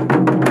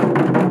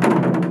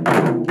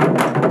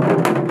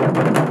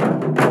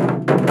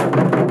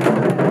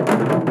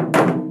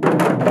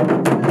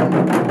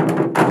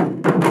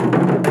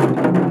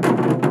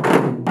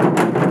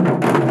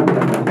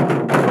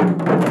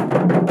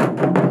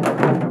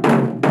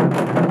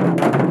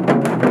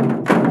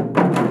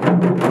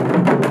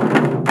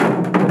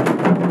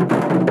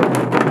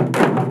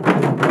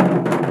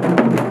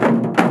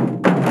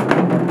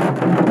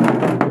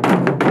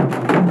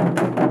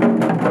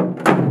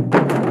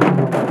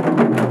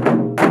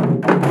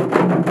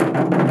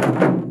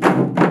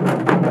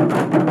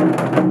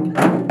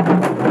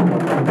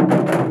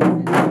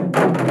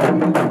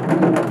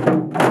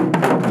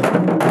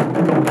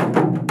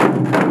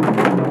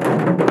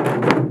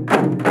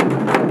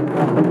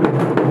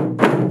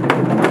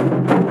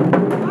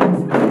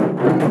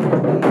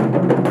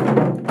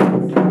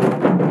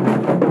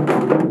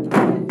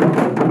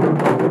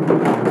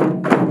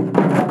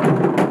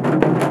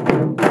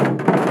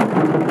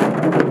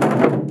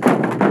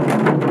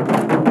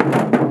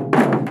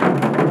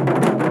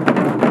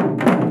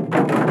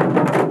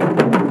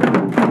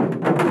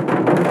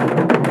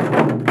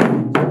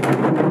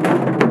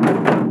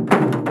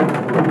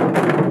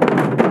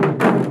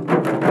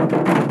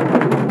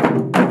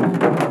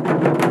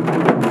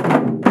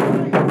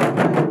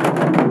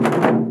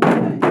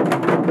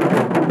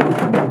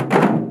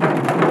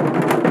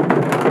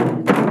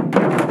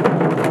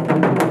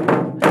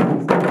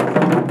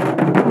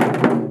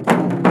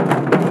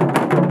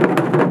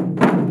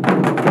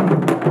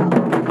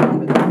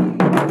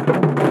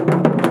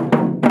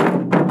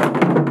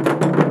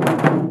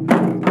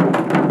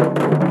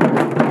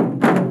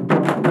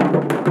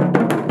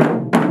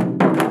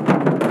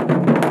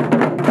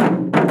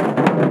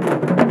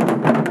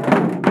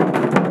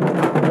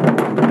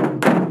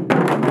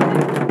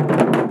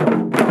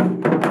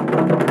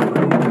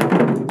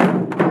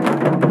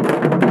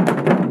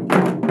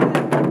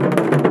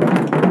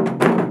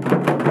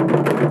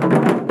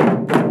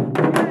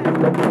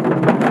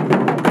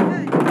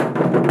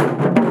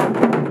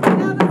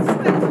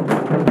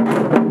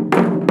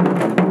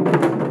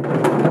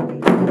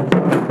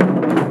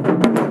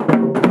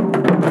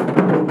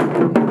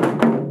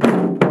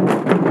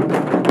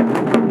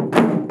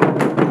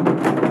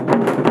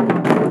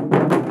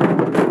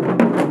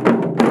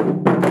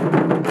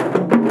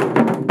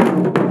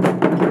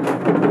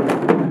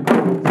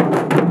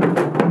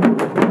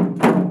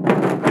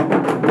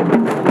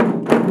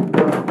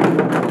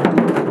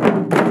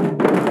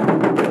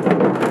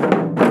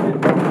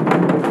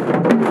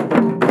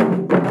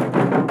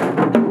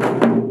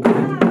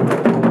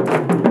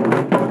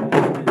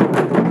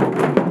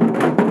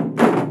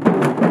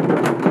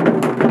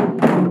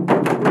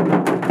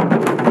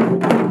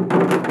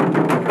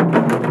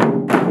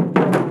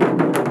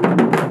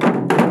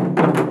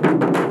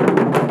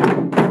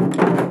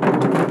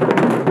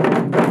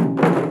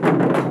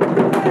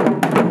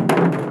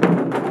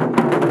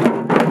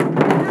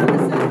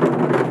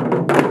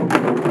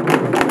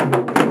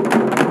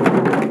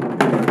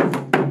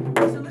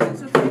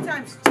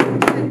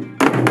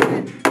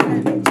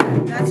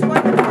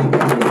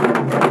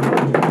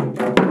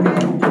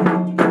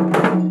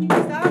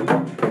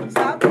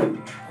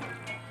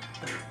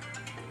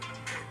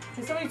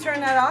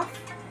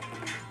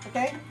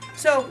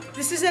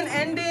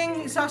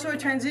 It's also a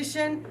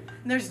transition,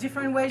 and there's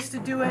different ways to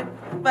do it,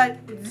 but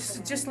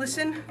just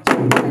listen.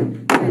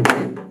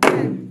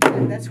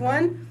 That's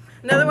one.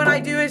 Another one I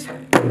do is,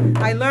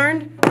 I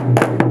learned.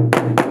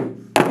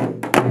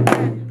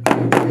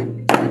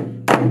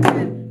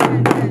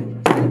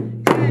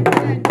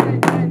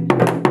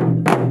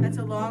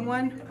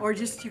 or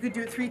just, you could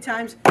do it 3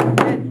 times.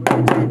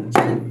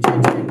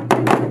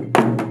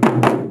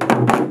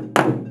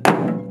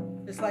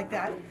 Just like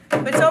that.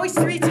 But it's always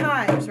 3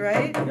 times,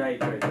 right?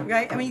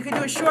 Right? I mean, you could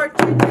do a short,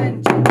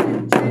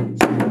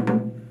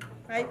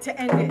 right, to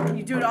end it.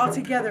 You do it all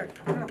together.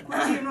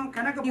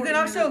 You can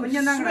also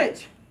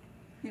switch.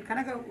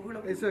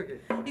 It's okay.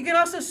 You can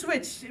also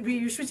switch.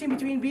 You're switching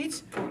between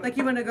beats, like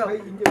you want to go.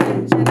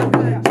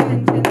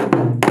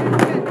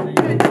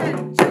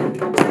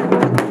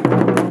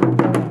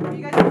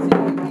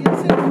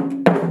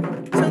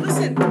 So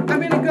listen, I'm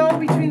going to go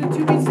between the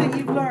 2 beats that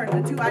you've learned,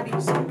 the 2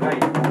 adis.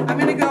 I'm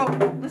going to go,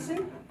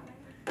 listen.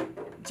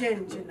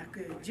 Jen,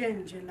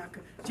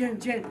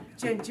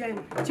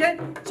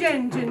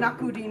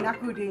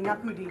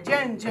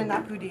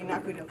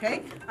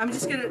 okay? I'm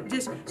just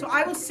gonna so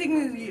I will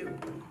signal you,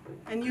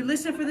 and you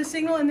listen for the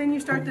signal, and then you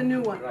start the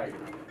new one. Right.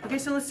 Okay,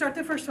 so let's start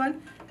the first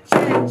one.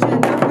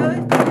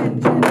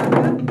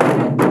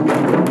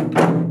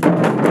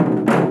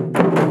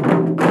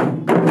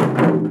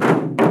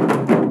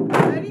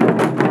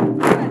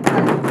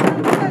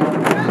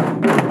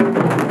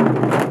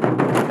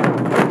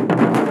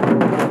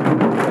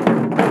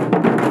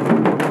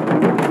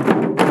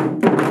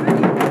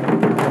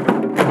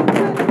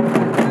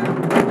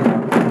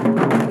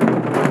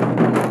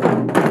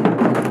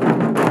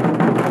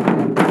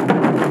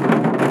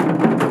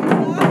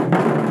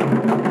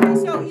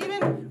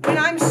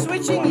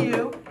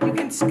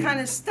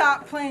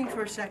 Stop playing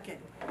for a second,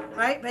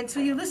 right? But so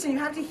you listen, you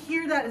have to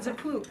hear that as a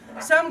clue.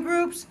 Some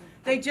groups,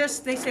 they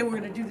say we're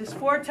going to do this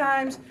 4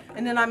 times,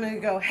 and then I'm going to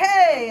go,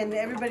 hey, and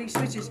everybody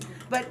switches.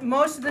 But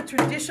most of the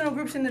traditional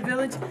groups in the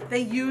village, they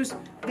use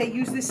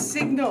this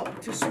signal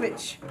to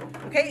switch.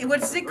 Okay,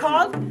 what's it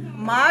called?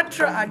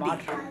 Matra adi.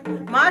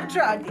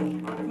 Matra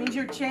adi means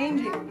you're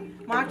changing.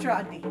 Matra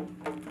adi.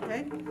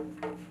 Okay.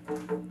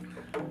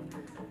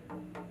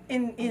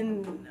 In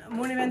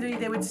Munivendri,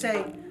 they would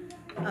say,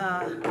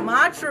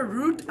 Matra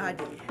route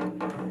adi,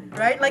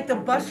 right? Like the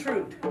bus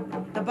route.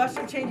 The bus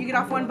route change, you get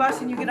off one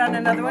bus and you get on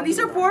another one. These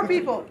are poor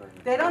people.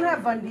 They don't have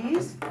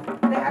bundis.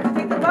 They have to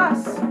take the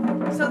bus.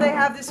 So they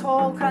have this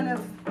whole kind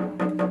of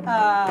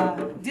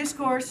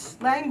discourse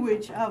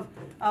language of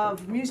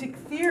music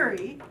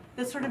theory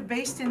that's sort of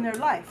based in their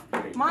life.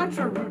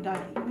 Matra route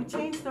adi. We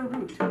change the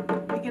route.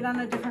 We get on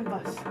a different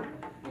bus.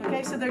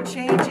 Okay, so they're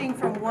changing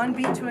from one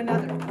beat to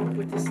another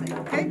with this thing,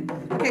 okay?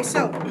 Okay,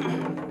 so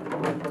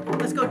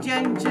let's go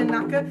jen,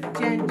 janaka,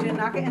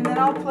 and then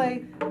I'll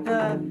play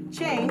the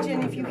change,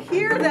 and if you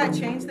hear that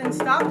change, then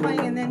stop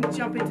playing and then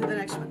jump into the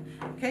next one,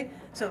 okay?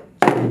 So,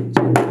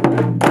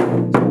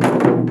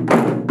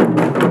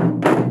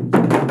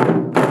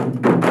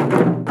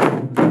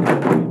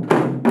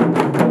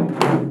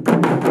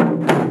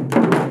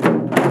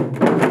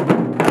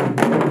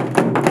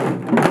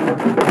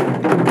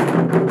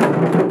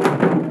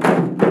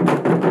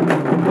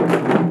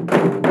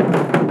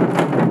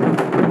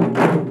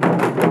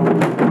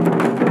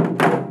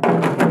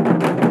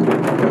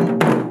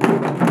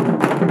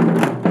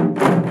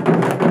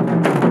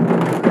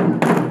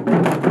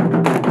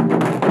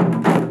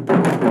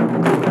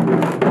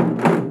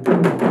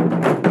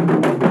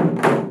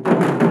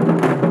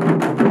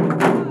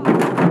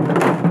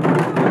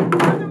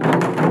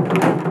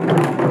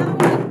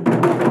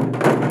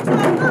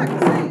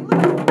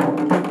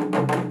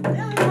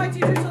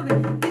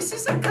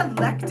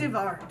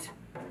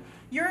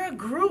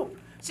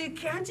 so you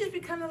can't just be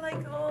kind of like,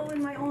 oh, in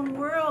my own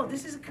world.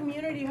 This is a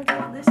community. You have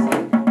to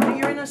listen.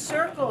 You're in a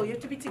circle. You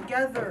have to be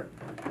together.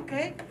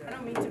 Okay? I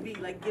don't mean to be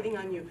like getting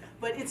on you,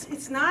 but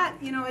it's not,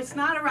 you know, it's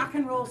not a rock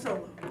and roll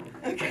solo.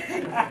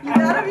 Okay? You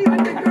gotta be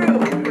with the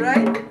group,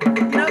 right?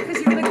 You know, because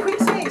you're gonna quick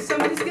change.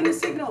 Somebody's gonna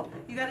signal.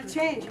 You gotta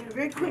change. You're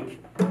very quick.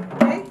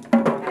 Okay?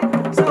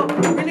 So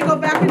we're gonna go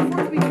back and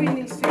forth between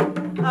these 2.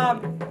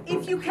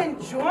 If you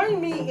can join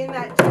me in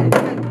that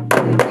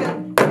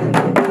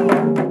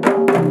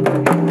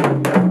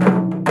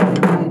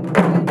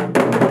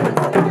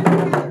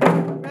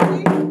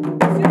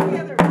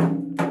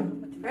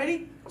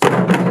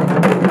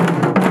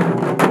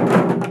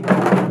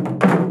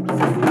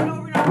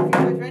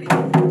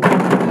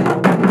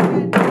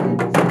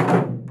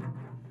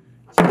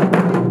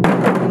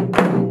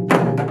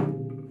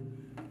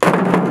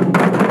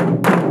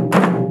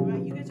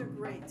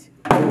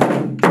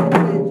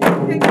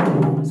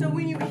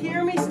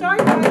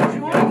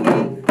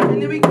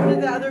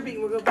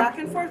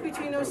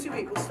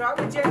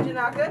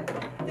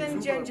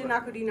then Jen,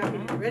 Janakudi,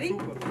 Nakudi. Ready?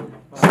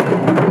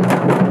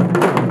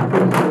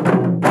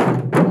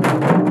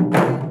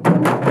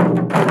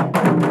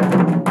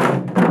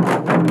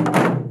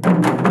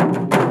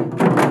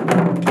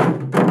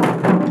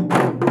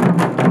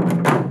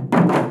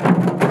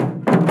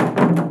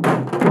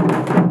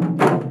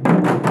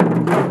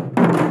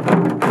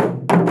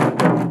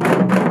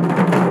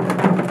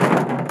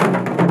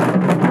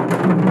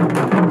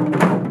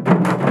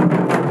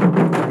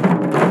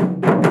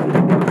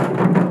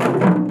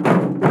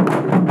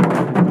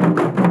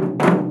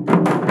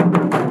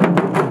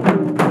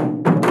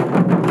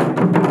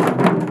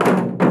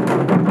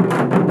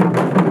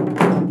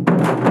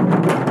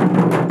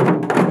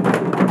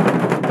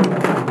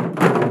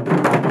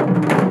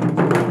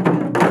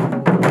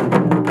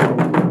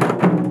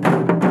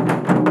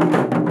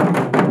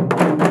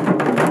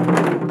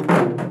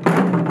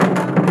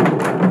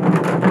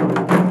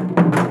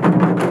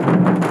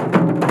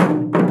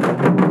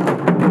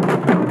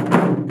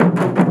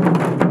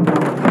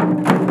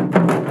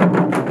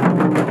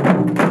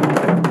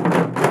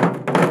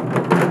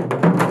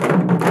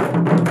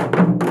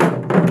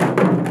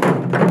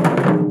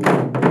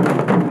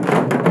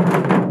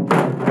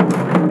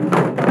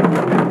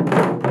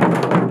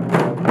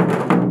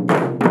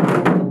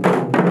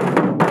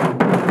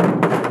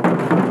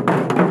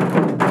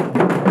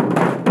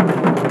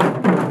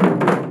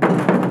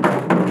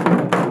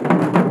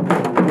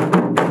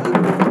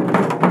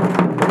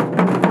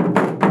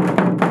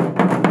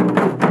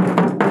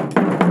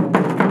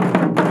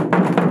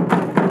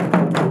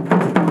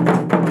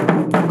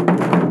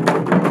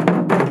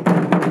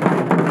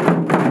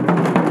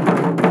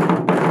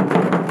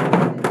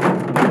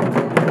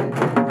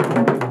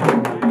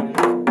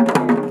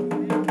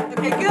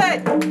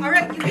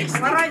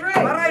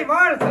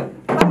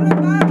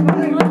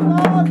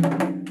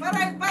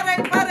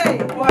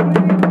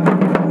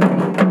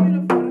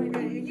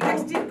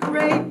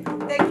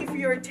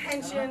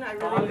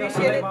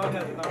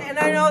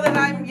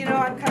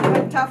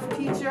 math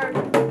teacher,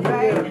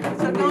 right?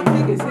 So don't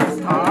think it's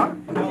this hard.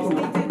 You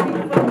just need to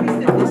be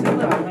focused and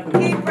disciplined.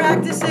 Keep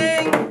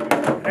practicing.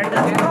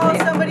 Let's call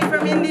somebody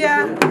from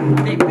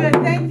India.